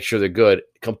elevators to make sure they're good.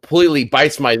 Completely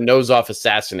bites my nose off,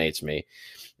 assassinates me.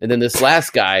 And then this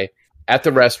last guy at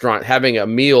the restaurant having a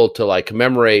meal to like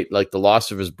commemorate like the loss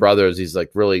of his brothers. He's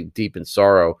like really deep in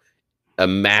sorrow,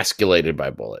 emasculated by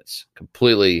bullets,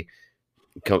 completely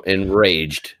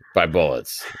enraged by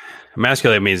bullets.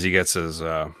 Emasculate means he gets his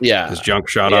junk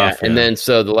shot off. And then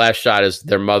so the last shot is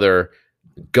their mother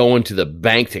going to the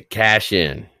bank to cash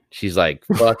in. She's like,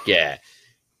 fuck yeah.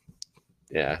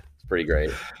 Yeah, it's pretty great.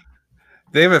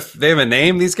 They have a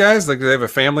name, these guys? Like, do they have a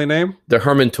family name? They're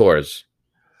Herman Tors.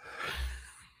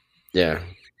 Yeah.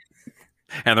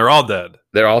 And they're all dead.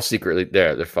 They're all secretly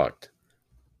there. They're fucked.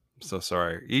 I'm so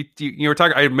sorry. You were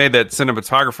talking, I made that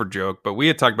cinematographer joke, but we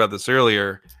had talked about this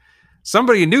earlier.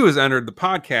 Somebody new has entered the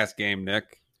podcast game,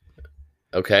 Nick.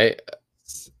 Okay.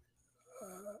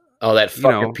 Oh, that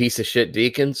fucking piece of shit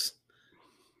Deakins?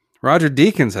 Roger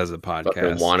Deakins has a podcast.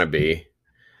 Fucking wannabe.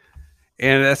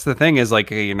 And that's the thing is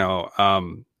like, I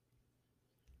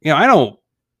don't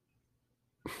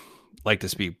like to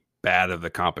speak bad of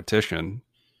the competition,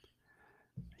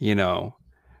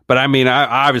 but I mean,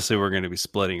 obviously we're going to be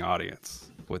splitting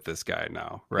audience with this guy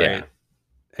now. Right. Yeah.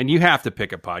 And you have to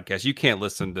pick a podcast. You can't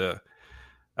listen to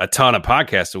a ton of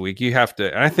podcasts a week. You have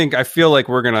to, and I feel like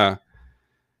we're going to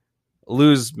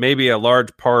lose maybe a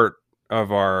large part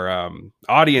of our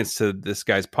audience to this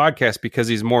guy's podcast because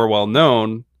he's more well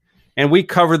known. And we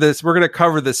cover this. We're going to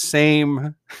cover the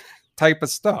same type of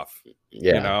stuff,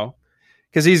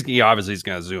 because he obviously is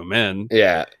going to zoom in.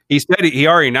 Yeah, he said he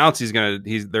already announced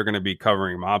they're going to be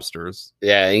covering mobsters.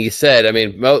 Yeah, and he said, I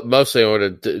mean, mostly I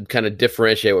want to kind of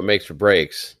differentiate what makes or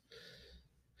breaks.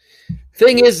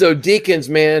 Thing is, though, Deakins,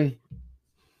 man,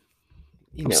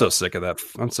 I'm so sick of that.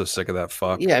 I'm so sick of that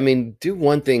fuck. Yeah, I mean, do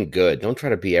one thing good. Don't try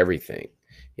to be everything.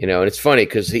 And it's funny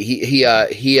because he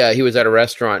was at a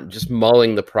restaurant just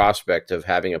mulling the prospect of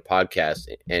having a podcast,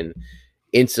 and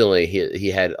instantly he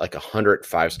had like 100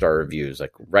 5-star reviews,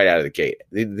 like right out of the gate.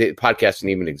 The podcast didn't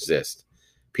even exist.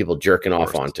 People jerking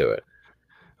off onto it.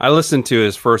 I listened to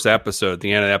his first episode. At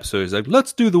the end of the episode, he's like,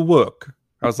 "Let's do the work."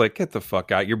 I was like, "Get the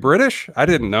fuck out! You're British? I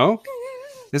didn't know.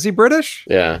 Is he British?"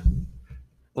 Yeah.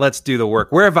 Let's do the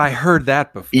work. Where have I heard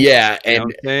that before? Yeah,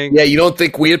 and you don't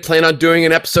think we had planned on doing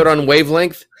an episode on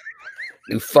Wavelength?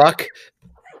 You fuck.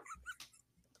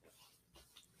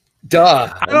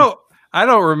 Duh. I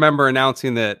don't remember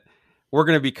announcing that we're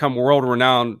going to become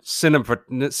world-renowned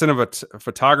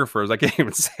photographers. I can't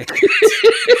even say it.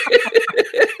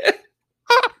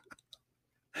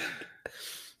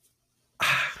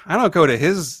 I don't go to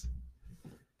his.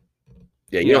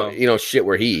 Yeah, you don't shit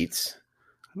where he eats.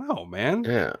 No, man.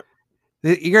 Yeah.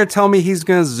 You're going to tell me he's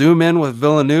going to zoom in with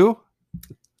Villeneuve?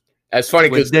 That's funny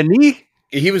because Denis?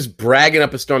 He was bragging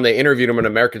up a storm. They interviewed him on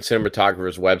American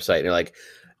Cinematographer's website, and they're like,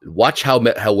 "Watch how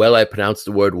well I pronounce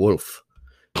the word wolf."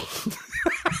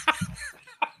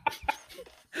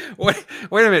 Wait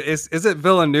a minute. Is it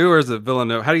Villeneuve or is it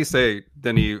Villeneuve? How do you say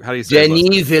Denis? How do you say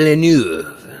Denis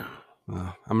Villeneuve?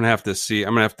 I'm gonna have to see. I'm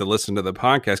gonna have to listen to the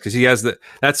podcast because he has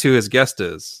that's who his guest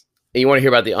is. And you want to hear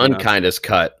about the unkindest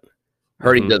cut?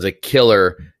 Heard he does a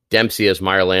killer Dempsey as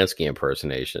Meyer Lansky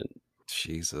impersonation.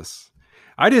 Jesus.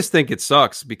 I just think it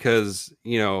sucks because,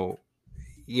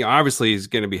 obviously he's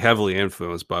going to be heavily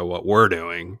influenced by what we're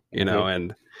doing,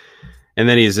 and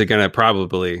then he's going to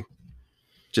probably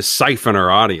just siphon our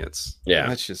audience. Yeah.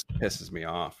 That just pisses me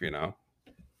off,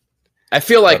 I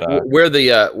feel like we're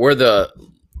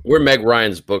Meg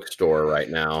Ryan's bookstore right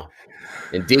now,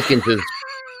 and Deakins is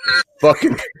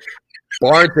fucking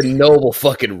Barnes and Noble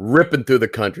fucking ripping through the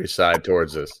countryside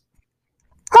towards us.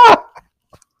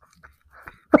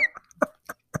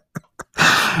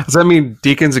 Does that mean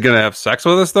Deakins are going to have sex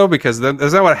with us, though? Because then,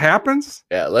 is that what happens?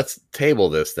 Yeah, let's table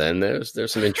this then. There's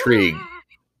some intrigue.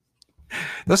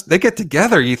 They get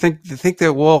together. You think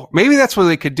that, maybe that's what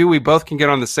they could do. We both can get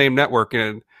on the same network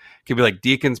and it could be like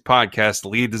Deakins podcast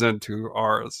leads into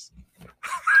ours.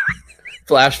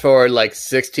 Flash forward like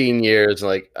 16 years.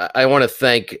 Like, I want to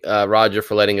thank Roger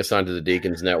for letting us onto the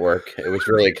Deakins network. It was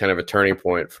really kind of a turning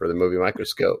point for the movie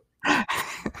Microscope.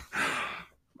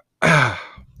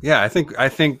 Yeah, I think I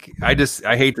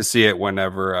hate to see it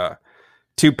whenever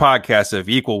two podcasts of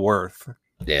equal worth,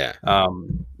 Yeah.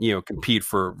 Compete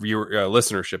for viewer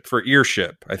listenership, for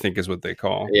earship, I think is what they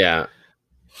call. Yeah.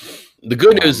 The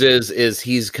good news is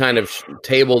he's kind of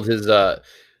tabled his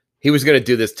he was going to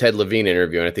do this Ted Levine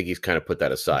interview, and I think he's kind of put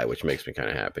that aside, which makes me kind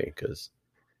of happy because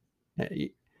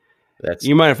that's.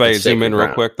 You mind if I zoom in ground.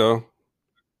 real quick though?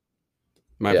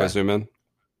 Mind if I zoom in?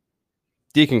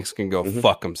 Deakins can go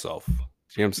fuck himself.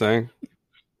 See what I'm saying?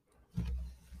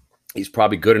 He's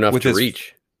probably good enough to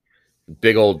reach.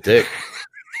 Big old dick.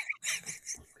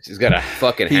 He's got a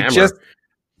fucking hammer.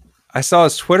 I saw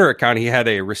his Twitter account. He had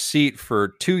a receipt for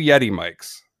 2 Yeti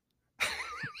mics.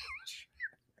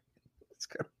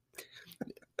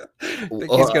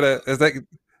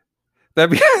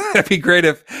 That'd be great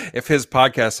if his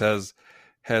podcast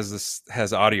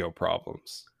has audio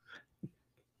problems.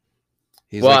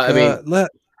 He's well, I mean,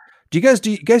 do you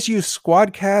guys use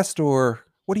Squadcast or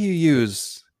what do you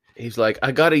use? He's like,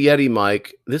 I got a Yeti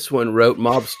mic. This one wrote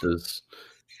Mobsters.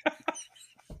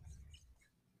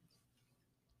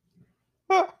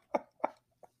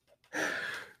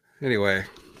 Anyway,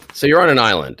 so you're on an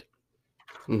island.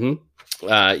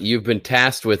 Mm-hmm. You've been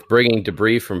tasked with bringing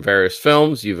debris from various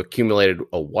films. You've accumulated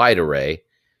a wide array.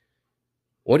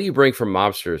 What do you bring from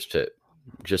Mobsters to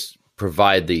just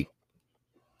provide the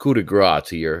coup de grace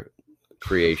to your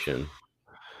creation?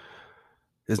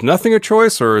 Is nothing a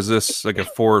choice, or is this like a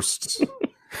forced?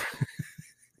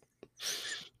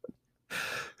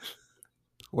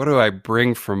 What do I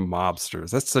bring from Mobsters?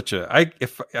 That's such a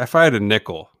if I had a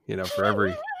nickel, for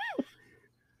every.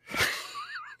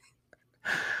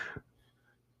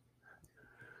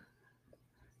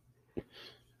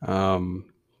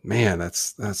 Man,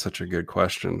 that's such a good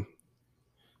question.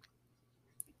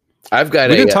 I've got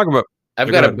the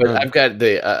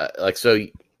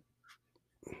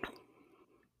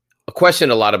a question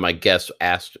a lot of my guests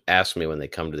ask me when they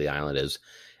come to the island is,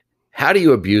 how do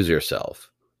you abuse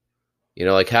yourself?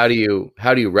 How do you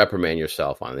reprimand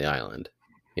yourself on the island?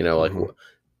 Do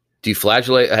you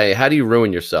flagellate? Hey, how do you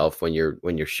ruin yourself when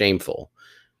you're shameful?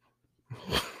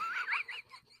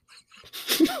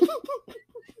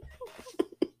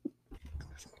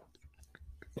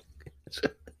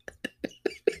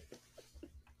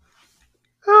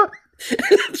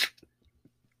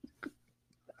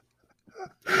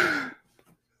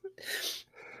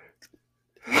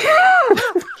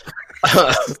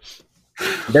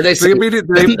 Then they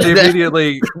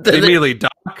immediately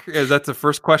dock. Is that the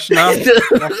first question now?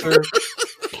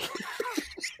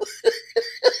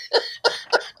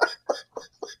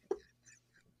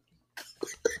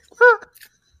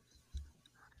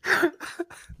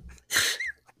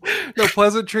 No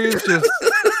pleasantries, just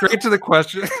straight to the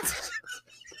question.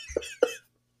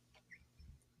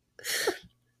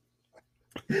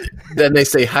 Then they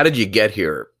say, how did you get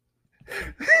here?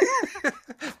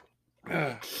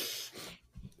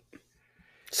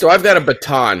 So I've got a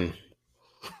baton.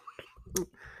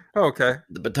 Oh, okay.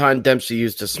 The baton Dempsey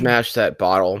used to smash that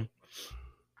bottle.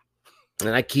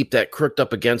 And I keep that crooked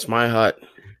up against my hut.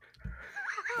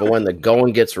 But when the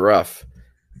going gets rough,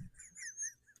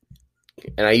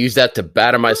 and I use that to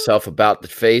batter myself about the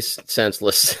face,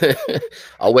 senseless.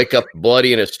 I'll wake up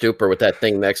bloody in a stupor with that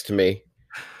thing next to me.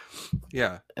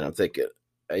 Yeah. And I'm thinking,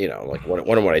 like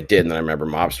what I did, and then I remember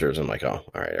Mobsters. I'm like, oh,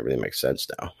 all right, everything makes sense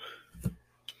now.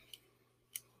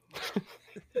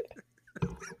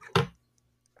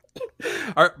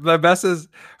 The best is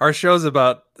our show's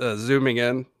about zooming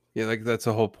in. That's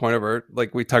the whole point of our,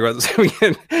 we talk about zooming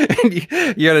in. And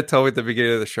you had to tell me at the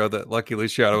beginning of the show that Lucky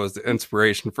Luciano was the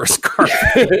inspiration for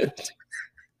Scarface.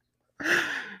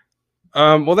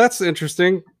 Well, that's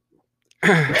interesting.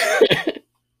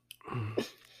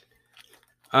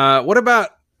 What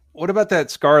about that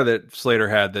scar that Slater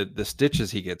had? The stitches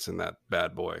he gets in that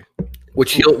bad boy,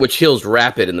 which heals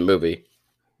rapid in the movie.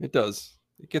 It does.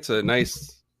 It gets a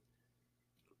nice.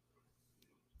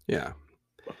 Yeah.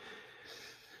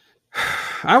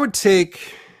 I would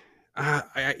take.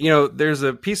 There's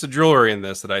a piece of jewelry in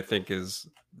this that I think is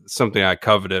something I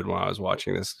coveted when I was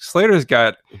watching this. Slater's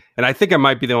got, and I think it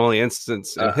might be the only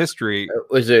instance in history.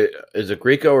 Is it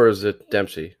Grieco or is it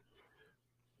Dempsey?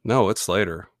 No, it's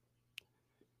Slater.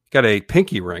 Got a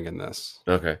pinky ring in this.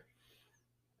 Okay.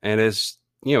 And it's,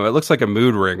 it looks like a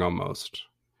mood ring almost.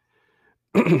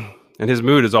 And his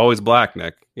mood is always black,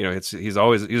 Nick. He's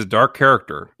a dark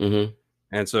character. Mm-hmm.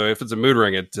 And so if it's a mood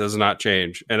ring, it does not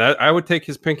change. And I would take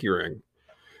his pinky ring,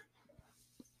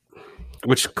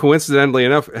 which coincidentally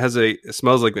enough it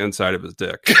smells like the inside of his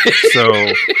dick.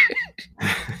 So,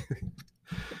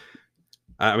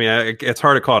 I mean, it's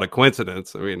hard to call it a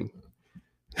coincidence. I mean,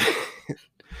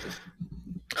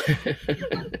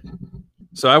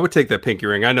 So I would take that pinky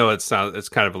ring. I know it's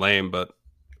kind of lame, but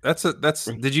that's.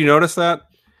 Did you notice that?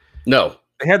 No.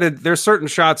 There's certain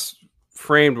shots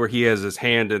framed where he has his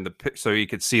hand in the so you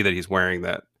could see that he's wearing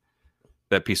that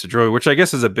piece of jewelry, which I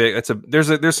guess is a big.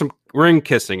 There's some ring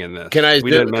kissing in this. Can I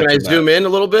zoom in a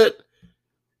little bit?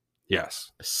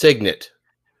 Yes. Signet.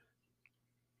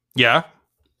 Yeah.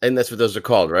 And that's what those are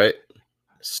called, right?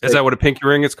 Is that what a pinky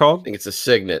ring is called? I think it's a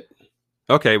signet.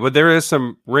 Okay, but there is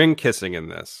some ring kissing in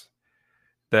this.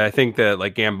 That I think that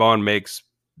like Gambon makes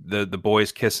the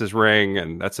boys kiss his ring,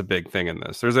 and that's a big thing in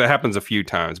this. It happens a few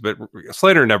times, but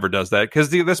Slater never does that because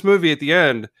this movie at the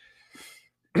end,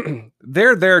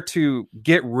 they're there to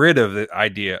get rid of the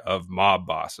idea of mob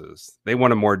bosses. They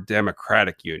want a more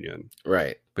democratic union,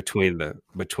 right, between the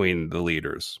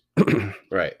leaders,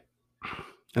 right,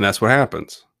 and that's what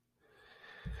happens.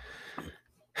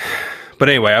 But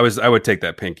anyway, I would take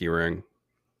that pinky ring.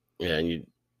 Yeah,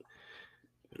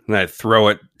 and I'd throw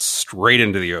it straight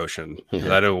into the ocean.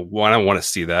 I don't want to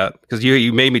see that because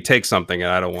you made me take something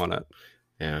and I don't want it.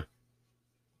 Yeah,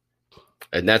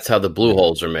 and that's how the blue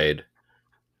holes are made.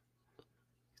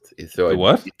 You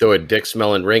throw a dick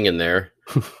smelling ring in there,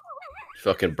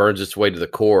 fucking burns its way to the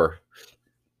core.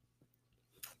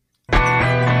 Be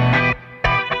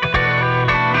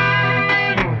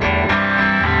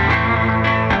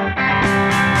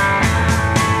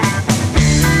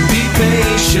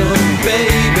patient,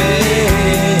 baby.